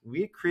 Mhm.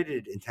 We had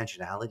created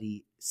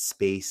intentionality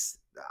space.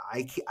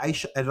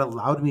 It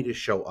allowed me to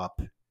show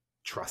up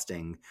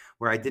trusting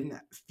where I didn't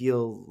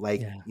feel like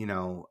Yeah.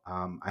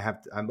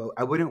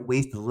 I wouldn't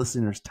waste the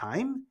listener's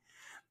time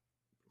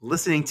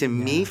listening to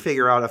me Yeah.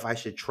 figure out if I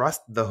should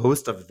trust the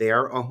host of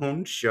their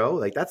own show.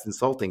 Like that's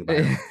insulting, by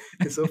the way.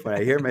 It's so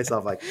funny. I hear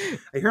myself like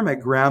I hear my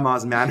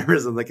grandma's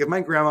mannerism. Like if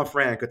my grandma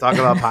Fran could talk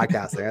about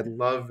podcasting, I'd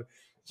love.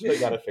 I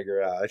got to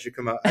figure it out. I should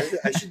come up.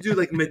 I should do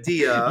like You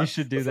Medea,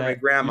 should but do for my that. You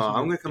grandma. should do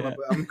I'm yeah.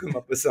 gonna come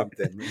up with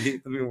something.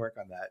 Let me work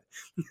on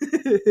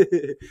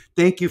that.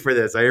 Thank you for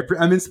this.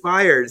 I'm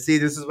inspired. See,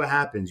 this is what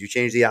happens. You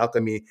change the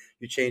alchemy.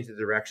 You change the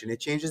direction. It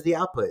changes the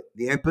output.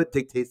 The input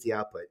dictates the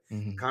output.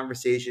 Mhm.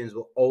 Conversations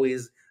will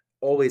always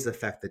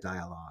affect the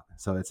dialogue.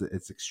 So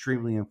it's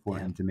extremely Yeah.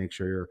 important to make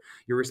sure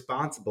you're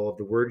responsible of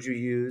the words you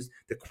use,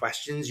 the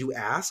questions you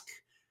ask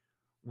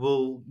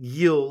will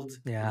yield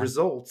Yeah.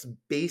 results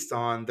based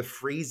on the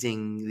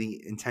phrasing,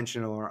 the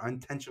intentional or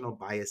unintentional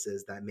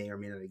biases that may or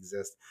may not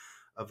exist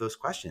of those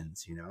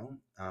questions. Those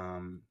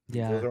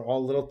Yeah. are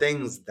all little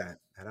things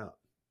that add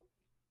up.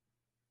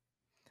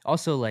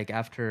 Also, like,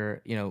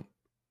 after,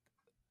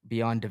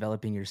 beyond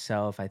developing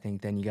yourself, I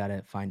think then you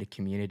gotta find a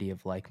community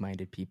of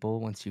like-minded people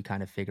once you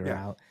kind of figure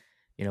Yeah, out,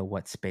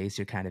 what space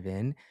you're kind of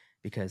in.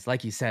 Because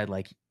like you said,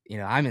 like,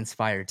 I'm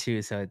inspired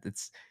too, so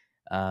it's,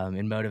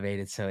 and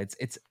motivated, so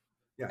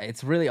yeah,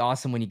 it's really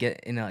awesome when you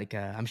get in, like,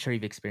 I'm sure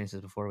you've experienced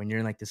this before, when you're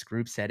in, like, this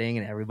group setting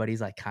and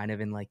everybody's, like, kind of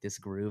in, like, this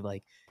groove,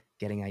 like,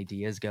 getting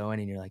ideas going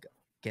and you're, like,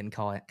 getting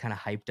kinda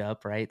hyped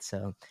up, right?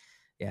 So,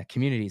 yeah,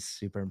 community is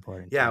super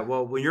important yeah. too.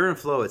 Well, when you're in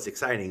flow, it's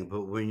exciting.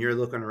 But when you're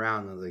looking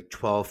around, there's like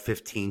 12,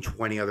 15,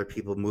 20 other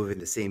people moving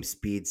the same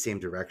speed, same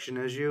direction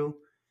as you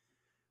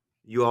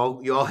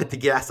all hit the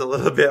gas a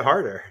little bit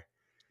harder.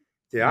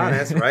 To be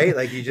honest, right?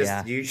 Like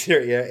Yeah,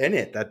 you're in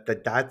it.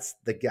 That's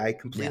the I yeah,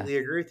 completely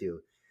agree with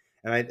you,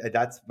 and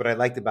that's what I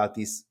liked about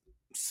these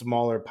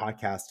smaller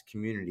podcast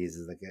communities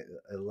is like it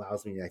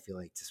allows me, I feel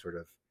like, to sort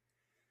of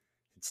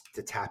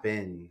to tap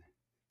in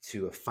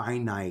to a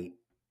finite,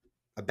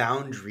 a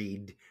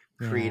boundaried,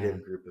 yeah,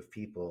 creative group of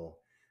people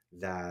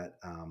that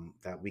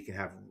we can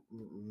have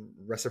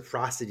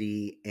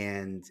reciprocity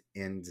and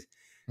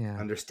yeah,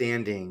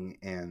 understanding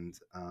and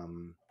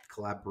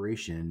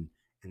collaboration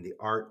in the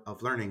art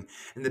of learning.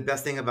 And the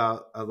best thing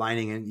about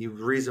aligning, and the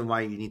reason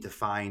why you need to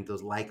find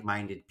those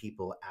like-minded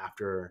people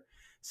after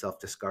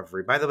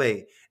self-discovery. By the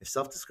way, if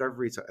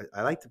self-discovery, so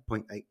I like to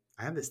point, I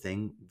have this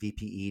thing,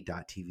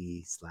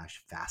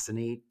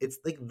 vpe.tv/fascinate. It's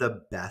like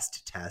the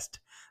best test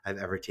I've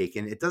ever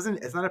taken.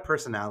 It's not a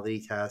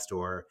personality test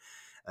or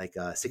like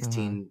Uh-huh.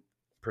 16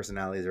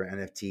 personalities or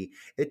NFT.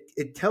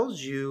 It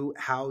tells you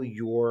how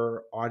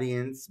your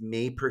audience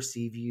may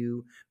perceive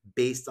you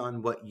based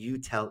on what you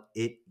tell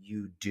it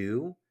you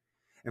do.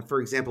 And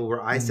for example,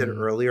 where I said Mm,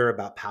 earlier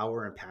about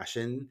power and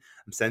passion,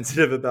 I'm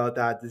sensitive about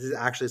that. This is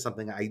actually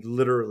something I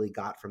literally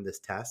got from this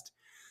test,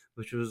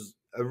 which was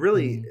a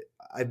really, mm,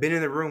 I've been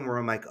in the room where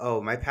I'm like,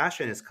 oh, my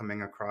passion is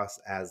coming across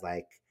as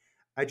like,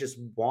 I just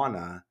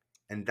wanna,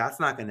 and that's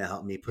not going to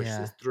help me push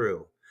this yeah,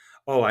 through.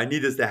 Oh, I need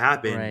this to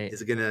happen right.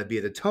 is going to be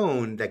the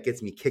tone that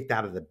gets me kicked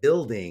out of the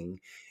building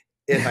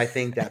if I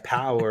think that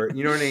power,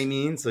 you know what I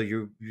mean? So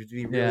you to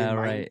be really Yeah, mind.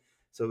 right.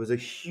 So it was a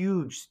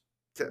huge,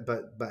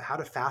 but how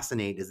to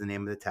fascinate is the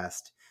name of the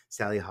test.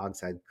 Sally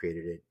Hogshead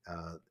created it.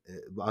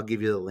 I'll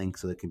give you the link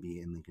so it can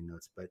be in Lincoln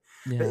Notes. But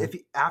Yeah. if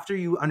after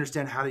you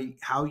understand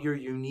how you're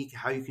unique,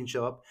 how you can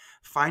show up,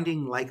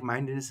 finding like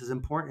mindedness is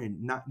important.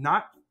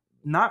 Not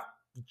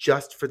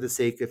just for the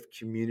sake of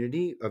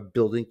community, of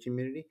building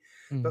community,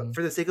 but Mhm.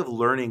 for the sake of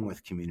learning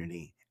with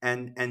community.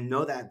 And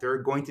know that there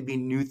are going to be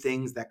new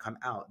things that come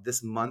out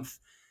this month.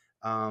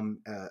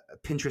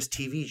 Pinterest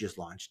TV just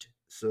launched.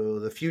 So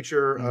the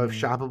future of Mm,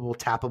 shoppable,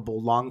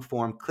 tappable, long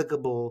form,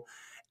 clickable,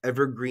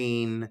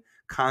 evergreen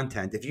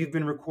content. If you've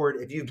been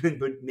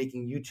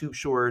making YouTube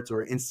shorts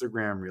or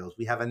Instagram reels,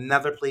 we have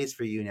another place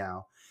for you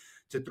now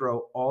to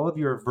throw all of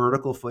your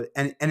vertical foot,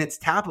 and it's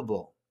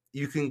tappable.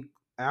 You can,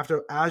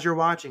 after as you're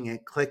watching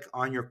it, click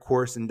on your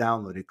course and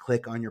download it,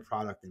 click on your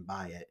product and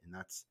buy it. And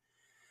that's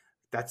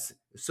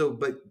so,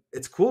 but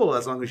it's cool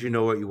as long as you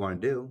know what you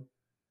want to do.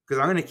 Because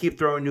I'm going to keep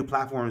throwing new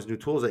platforms, new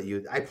tools at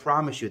you. I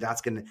promise you,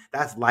 that's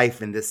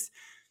life in this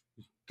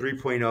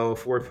 3.0,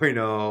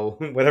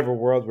 4.0, whatever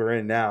world we're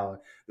in now.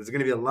 There's going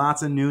to be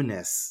lots of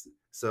newness.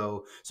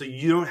 So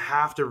you don't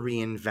have to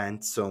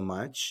reinvent so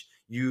much.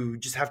 You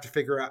just have to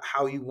figure out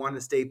how you want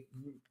to stay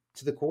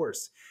to the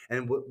course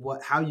and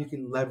what how you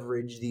can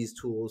leverage these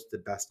tools to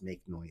best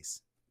make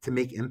noise, to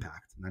make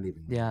impact, not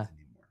even yeah, noise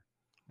anymore.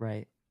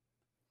 right.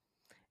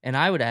 And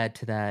I would add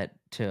to that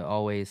to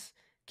always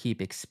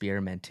keep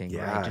experimenting,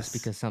 right? Just Yes.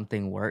 because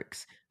something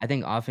works. I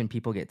think often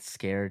people get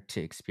scared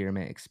to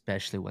experiment,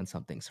 especially when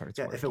something starts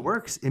Yeah, if it working.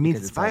 works, it means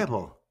Because it's it's like,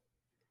 viable.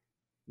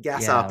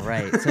 Gas yeah, up.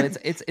 right. So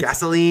it's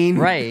Gasoline.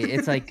 right.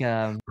 It's like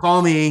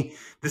Call me.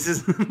 This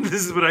is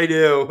this is what I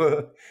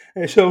do.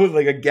 I show with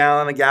like a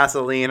gallon of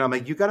gasoline. I'm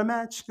like, you got a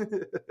match?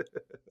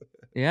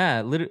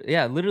 yeah,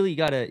 literally you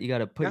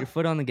gotta put Yeah, your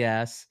foot on the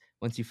gas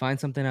once you find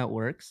something that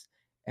works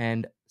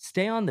and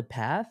stay on the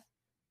path.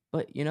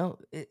 But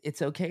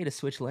it's okay to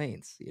switch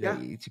lanes. yeah,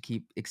 To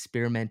keep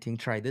experimenting,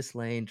 try this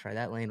lane, try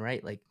that lane,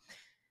 right? Like,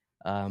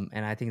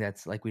 and I think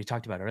that's like we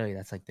talked about earlier.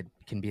 That's like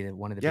can be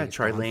one of the yeah. biggest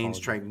Try lanes, downfalls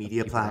try of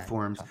media people that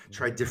platforms, talk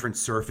try about. different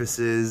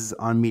surfaces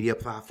on media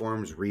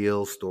platforms,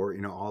 real store,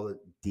 all the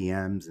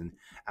DMs and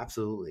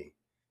absolutely.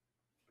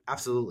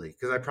 Absolutely.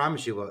 Because I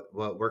promise you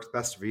what works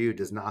best for you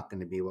is not going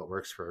to be what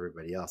works for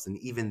everybody else. And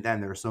even then,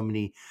 there are so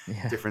many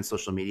Yeah, different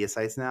social media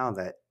sites now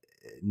that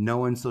no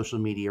one's social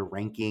media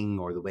ranking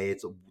or the way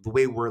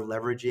we're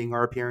leveraging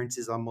our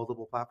appearances on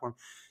multiple platforms.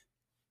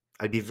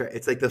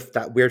 It's like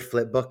that weird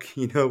flip book,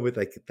 with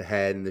like the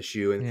head and the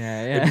shoe. And I'd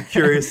yeah, be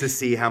curious to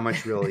see how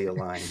much really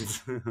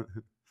aligns.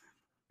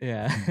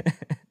 yeah.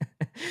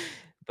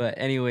 But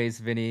anyways,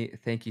 Vinny,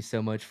 thank you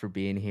so much for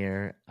being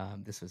here.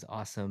 This was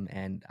awesome,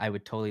 and I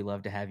would totally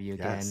love to have you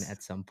again Yes.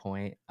 at some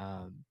point.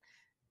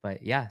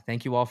 But yeah,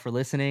 thank you all for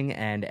listening,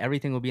 and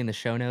everything will be in the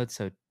show notes.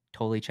 So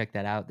totally check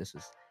that out. This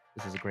was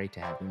great to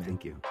have you, man.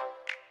 Thank you.